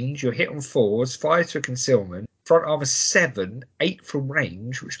range, you're hit on 4s, 5 to a concealment, front armor 7, 8 from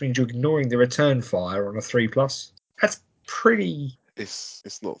range, which means you're ignoring the return fire on a 3+. That's pretty.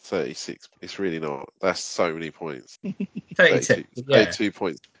 It's not 36. It's really not. That's so many points. 32. 32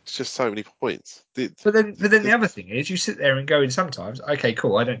 points. It's just so many points. But then the other thing is, you sit there and go in sometimes. Okay,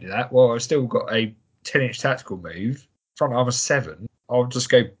 cool. I don't do that. Well, I've still got a 10-inch tactical move. Front armor 7. I'll just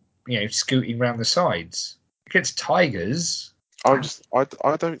go, scooting around the sides against tigers. I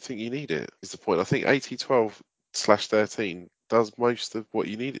don't think you need it. Is the point? I think AT-12 8/13 does most of what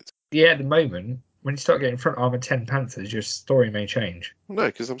you need it to. Yeah, at the moment, when you start getting front armor 10 Panthers, your story may change. No,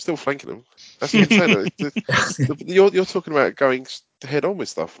 because I'm still flanking them. That's what I'm saying. You're talking about going head on with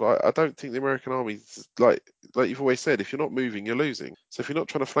stuff. Like, I don't think the American army, like you've always said, if you're not moving, you're losing. So if you're not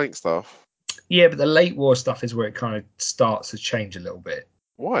trying to flank stuff, Yeah, but the late war stuff is where it kind of starts to change a little bit.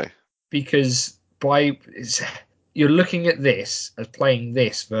 why? Because you're looking at this as playing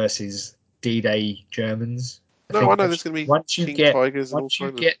this versus D-Day Germans. I know there's going to be once you King get Tigers and all once you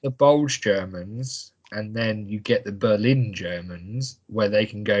kinds get the Bulge Germans, and then you get the Berlin Germans, where they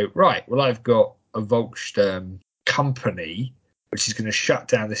can go right. Well, I've got a Volkssturm company, which is going to shut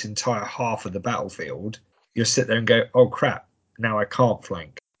down this entire half of the battlefield. You'll sit there and go, oh crap, now I can't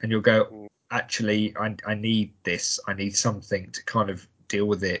flank, and you'll go, actually, I need this. I need something to kind of deal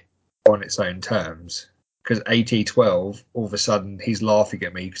with it on its own terms. Because AT-12, all of a sudden, he's laughing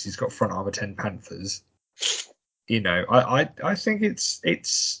at me because he's got front armor 10 Panthers. You know, I think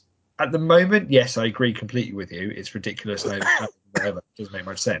it's at the moment, yes, I agree completely with you. It's ridiculous, whatever, it doesn't make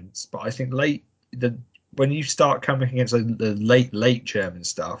much sense. But I think when you start coming against the late German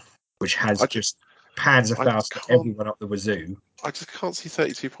stuff, which has just Panzerfaust everyone up the wazoo. I just can't see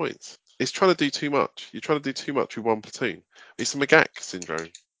 32 points. It's trying to do too much. You're trying to do too much with one platoon. It's the McGack syndrome.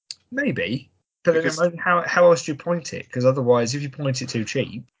 Maybe. But then how else do you point it? Because otherwise, if you point it too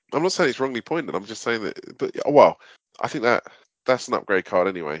cheap... I'm not saying it's wrongly pointed. I'm just saying that... But, well, I think that's an upgrade card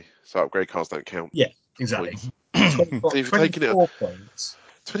anyway. So upgrade cards don't count. Yeah, exactly. 24 points.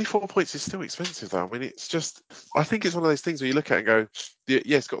 24 points is still expensive, though. I mean, it's just... I think it's one of those things where you look at it and go,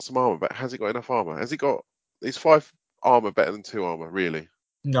 yeah, it's got some armour, but has it got enough armour? Has it got... Is 5 armour better than 2 armour, really?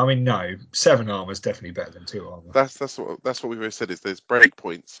 No, I mean, no. 7 armour is definitely better than 2 armour. That's what we've always said, is there's break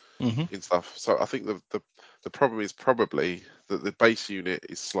points in stuff. So I think the problem is probably that the base unit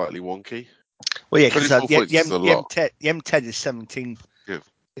is slightly wonky. Well, yeah, because the M10 is 17. Yeah.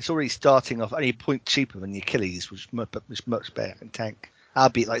 It's already starting off only a point cheaper than the Achilles, which is much better than tank.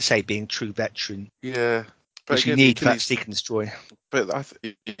 Albeit, like say, being true veteran. Yeah, but which again, you need for that seek and destroy. But that's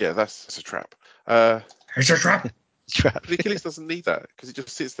a trap. It's a trap. But the Achilles doesn't need that because it just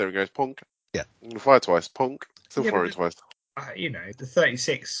sits there and goes ponk. Yeah. And fire twice, ponk. Still firing twice. The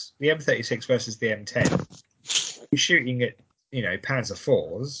M36 versus the M10. You're shooting at, Panzer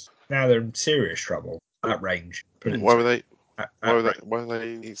IVs. Now they're in serious trouble at range. Why were they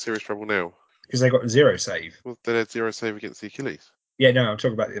in serious trouble now? Because they got 0 save. Well, they had 0 save against the Achilles. Yeah, no, I'm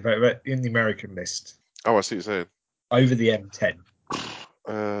talking about in the American list. Oh, I see what you're saying. Over the M10.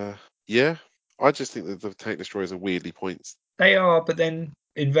 Yeah. I just think that the tank destroyers are weirdly points. They are, but then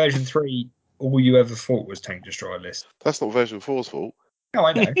in version 3, all you ever fought was tank destroyer list. That's not version 4's fault. No,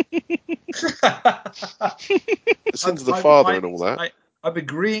 I know. The sins of the father and all that. I'm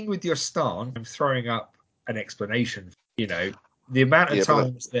agreeing with your stance. I'm throwing up an explanation. The amount of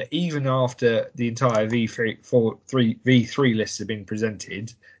times that even after the entire V3 lists have been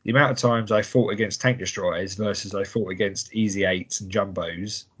presented, the amount of times I fought against tank destroyers versus I fought against Easy 8s and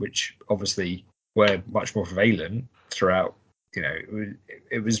Jumbos, which obviously were much more prevalent throughout.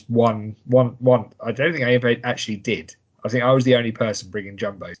 It was one. I don't think I ever actually did. I think I was the only person bringing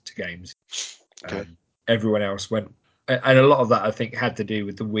Jumbos to games. Okay. Everyone else went, and a lot of that I think had to do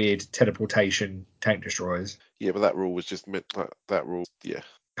with the weird teleportation tank destroyers. Yeah, but that rule was just meant that rule. Yeah.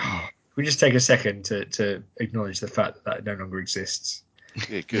 We just take a second to acknowledge the fact that no longer exists.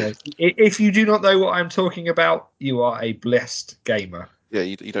 Yeah, good. If you do not know what I'm talking about, you are a blessed gamer. Yeah,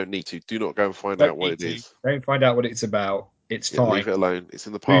 you don't need to. Do not go and find out what it is. Don't find out what it's about. It's fine. Leave it alone. It's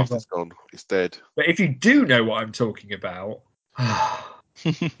in the past. It's gone. It's dead. But if you do know what I'm talking about,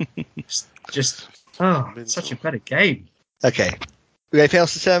 such a better game. Okay. Anything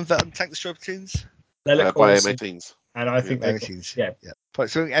else to say about tank destroyer platoons? They look awesome. M18s. And I think M18s. Yeah.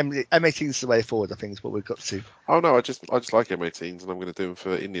 So M18s is the way forward, I think, is what we've got to. Oh no, I just like M18s, and I'm going to do them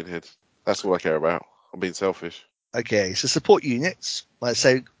for Indian heads. That's all I care about. I'm being selfish. Okay, so support units. Like I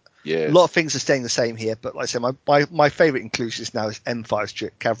say, yes. A lot of things are staying the same here, but like I say, my favourite inclusions now is M5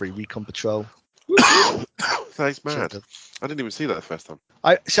 Strict Cavalry Recon Patrol. That's mad. I didn't even see that the first time.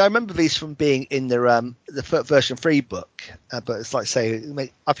 I remember these from being in the version 3 book, but it's like say,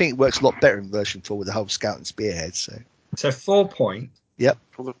 I think it works a lot better in version 4 with the whole Scout and Spearhead. So 4 point. Yep.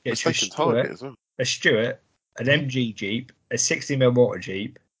 Well, the second target as well. A Stuart, an MG Jeep, a 60mm mortar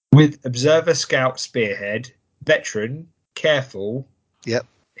Jeep with Observer, Scout, Spearhead, Veteran, Careful. Yep.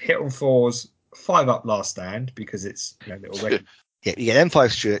 Hit on 4s, 5 up last stand because it's little weapon. Yeah, you get M5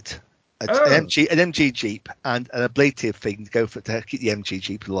 Stuart, an MG Jeep, and an ablative thing to go for to keep the MG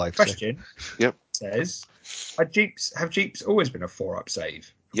Jeep alive. Question. Yep. Says, have Jeeps always been a 4-up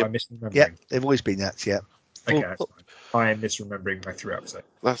save? Yep. Am I misremembering? Yeah, they've always been that. Yeah. Okay, that's fine. I am misremembering my 3 episodes.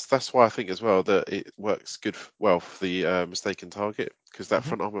 That's why I think as well that it works well for the mistaken target, because that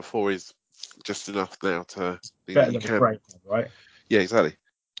front armor 4 is just enough now to mean Better that you than can. a brain, right? Yeah, exactly.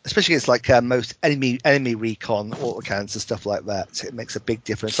 Especially against like most enemy recon autocannons and stuff like that. It makes a big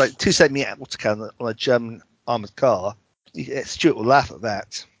difference. Like 270 autocannon on a German armored car. Stuart will laugh at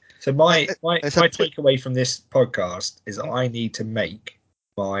that. So my takeaway from this podcast is that I need to make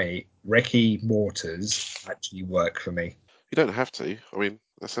my Recce mortars actually work for me. You don't have to. I mean,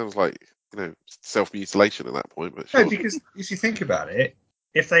 that sounds like self-mutilation at that point. But No, sure. because if you think about it,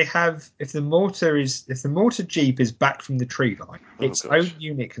 if the mortar jeep is back from the tree line, its own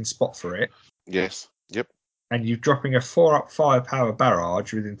unit can spot for it. Yes. Yep. And you're dropping a 4-up firepower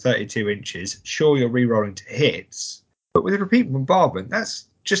barrage within 32 inches. Sure, you're re-rolling to hits, but with a repeat bombardment, that's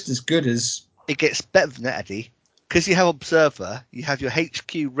just as good as. It gets better than that, Eddie. Because you have observer, you have your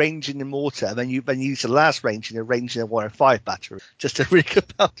HQ range in the mortar, and then you use the last range in a 105 battery. Just a really good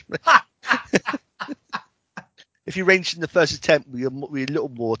battery. If you range in the first attempt with your little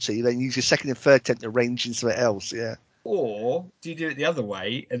mortar, you then use your second and third attempt to range in something else. Yeah. Or do you do it the other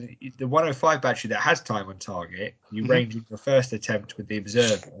way? And the 105 battery that has time on target, you range in your first attempt with the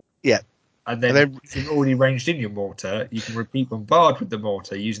observer. Yeah. And then if you've already ranged in your mortar, you can repeat bombard with the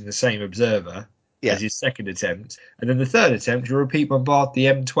mortar using the same observer as your second attempt. And then the third attempt, you repeat bombard the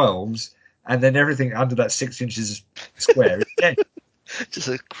M12s, and then everything under that 6 inches square is dead. Just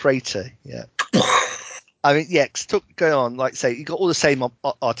a crater, yeah. I mean, yeah, going on, like say, you've got all the same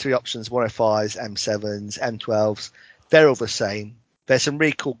artillery options, 105s, M7s, M12s. They're all the same. There's some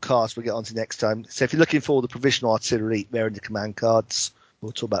really cool cards we'll get onto next time. So if you're looking for the provisional artillery, they're in the command cards.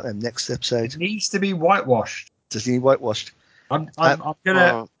 We'll talk about them next episode. It needs to be whitewashed. Does it need whitewashed? I'm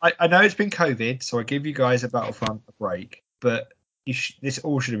gonna. I know it's been COVID, so I give you guys a Battlefront a break, but this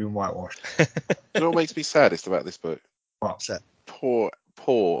all should have been whitewashed. Do you know what makes me saddest about this book? What's that? Poor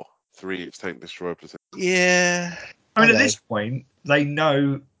 3 tank destroyer platoon. Yeah. I mean, at this point, they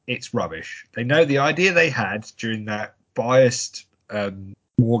know it's rubbish. They know the idea they had during that biased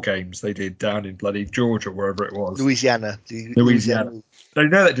war games they did down in bloody Georgia, wherever it was. Louisiana. They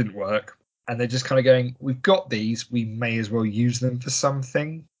know that didn't work, and they're just kind of going, we've got these, we may as well use them for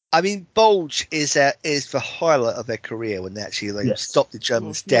something. I mean, Bulge is the highlight of their career when they actually stopped the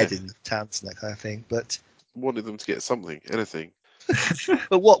Germans dead in the towns and that kind of thing. But wanted them to get something, anything.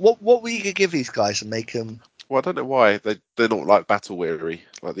 But what were you gonna give these guys and make them? Well, I don't know why they're not like battle weary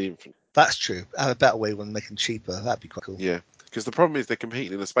like the infantry. That's true. Have a better way when make them cheaper. That'd be quite cool. Yeah, because the problem is they're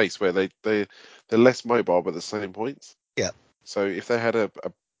competing in a space where they're less mobile but the same points. Yeah. So if they had a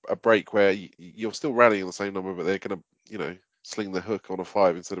break where you're still rallying the same number, but they're gonna sling the hook on a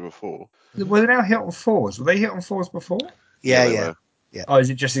 5 instead of a 4. Were they now hit on 4s? Were they hit on 4s before? Yeah. Oh, is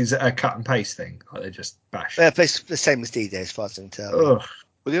it just a cut and paste thing? Like they just bash? Yeah, the same as D-Day, as far as I can tell. Ugh.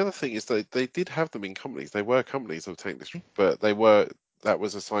 Well, the other thing is they did have them in companies. They were companies of tank destroyers, but that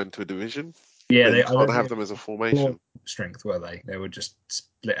was assigned to a division. Yeah, they can't have them as a formation. Strength, were they? They were just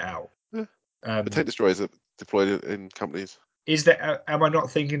split out. Yeah. But tank destroyers are deployed in companies. Is there? Am I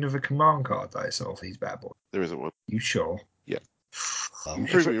not thinking of a command card that I saw for these bad boys? There isn't one. You sure? Yeah.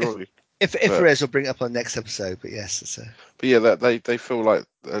 Prove me wrong. If there is, we'll bring it up on the next episode. But yes, it's But yeah, they feel like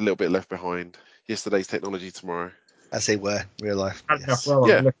a little bit left behind. Yesterday's technology tomorrow. As they were in real life. Yes. Well,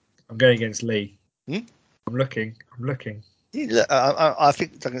 I'm going against Lee. I'm looking. Yeah, look, I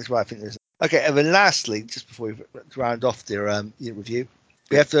think Duncan's right. I think there's okay. And then lastly, just before we round off the unit review,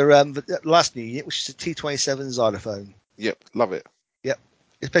 we have the last new unit, which is a T-27 Xylophone. Yep, love it. Yep,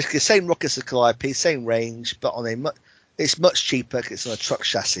 it's basically the same rocket as the Calliope, same range, but it's much cheaper because it's on a truck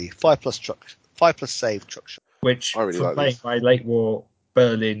chassis, 5+ save truck chassis. Which, I really for like playing this. by late war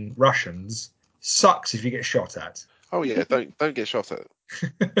Berlin Russians, sucks if you get shot at. Oh yeah, don't get shot at.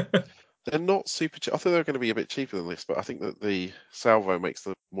 They're not super cheap. I thought they were going to be a bit cheaper than this, but I think that the salvo makes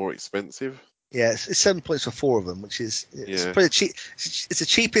them more expensive. Yeah, it's 7 points for 4 of them, which is pretty cheap. It's the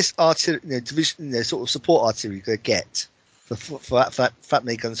cheapest artillery division, sort of support artillery you could get for fat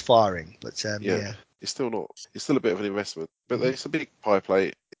many guns firing. But it's still not. It's still a bit of an investment, but it's a big pie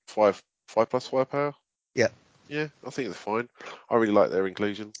plate. 5+ firepower. Yeah, I think it's fine. I really like their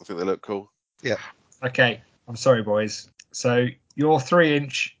inclusion. I think they look cool. Yeah. Okay, I'm sorry, boys. So your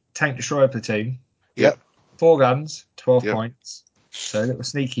 3-inch tank destroyer platoon. Yep. 4 guns, 12 points. So a little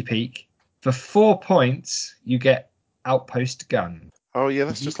sneaky peek. For 4 points, you get outpost gun. Oh yeah,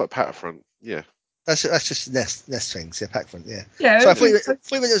 that's just like Patafront. Yeah. That's just nest things. Yeah, pack front. Yeah. Yeah. So I thought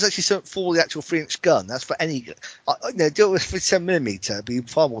it was actually something for the actual 3-inch gun. That's for any gun. Do it with 37mm. It'd be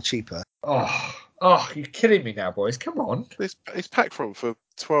far more cheaper. Oh, you're kidding me now, boys. Come on. It's pack front for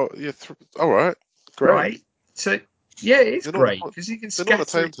 12. Yeah. All right. Great. Right. So yeah, it's They're not great on- because you can They're not on a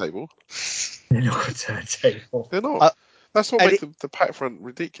scatter. turntable. They're not a turntable. They're not. Uh, That's what and made the pack front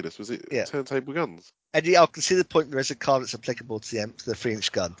ridiculous. Was it Yeah. turntable guns? Eddie, I can see the point. There is a card that's applicable to the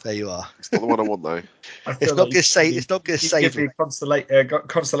 3-inch gun. There you are. It's not the one I want though. I It's feel not like going to save. you- It's not going to you save give me it. a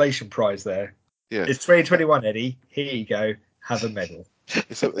consolation prize there. Yeah, It's 2021, Eddie. Here you go. Have a medal.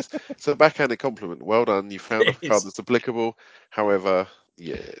 it's a backhanded compliment. Well done. You found a It card is. that's applicable. However,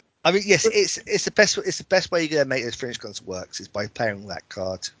 yeah, I mean, yes, it's the best. It's the best way you're going to make those 3-inch guns works is by playing that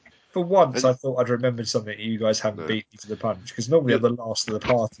card. For once, And- I thought I'd remembered something that you guys haven't No. beat me to the punch. Because normally I'm the last of the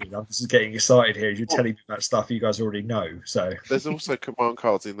party, and I'm just getting excited here. You're telling me about stuff you guys already know. So there's also command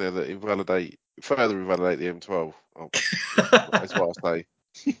cards in there that further invalidate the M12. That's what I'll say.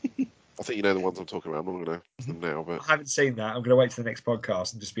 I think you know the ones I'm talking about. I'm not going to them now, but I haven't seen that. I'm going to wait till the next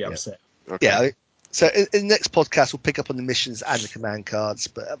podcast and just be Yeah. upset. okay. Yeah. So in the next podcast, we'll pick up on the missions and the command cards.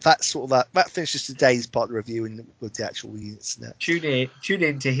 But that's sort of that finishes today's part of the review and with the actual units now. Tune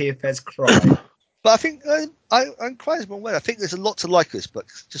in to hear Fez cry. But I think I'm quite as well. I think there's a lot to like this book,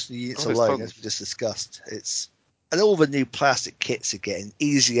 just the units there's alone, tons. as we just discussed. And all the new plastic kits again,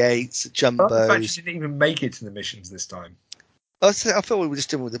 Easy 8s, I like the fact you Jumbos. didn't even make it to the missions this time. I thought we were just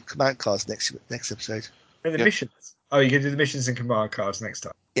doing with the command cards next episode. And the Yeah. missions. Oh, you're going to do the missions and command cards next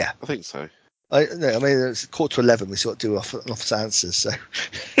time. I think so. I mean, it's 11:15. We sort of do off answers. So,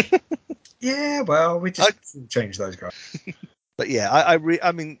 Yeah, well, we just change those guys. but yeah,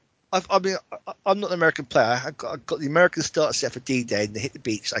 I'm not an American player. I've got the American starter set for D-Day and they hit the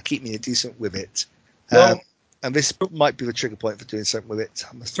beach. I keep me decent with it. Well, And this might be the trigger point for doing something with it.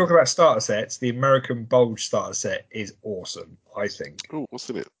 let's talk about starter sets. The American Bulge starter set is awesome, I think. Oh, what's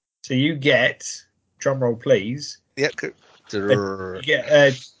in it? So you get, drumroll please, Yep. Good. you get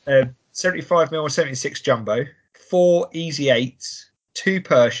a 75mm 76 jumbo, 4 Easy 8s, 2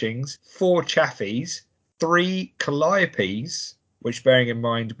 Pershings, 4 Chaffies, 3 Calliopes, which bearing in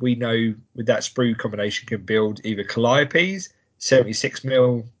mind we know with that sprue combination can build either Calliopes,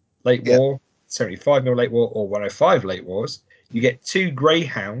 76mm late war, 75mm late war, or 105 late wars. You get 2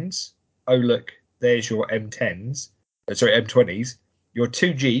 Greyhounds. Oh look, there's your M10s. M20s. Your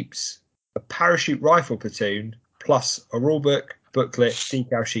 2 Jeeps, a parachute rifle platoon, plus a rulebook, booklet,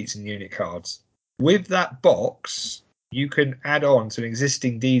 decal sheets, and unit cards. With that box, you can add on to an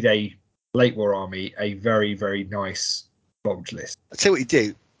existing D-Day late war army a very, very nice bulge list. I'll tell you what you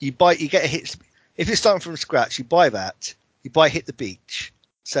do. You get a hit. If you're starting from scratch, you buy that. You buy Hit the Beach.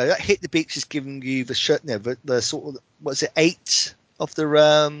 So that Hit the Beach is giving you the sort of, what's it, 8 of the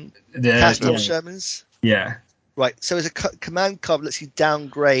cast-off Shermans? Yeah. Right, so as a command card lets you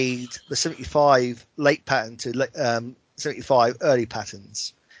downgrade the 75 late pattern to 75 early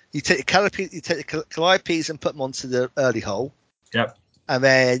patterns. You take the Calliopes and put them onto the early hole. Yep. And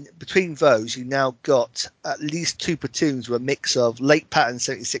then between those, you now got at least 2 platoons with a mix of late pattern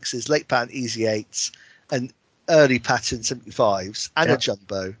 76s, late pattern Easy 8s, and early pattern 75s, and a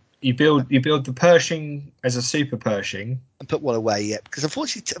jumbo. You build the Pershing as a super Pershing. And put one away, yeah. Because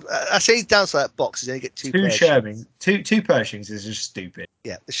unfortunately, I say downside that box is you only get 2 Shermans. Two Pershings is just stupid.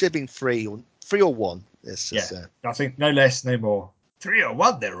 Yeah, there should have been 3 or 1. I think no less, no more. 3 or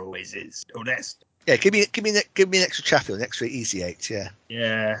 1 there always is. Or less. Yeah, give me an extra Chaffee, an extra Easy 8, yeah.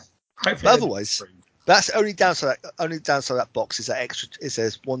 Yeah. Hopefully. But otherwise, that's the only downside of that box is that extra. It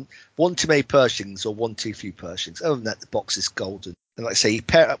says one too many Pershings or 1 too few Pershings. Other than that, the box is golden. And like I say, you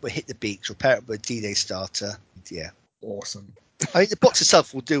pair it up with Hit the Beach or pair it up with a D-Day starter. Yeah, awesome. I mean, the box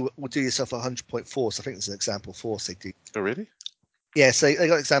itself will do yourself 100-point force. I think there's an example force they do. Oh, really? Yeah, so they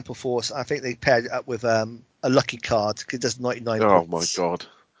got example force. I think they paired it up with a lucky card. It does 99 Oh points. my god!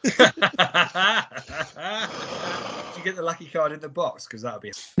 Did you get the lucky card in the box? Because that would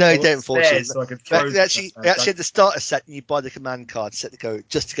be. No, you don't. Unfortunately, so I could throw they actually had the starter set, and you buy the command card set to go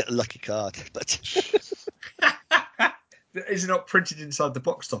just to get the lucky card. But is it not printed inside the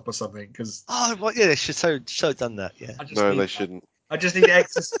box top or something? Because well, yeah, they should so done that. Yeah. No, they shouldn't. I just need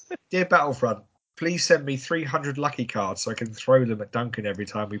access. Dear Battlefront, please send me 300 lucky cards so I can throw them at Duncan every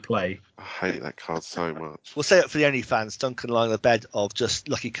time we play. I hate that card so much. We'll say it for the only fans. Duncan lying on the bed of just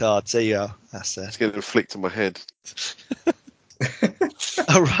lucky cards. There you are. That's It's getting flicked on my head.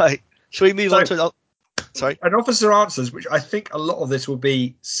 All right. Shall we move on to sorry? An officer answers, which I think a lot of this will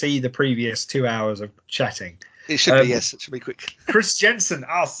be see the previous 2 hours of chatting. It should be, yes. It should be quick. Chris Jensen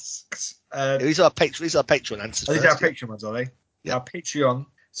asks. These are Patreon answers. These are Patreon ones, are they? Yeah. Our Patreon.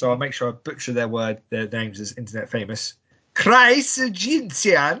 So I'll make sure I butcher their names as internet famous. Chris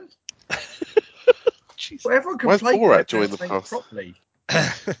Jensen. Well, everyone can Why's play Borat join the names path? properly.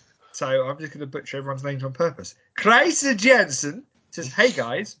 So I'm just going to butcher everyone's names on purpose. Chris Jensen It says, hey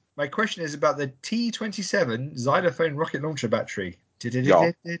guys, my question is about the T27 Xylophone rocket launcher battery.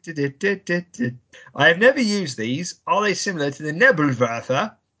 Yeah. I have never used these. Are they similar to the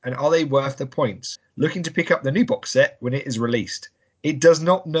Nebelwerfer? And are they worth the points? Looking to pick up the new box set when it is released. It does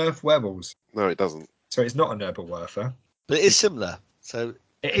not nerf Webbles. No, it doesn't. So it's not a Nebelwerfer. But it is similar. So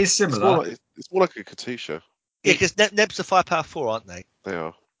It is It's similar. more like a Katusha. yeah, because Nebs are 5.4, aren't they? They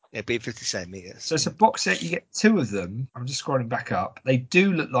are. Yeah, being 50 centimeters. So it's a box set. You get two of them. I'm just scrolling back up. They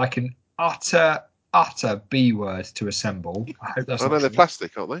do look like an utter B word to assemble. I hope that's I not know they're true.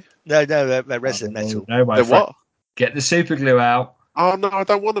 plastic, aren't they? No, they're resin metal. No, my They're friend. what? Get the super glue out. Oh no, I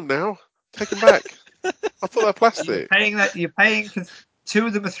don't want them now. Take them back. I thought they were You're plastic. paying that. You're paying for two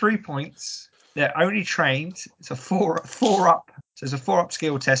of them are 3 points. They're only trained. It's a four up. So it's a 4-up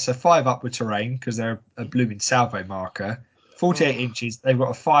skill test. So 5 up with terrain because they're a blooming salvo marker. 48 inches. They've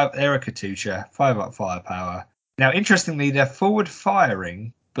got a 5. They're a Katusha. 5 up firepower. Now, interestingly, they're forward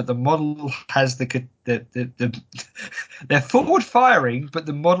firing, but the model has the they're forward firing, but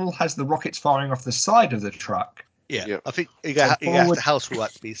the model has the rockets firing off the side of the truck. Yeah, Yep. I think you have forward- to house rule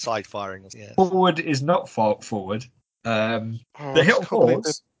that to be side firing. Yeah. Forward is not forward. Oh, The I Hill just can't believe they're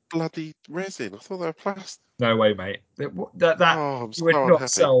Horse. bloody resin. I thought they were plastic. No way, mate. That Oh, I'm you would so not unhappy.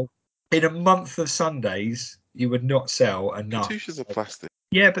 sell in a month of Sundays. You would not sell enough. Katushas are plastic.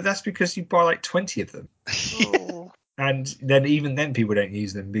 Yeah, but that's because you buy like 20 of them, Oh, and then even then people don't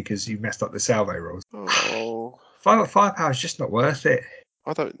use them because you messed up the salvo rules. oh. 5 up firepower is just not worth it.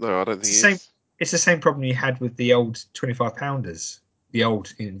 I don't know. I don't think It's the it same. is. It's the same problem you had with the old 25 pounders, the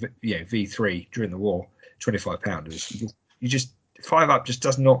old V3 during the war 25 pounders. You just 5 up just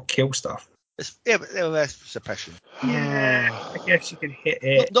does not kill stuff. But they're suppression. Yeah, I guess you can hit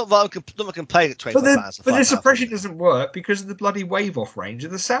it. Not that I can play at 25 pounds. But the suppression doesn't work because of the bloody wave off range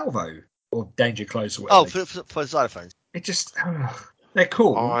of the salvo or danger close or whatever. Oh, for xylophones. It just they're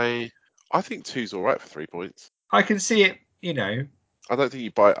cool. I think 2's all right for 3 points. I can see it. You know, I don't think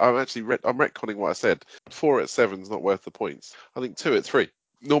you buy. I'm retconning what I said. 4 at 7's not worth the points. I think 2 at 3.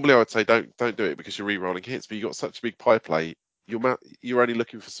 Normally, I would say don't do it because you're re-rolling hits, but you got such a big pie play. You're only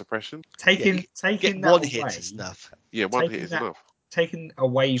looking for suppression. taking Get that one away, hit is enough. Yeah, one Taking hit is that- enough. taken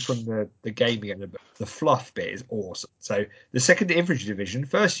away from the gaming and the fluff bit is awesome. So the 2nd Infantry Division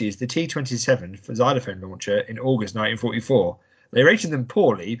first used the T-27 for xylophone launcher in August 1944. They rated them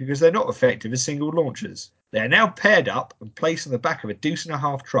poorly because they're not effective as single launchers. They are now paired up and placed on the back of a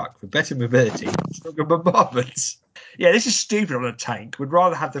deuce-and-a-half truck for better mobility and stronger bombardments. Yeah, this is stupid on a tank. Would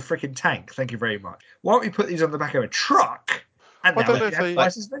rather have the freaking tank. Thank you very much. Why don't we put these on the back of a truck? And I now don't know we if have they-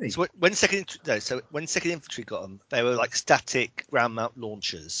 twice as many. So when second infantry got them, they were like static ground mount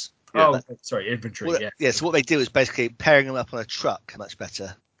launchers. Oh, sorry, infantry. Well, Yeah. So what they do is basically pairing them up on a truck much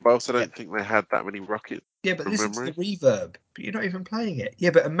better. But I also don't think they had that many rockets. Yeah, but from listen memory. to the reverb. But you're not even playing it.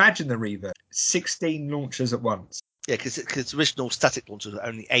 Yeah, but imagine the reverb. 16 launchers at once. Yeah, because original static launchers were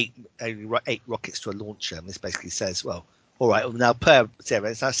only eight rockets to a launcher, and this basically says, well, all right, well, now per zero,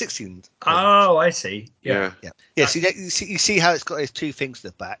 it's now 16. Oh, I see. Yeah. So you see how it's got those two things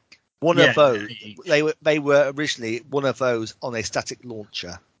at the back. One Yeah, of those, yeah. they were originally one of those on a static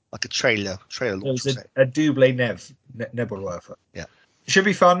launcher, like a trailer It was launcher. a double Nebelwerfer. Yeah. Should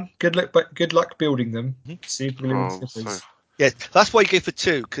be fun. Good luck building them. Mhm. Super glue and Oh, slippers. Yeah, that's why you go for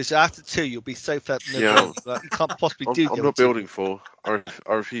 2, because after 2 you'll be so fed up. Yeah. You can't possibly I'm do. not building 4. I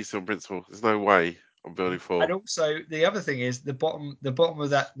refuse to on principle. There's no way I'm building 4. And also the other thing is the bottom of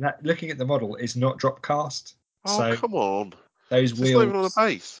that looking at the model is not drop cast. Oh, So come on. those It's just not even on a wheels.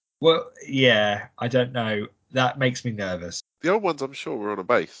 base. Well, yeah, I don't know. That makes me nervous. The old ones, I'm sure, were on a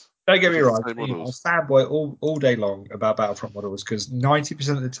base. Don't get me If it's wrong. the same I models. fanboy all day long about Battlefront models because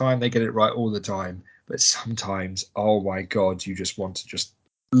 90% of the time they get it right all the time. But sometimes, oh my god, you just want to just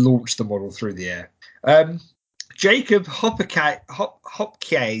launch the model through the air. Jacob Hopkins. Will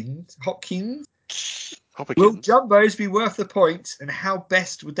Hopkins. jumbos be worth the point, and how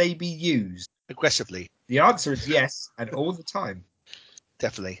best would they be used? aggressively. The answer is yes, and all the time.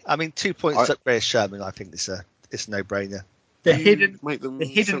 Definitely. I mean, 2 points up Ray Sherman. I think it's a no-brainer. The You hidden make them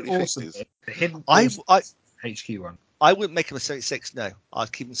awesome 76s. bit, the hidden I HQ one. I wouldn't make them a 76. No,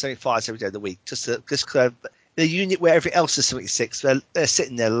 I'd keep them 75 every day of the week. Just the unit where everything else is 76. They're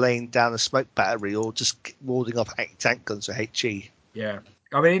sitting there laying down a smoke battery or just warding off tank guns or HE. Yeah.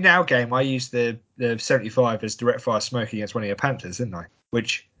 I mean, in our game, I used the 75 as direct fire smoke against one of your Panthers, didn't I?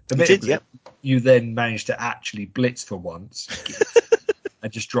 Which, admittedly, you then managed to actually blitz for once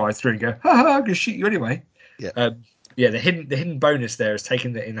and just drive through and go, ha ha, I'm going to shoot you anyway. Yeah. The hidden bonus there is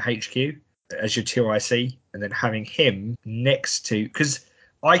taking it in the HQ as your 2IC and then having him next to, because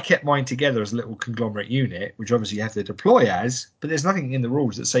I kept mine together as a little conglomerate unit, which obviously you have to deploy as, but there's nothing in the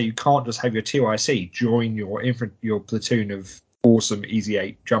rules that say you can't just have your 2IC join your platoon of awesome Easy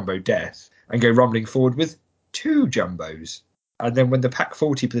 8 Jumbo Death and go rumbling forward with 2 Jumbos. And then when the Pack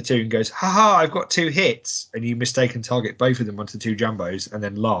 40 platoon goes, haha, I've got 2 hits, and you mistaken target both of them onto 2 Jumbos and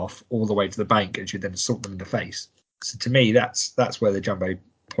then laugh all the way to the bank and you then assault them in the face. So to me, that's where the Jumbo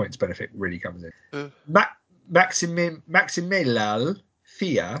points benefit really comes in. Maximilal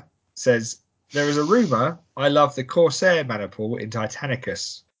Fia says, there is a rumour I love the Corsair Maniple in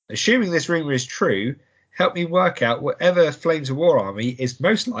Titanicus. Assuming this rumour is true, help me work out whatever Flames of War army is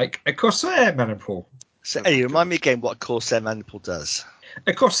most like a Corsair Maniple. So, Eddie, remind me again what a Corsair Maniple does.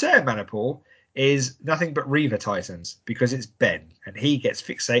 A Corsair Maniple is nothing but Reaver Titans because it's Ben, and he gets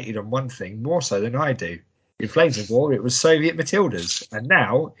fixated on one thing more so than I do. In Flames of War, it was Soviet Matildas, and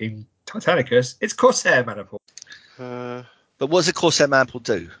now in Titanicus, it's Corsair Maniple. But what does a Corsair Maniple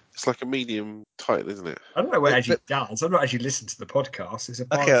do? It's like a medium title, isn't it? I don't know what it actually does. I've not actually listened to the podcast. It's a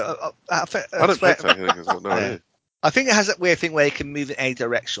okay. I don't think so. I've got no idea. I think it has that weird thing where you can move in any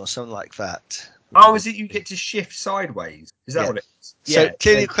direction or something like that. Oh, is it you get to shift sideways? Is that what it is? So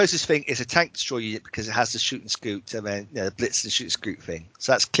clearly the closest thing is a tank destroyer unit because it has the shoot and scoot and then the blitz and shoot and scoot thing.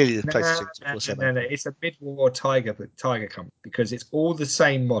 So that's clearly the closest thing to Corsair. No, it's a mid-war Tiger company because it's all the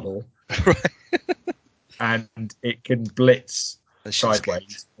same model. Right. And it can blitz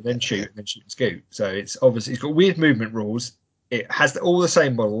sideways and then shoot and then shoot and scoot. So it's got weird movement rules. It has all the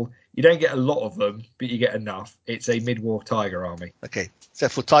same model. You don't get a lot of them, but you get enough. It's a mid-war Tiger army. Okay, so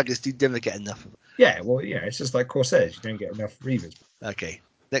for Tigers, you never get enough of it. Yeah, well, it's just like Corsairs. You don't get enough Reavers. Okay,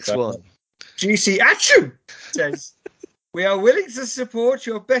 next one. GC Achoo says, we are willing to support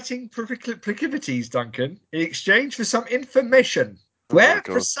your betting proclivities, Duncan, in exchange for some information. Where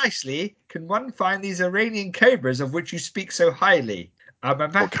precisely can one find these Iranian cobras of which you speak so highly?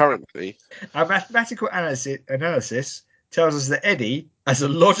 Currently, our mathematical analysis tells us that Eddie, as a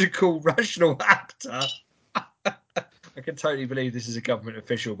logical, rational actor, I can totally believe this is a government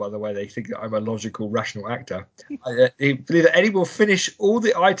official, by the way. They think that I'm a logical, rational actor. I believe that Eddie will finish all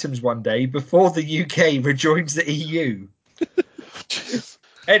the items one day before the UK rejoins the EU.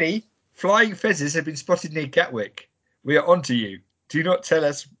 Eddie, flying fezzes have been spotted near Gatwick. We are onto you. Do tell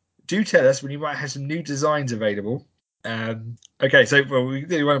us when you might have some new designs available. Okay, so we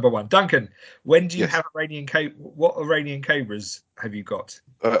do one by one. Duncan, when do you have Iranian what Iranian cobras have you got?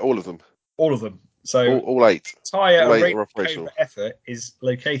 All of them. All of them. So all 8. Entire all 8 Iranian are operational. Cobra effort is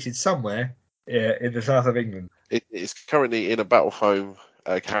located somewhere in the south of England. It's currently in a battle foam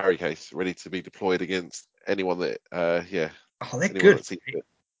carry case, ready to be deployed against anyone that. Oh, they're good.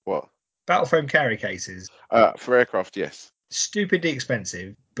 What? Battle foam carry cases. For aircraft, yes. Stupidly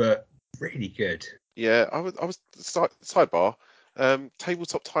expensive, but really good. Yeah, I was sidebar.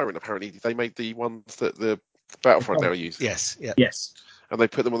 Tabletop Tyrant, apparently they made the ones that the Battlefront now use. Yes, yeah. Yes. And they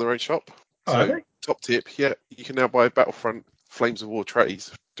put them on their own shop. Oh, so top tip, you can now buy Battlefront Flames of War trays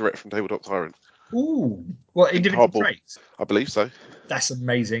direct from Tabletop Tyrant. Ooh, what, individual trays? I believe so. That's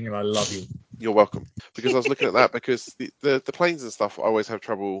amazing, and I love you. You're welcome. Because I was looking at that because the planes and stuff I always have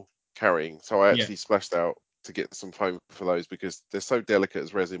trouble carrying, so I actually splashed out to get some foam for those because they're so delicate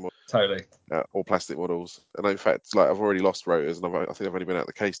as resin models. Totally. Or plastic models. And in fact, I've already lost rotors, and I think I've only been out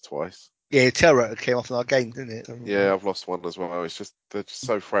the case twice. Yeah, your tail rotor came off in our game, didn't it? Yeah, I've lost one as well. It's just they're just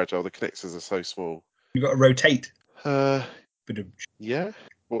so fragile. The connectors are so small. You got to rotate. Yeah.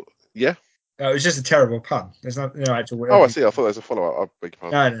 Well, yeah. Oh, it was just a terrible pun. There's no actual. Oh, I see. I thought there was a follow-up. I beg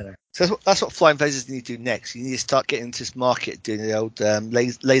your pardon. No. So that's what Flying Phasers need to do next. You need to start getting into this market doing the old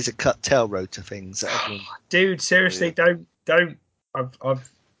laser cut tail rotor things. Dude, seriously, don't. I've got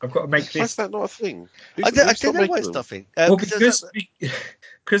to make this. Why is that not a thing? I don't know why it's nothing.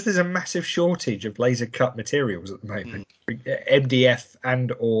 Because there's a massive shortage of laser cut materials at the moment. MDF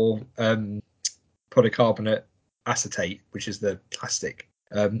and or polycarbonate acetate, which is the plastic.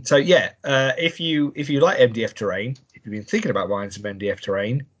 If you like MDF terrain, if you've been thinking about buying some MDF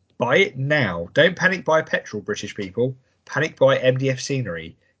terrain, buy it now. Don't panic buy petrol, British people. Panic buy MDF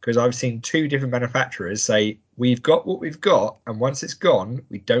scenery, because I've seen 2 different manufacturers say we've got what we've got, and once it's gone,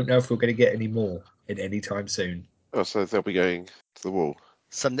 we don't know if we're going to get any more in any time soon. Oh, so they'll be going to the wall.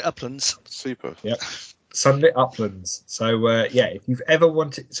 Sunlit Uplands. Super. Yep. Sunlit Uplands. So if you've ever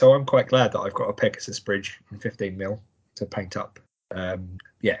wanted, so I'm quite glad that I've got a Pegasus bridge in 15mm to paint up.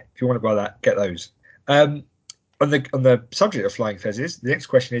 If you want to buy that, get those. On the subject of flying fezzes, the next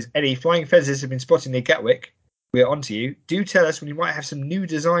question is, Eddie, flying fezzes have been spotted near Gatwick. We're on to you. Do tell us when you might have some new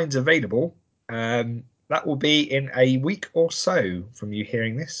designs available. That will be in a week or so from you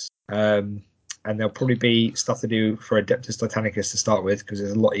hearing this. and there'll probably be stuff to do for Adeptus Titanicus to start with because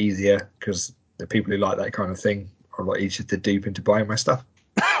it's a lot easier because the people who like that kind of thing are a lot easier to dupe into buying my stuff.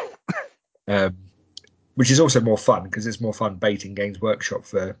 Which is also more fun because it's more fun baiting Games Workshop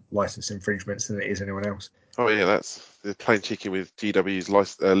for license infringements than it is anyone else. Oh yeah, that's the plain chicken with GW's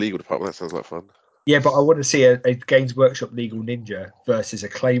legal department. That sounds like fun. Yeah, but I want to see a Games Workshop legal ninja versus a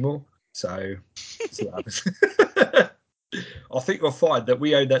Claymore. So, see what happens. I think you'll find that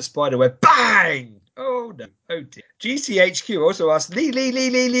we own that spiderweb. Bang! Oh no! Oh dear. GCHQ also asked Lee.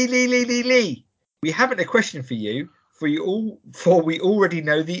 We haven't a question for you. For we already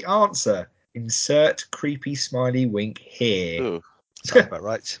know the answer. Insert creepy smiley wink here. Ooh. Sounds about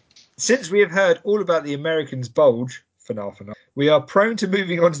right. Since we have heard all about the Americans' bulge, we are prone to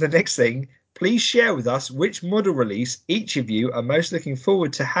moving on to the next thing. Please share with us which model release each of you are most looking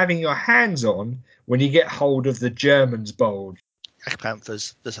forward to having your hands on when you get hold of the Germans' bulge. Yank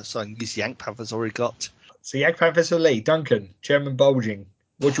Panthers. Sorry, use Yank Panthers already got. So Yank Panthers for Lee. Duncan, German bulging.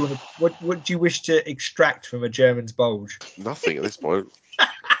 What do you want? What do you wish to extract from a German's bulge? Nothing at this point.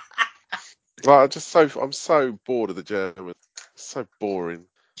 Like, I'm so bored of the German. It's so boring.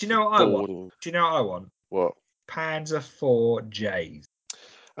 Do you know what I want? Do you know what I want? What? Panzer 4Js.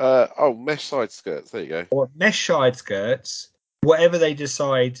 Mesh side skirts. There you go. Or mesh side skirts. Whatever they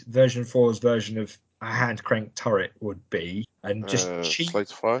decide version 4's version of a hand crank turret would be, and just Slate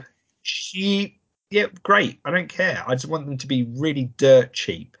to fire. cheap. Yeah, great. I don't care. I just want them to be really dirt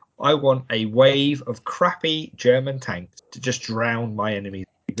cheap. I want a wave of crappy German tanks to just drown my enemies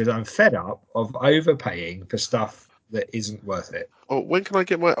because I'm fed up of overpaying for stuff that isn't worth it. Oh, when can I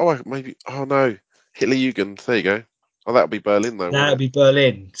get my? Oh, maybe. Oh no, Hitlerjugend. There you go. Oh, that'll be Berlin though. That'll be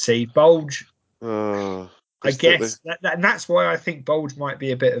Berlin. See, bulge. I guess and that's why I think bulge might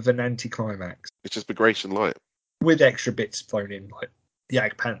be a bit of an anticlimax. It's just Bagration Light with extra bits thrown in, like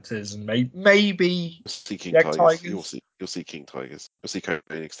Yak Panthers and maybe You'll see King Yak Tigers. You'll see King Tigers. You'll see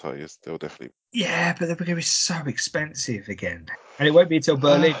Koenig's Tigers. They'll definitely. Yeah, but they're going to be so expensive again, and it won't be until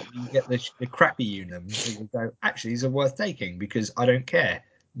Berlin you get the crappy units that you go. Actually, these are worth taking because I don't care.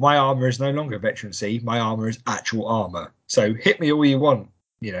 My armor is no longer Veteran C. My armor is actual armor. So hit me all you want,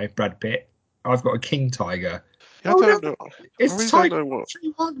 Brad Pitt. I've got a King Tiger. Yeah, I don't know. It's I really Tiger don't know what.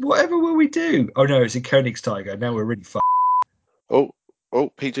 3-1. Whatever will we do? Oh no, it's a Koenig's Tiger. Now we're really fucked. Oh,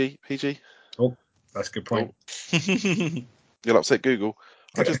 PG. Oh, that's a good point. Oh. You'll upset Google.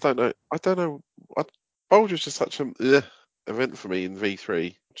 I just don't know. I don't know. Bulge was just such an event for me in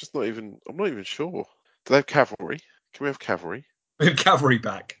V3. I'm not even sure. Do they have cavalry? Can we have cavalry? We have cavalry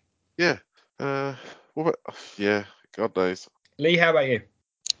back. Yeah. What about? Yeah. God knows. Lee, how about you?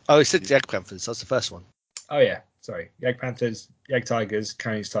 Oh, it said Yak Panthers. That's the first one. Oh yeah, sorry. Yak Panthers, Yak Tigers,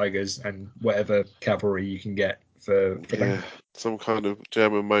 Koenig's Tigers, and whatever cavalry you can get for some kind of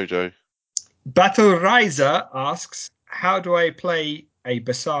German mojo. Battle Riser asks, how do I play a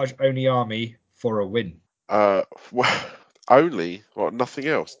Basage only army for a win? Only? What? Nothing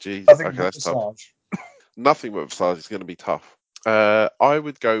else? Jeez. Nothing okay, but that's tough. Basage. Nothing but Basage is going to be tough. I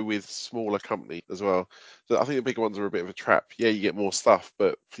would go with smaller company as well. So I think the bigger ones are a bit of a trap. Yeah, you get more stuff,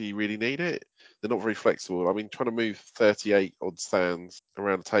 but do you really need it? They're not very flexible. I mean, trying to move 38 odd stands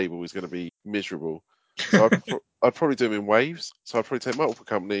around a table is going to be miserable. So I'd probably do them in waves. So I'd probably take multiple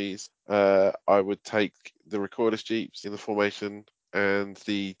companies. I would take the Recordist Jeeps in the formation and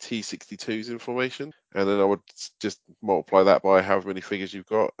the T62s in formation. And then I would just multiply that by however many figures you've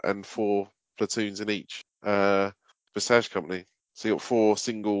got and 4 platoons in each Basage company. So you got 4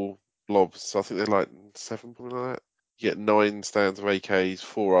 single blobs. So I think they're like 7, something like that. You get 9 stands of AKs,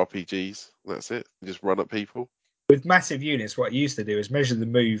 4 RPGs. And that's it. You just run at people. With massive units, what I used to do is measure the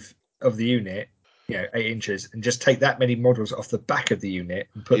move of the unit, 8 inches, and just take that many models off the back of the unit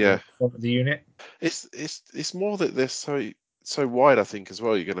and put them in front of the unit. It's more that they're so wide, I think, as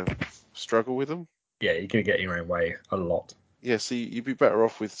well. You're going to struggle with them. Yeah, you're going to get in your own way a lot. Yeah, so you'd be better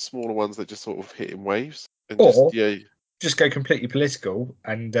off with smaller ones that just sort of hit in waves. And just go completely political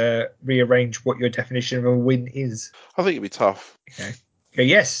and rearrange what your definition of a win is. I think it'd be tough. Okay.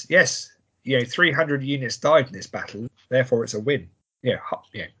 Yes. 300 units died in this battle, therefore it's a win.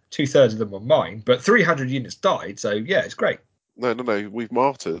 2/3 of them were mine, but 300 units died, so yeah, it's great. No, we've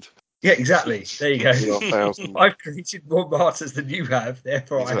martyred. Yeah, exactly. There you go. I've created more martyrs than you have,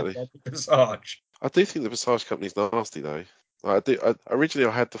 therefore exactly. I have the Basage. I do think the Basage company's nasty though. Originally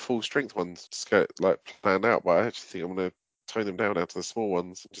I had the full strength ones planned out, but I actually think I'm going to tone them down to the small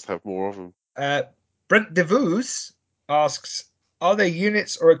ones and just have more of them. Brent DeVos asks, are there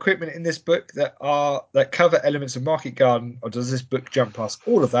units or equipment in this book that cover elements of Market Garden, or does this book jump past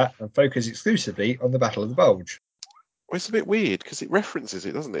all of that and focus exclusively on the Battle of the Bulge? Well, it's a bit weird because it references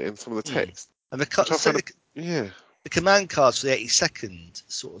it, doesn't it, in some of the text. And Which I found the command cards for the 82nd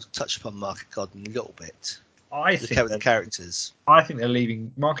sort of touch upon Market Garden a little bit. I The think characters. I think they're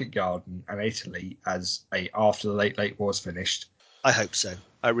leaving Market Garden and Italy as after the late war's finished. I hope so.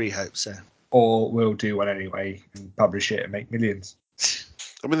 I really hope so. Or we'll do one anyway and publish it and make millions.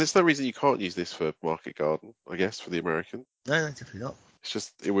 I mean, there's no reason you can't use this for Market Garden, I guess, for the American. No, definitely not. It's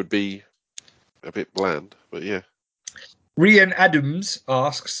just, it would be a bit bland, but yeah. Rian Adams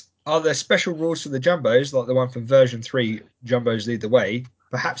asks, are there special rules for the Jumbos, like the one from version 3, Jumbos Lead the Way?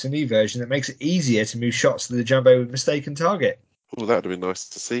 Perhaps a new version that makes it easier to move shots to the Jumbo with mistaken target? Oh, that would have been nice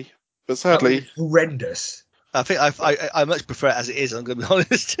to see. But sadly... horrendous. I think I much prefer it as it is, I'm going to be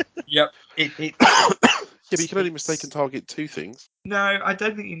honest. Yep. Yeah, but you can only mistaken target 2 things. No, I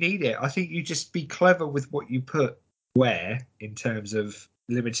don't think you need it. I think you just be clever with what you put where in terms of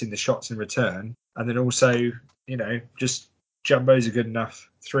limiting the shots in return. And then also, just Jumbos are good enough.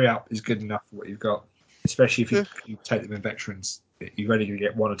 3 up is good enough for what you've got. Especially if you take them in veterans. You're only going to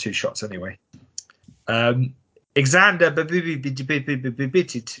get 1 or 2 shots anyway. Xander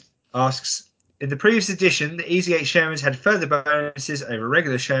asks, in the previous edition, the Easy 8 Shermans had further bonuses over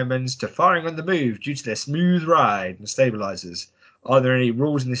regular Shermans to firing on the move due to their smooth ride and stabilizers. Are there any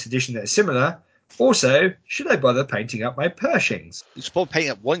rules in this edition that are similar? Also, should I bother painting up my Pershings? You should probably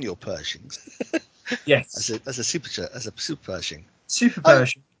paint up one of your Pershings. Yes. as a super Pershing. Super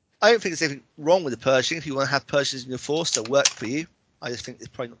Pershing. I don't think there's anything wrong with the Pershing. If you want to have Pershings in your force that work for you, I just think there's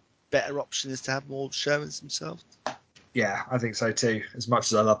probably better option is to have more Shermans themselves. Yeah, I think so too, as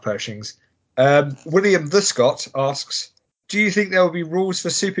much as I love Pershings. William the Scott asks, do you think there will be rules for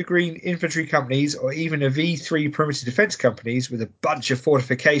super green infantry companies or even a V3 perimeter defense companies with a bunch of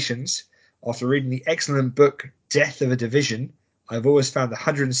fortifications? After reading the excellent book Death of a Division, I've always found the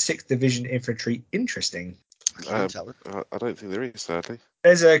 106th Division infantry interesting. I don't think there is, sadly.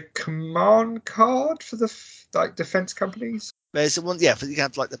 There's a command card for the defense companies. There's one, you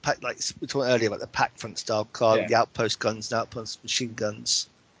have like the pack, like we talked earlier about the pack front style card, the outpost guns and outpost machine guns.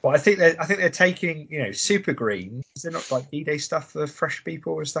 But I think they're taking super green. Is there not like D-Day stuff for fresh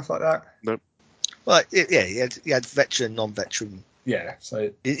people and stuff like that? No. Well, you had veteran, non-veteran. Yeah, so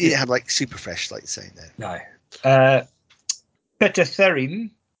you didn't have like super fresh, like you're saying there. No. Peter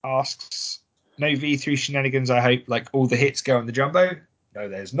Therin asks, no V3 shenanigans, I hope, like all the hits go on the Jumbo. No,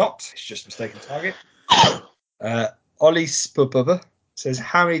 there's not. It's just mistaken target. Ollie Spubba says,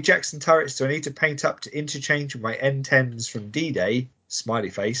 how many Jackson turrets do I need to paint up to interchange with my N10s from D-Day?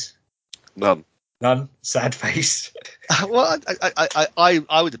 Smiley face. None. Sad face. Well, I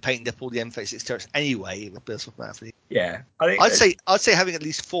would have painted up all the M36 turrets anyway. It would be something. Yeah, I'd say having at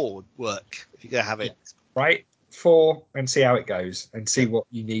least 4 would work if you're gonna have it. Right, 4 and see how it goes and see what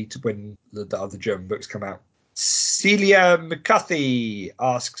you need when the other German books come out. Celia McCarthy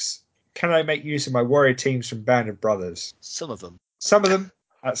asks, can I make use of my warrior teams from Band of Brothers? Some of them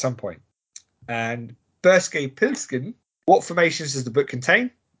at some point. And Burske Pilskin, what formations does the book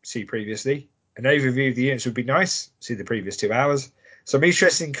contain? See previously. An overview of the units would be nice. See the previous 2 hours. Some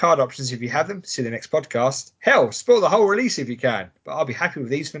interesting card options if you have them. See the next podcast. Hell, spoil the whole release if you can. But I'll be happy with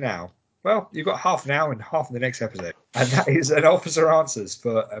these for now. Well, you've got half an hour and half in the next episode. And that is an Officer Answers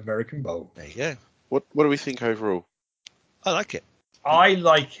for American Bowl. There you go. What do we think overall? I like it. I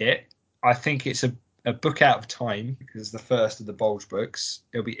like it. I think it's a book out of time because it's the first of the Bulge books.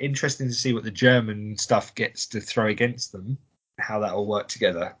 It'll be interesting to see what the German stuff gets to throw against them, how that will work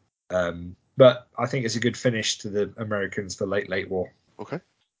together. But I think it's a good finish to the Americans for late war. Okay.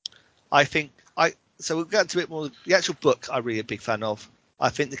 So we'll get into a bit more. The actual book I'm really a big fan of. I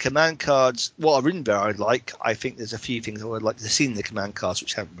think the command cards, what I've written there I like. I think there's a few things I would like to see in the command cards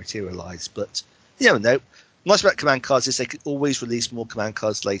which haven't materialised. But you never know. Nice about command cards is they could always release more command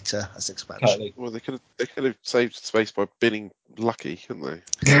cards later as expansion. Totally. Well, they could have saved space by binning Lucky, couldn't they?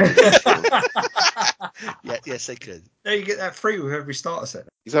 Yes, they could. No, you get that free with every starter set.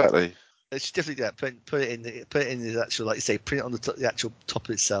 Exactly. They should definitely do that. Put it in the actual, like you say, print it on the actual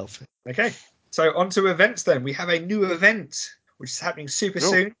top itself. Okay. So on to events then. We have a new event which is happening super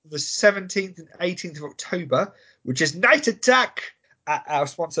soon, the 17th and 18th of October, which is Night Attack at our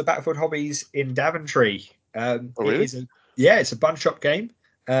sponsor Battlefield Hobbies in Daventry. Really? It's a bunch shop game.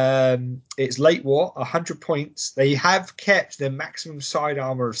 It's late war, 100 points. They have kept their maximum side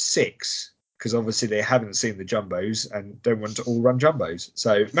armor of 6 because obviously they haven't seen the jumbos and don't want to all run jumbos.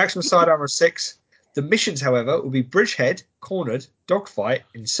 So maximum side armor of 6. The missions, however, will be Bridgehead, Cornered, Dogfight,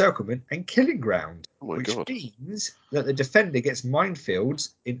 Encirclement, and Killing Ground, which means that the defender gets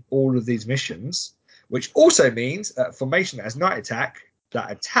minefields in all of these missions, which also means that formation that has Night Attack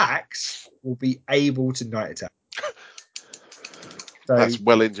that attacks will be able to Night Attack. So, that's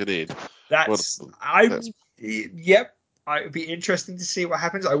well engineered. Yep. It would be interesting to see what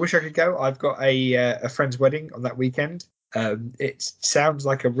happens. I wish I could go. I've got a friend's wedding on that weekend. It sounds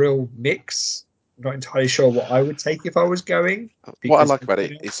like a real mix. I'm not entirely sure what I would take if I was going. What I like about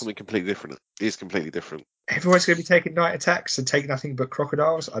it is something completely different. It is completely different. Everyone's going to be taking night attacks and take nothing but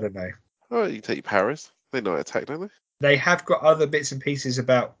crocodiles. I don't know. Oh, you can take your Paris. They night attack, don't they? They have got other bits and pieces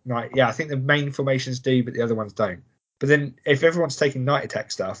about night. Yeah, I think the main formations do, but the other ones don't. But then, if everyone's taking night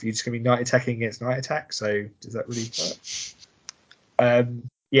attack stuff, you're just going to be night attacking against night attack. So does that really work?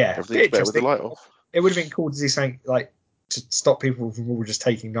 Yeah, Everything's better with the light off. It would have been cool to see something like to stop people from all just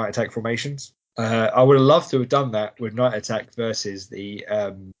taking night attack formations. I would have loved to have done that with night attack versus the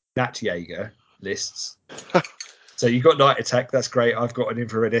Natjaeger lists. So you've got night attack. That's great. I've got an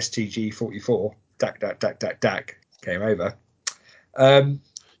infrared STG 44. Dak. Game over.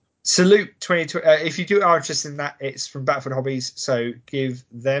 Salute 2020. If you are interested in that, it's from Battlefield Hobbies. So give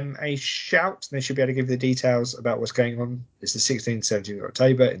them a shout. They should be able to give you the details about what's going on. It's the 16th, 17th of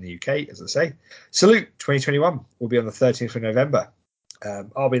October in the UK, as I say. Salute 2021 will be on the 13th of November.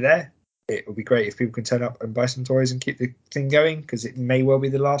 I'll be there. It would be great if people can turn up and buy some toys and keep the thing going, because it may well be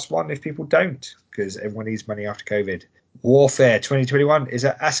the last one if people don't, because everyone needs money after COVID. Warfare 2021 is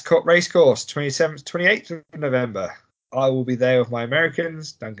at Ascot Racecourse, 27th, 28th of November. I will be there with my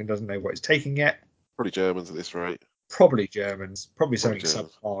Americans. Duncan doesn't know what he's taking yet. Probably Germans at this rate. Probably Germans. Probably something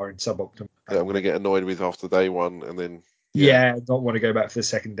subpar and suboptimal. Yeah, I'm going to get annoyed with after day one, and then not want to go back for the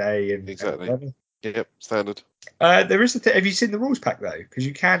second day. And exactly. Yep, standard. There is have you seen the rules pack though? Because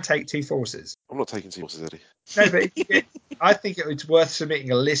you can take two forces. I'm not taking two forces, Eddie. No, but I think it's worth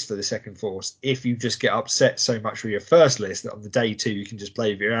submitting a list for the second force if you just get upset so much with your first list that on the day two you can just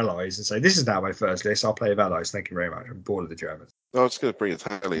play with your allies and say, this is now my first list, I'll play with allies, thank you very much, I'm bored of the Germans. No, I'm just going to bring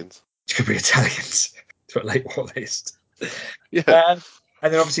Italians. It's going to be Italians to a late war list. Yeah.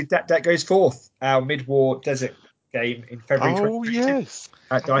 And then obviously that goes forth, our mid-war desert game in February 2022. Yes.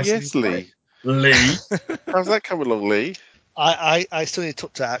 At Dyson. Yes, Lee. How's that coming along, Lee? I still need to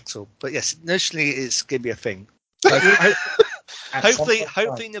talk to Axel, but yes, initially it's going to be a thing. Hopefully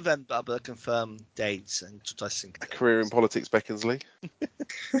November, but I'll confirm dates and Dyson. A career in politics beckons, Lee.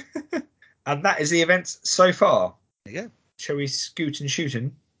 And that is the event so far. There you go. Shall we scoot and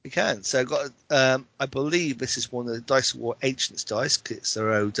shootin'? We can. So I've got, I believe this is one of the Dice War Ancients dice. It's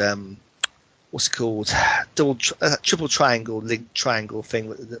their old, what's it called? Triple triangle, linked triangle thing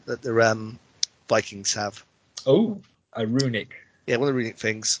that the Vikings have. Oh, a runic. Yeah, one of the runic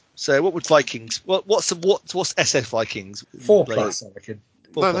things. So what would Vikings? What's SF Vikings? 4+, I reckon.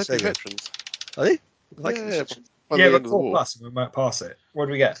 No, they'd be veterans. Are they? Yeah, but 4+, and we might pass it. What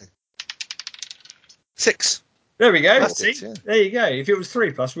do we get? 6. There we go. Bastards, yeah. There you go. If it was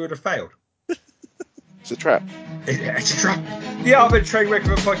 3+, we would have failed. It's a trap. It's a trap. The Arbitrary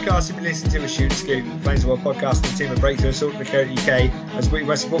Recommend podcast you've been listening to is Shoot Scoop, Flames of War podcast, and the team of Breakthrough Assault UK, as we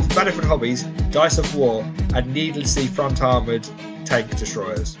were support for Battlefield Hobbies, Dice of War, and needlessly front armoured tank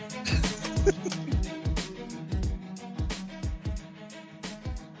destroyers.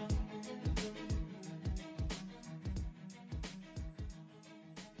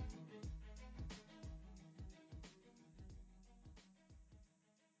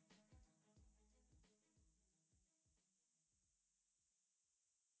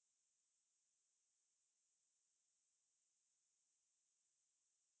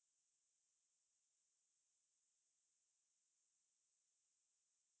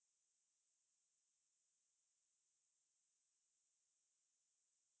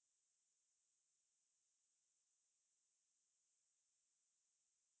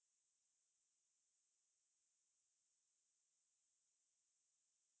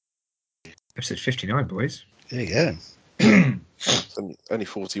 Episode 59, boys. There you go. It's only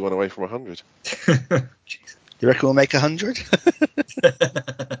 41 away from 100. You reckon we'll make 100?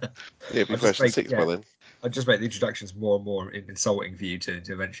 Yeah, be version 6 by then. I'll just make the introductions more and more insulting for you to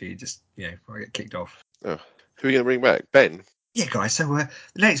eventually just, I get kicked off. Oh. Who are you going to bring back? Ben? Yeah, guys. So the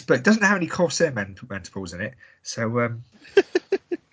next book doesn't have any Corsair maniples in it. So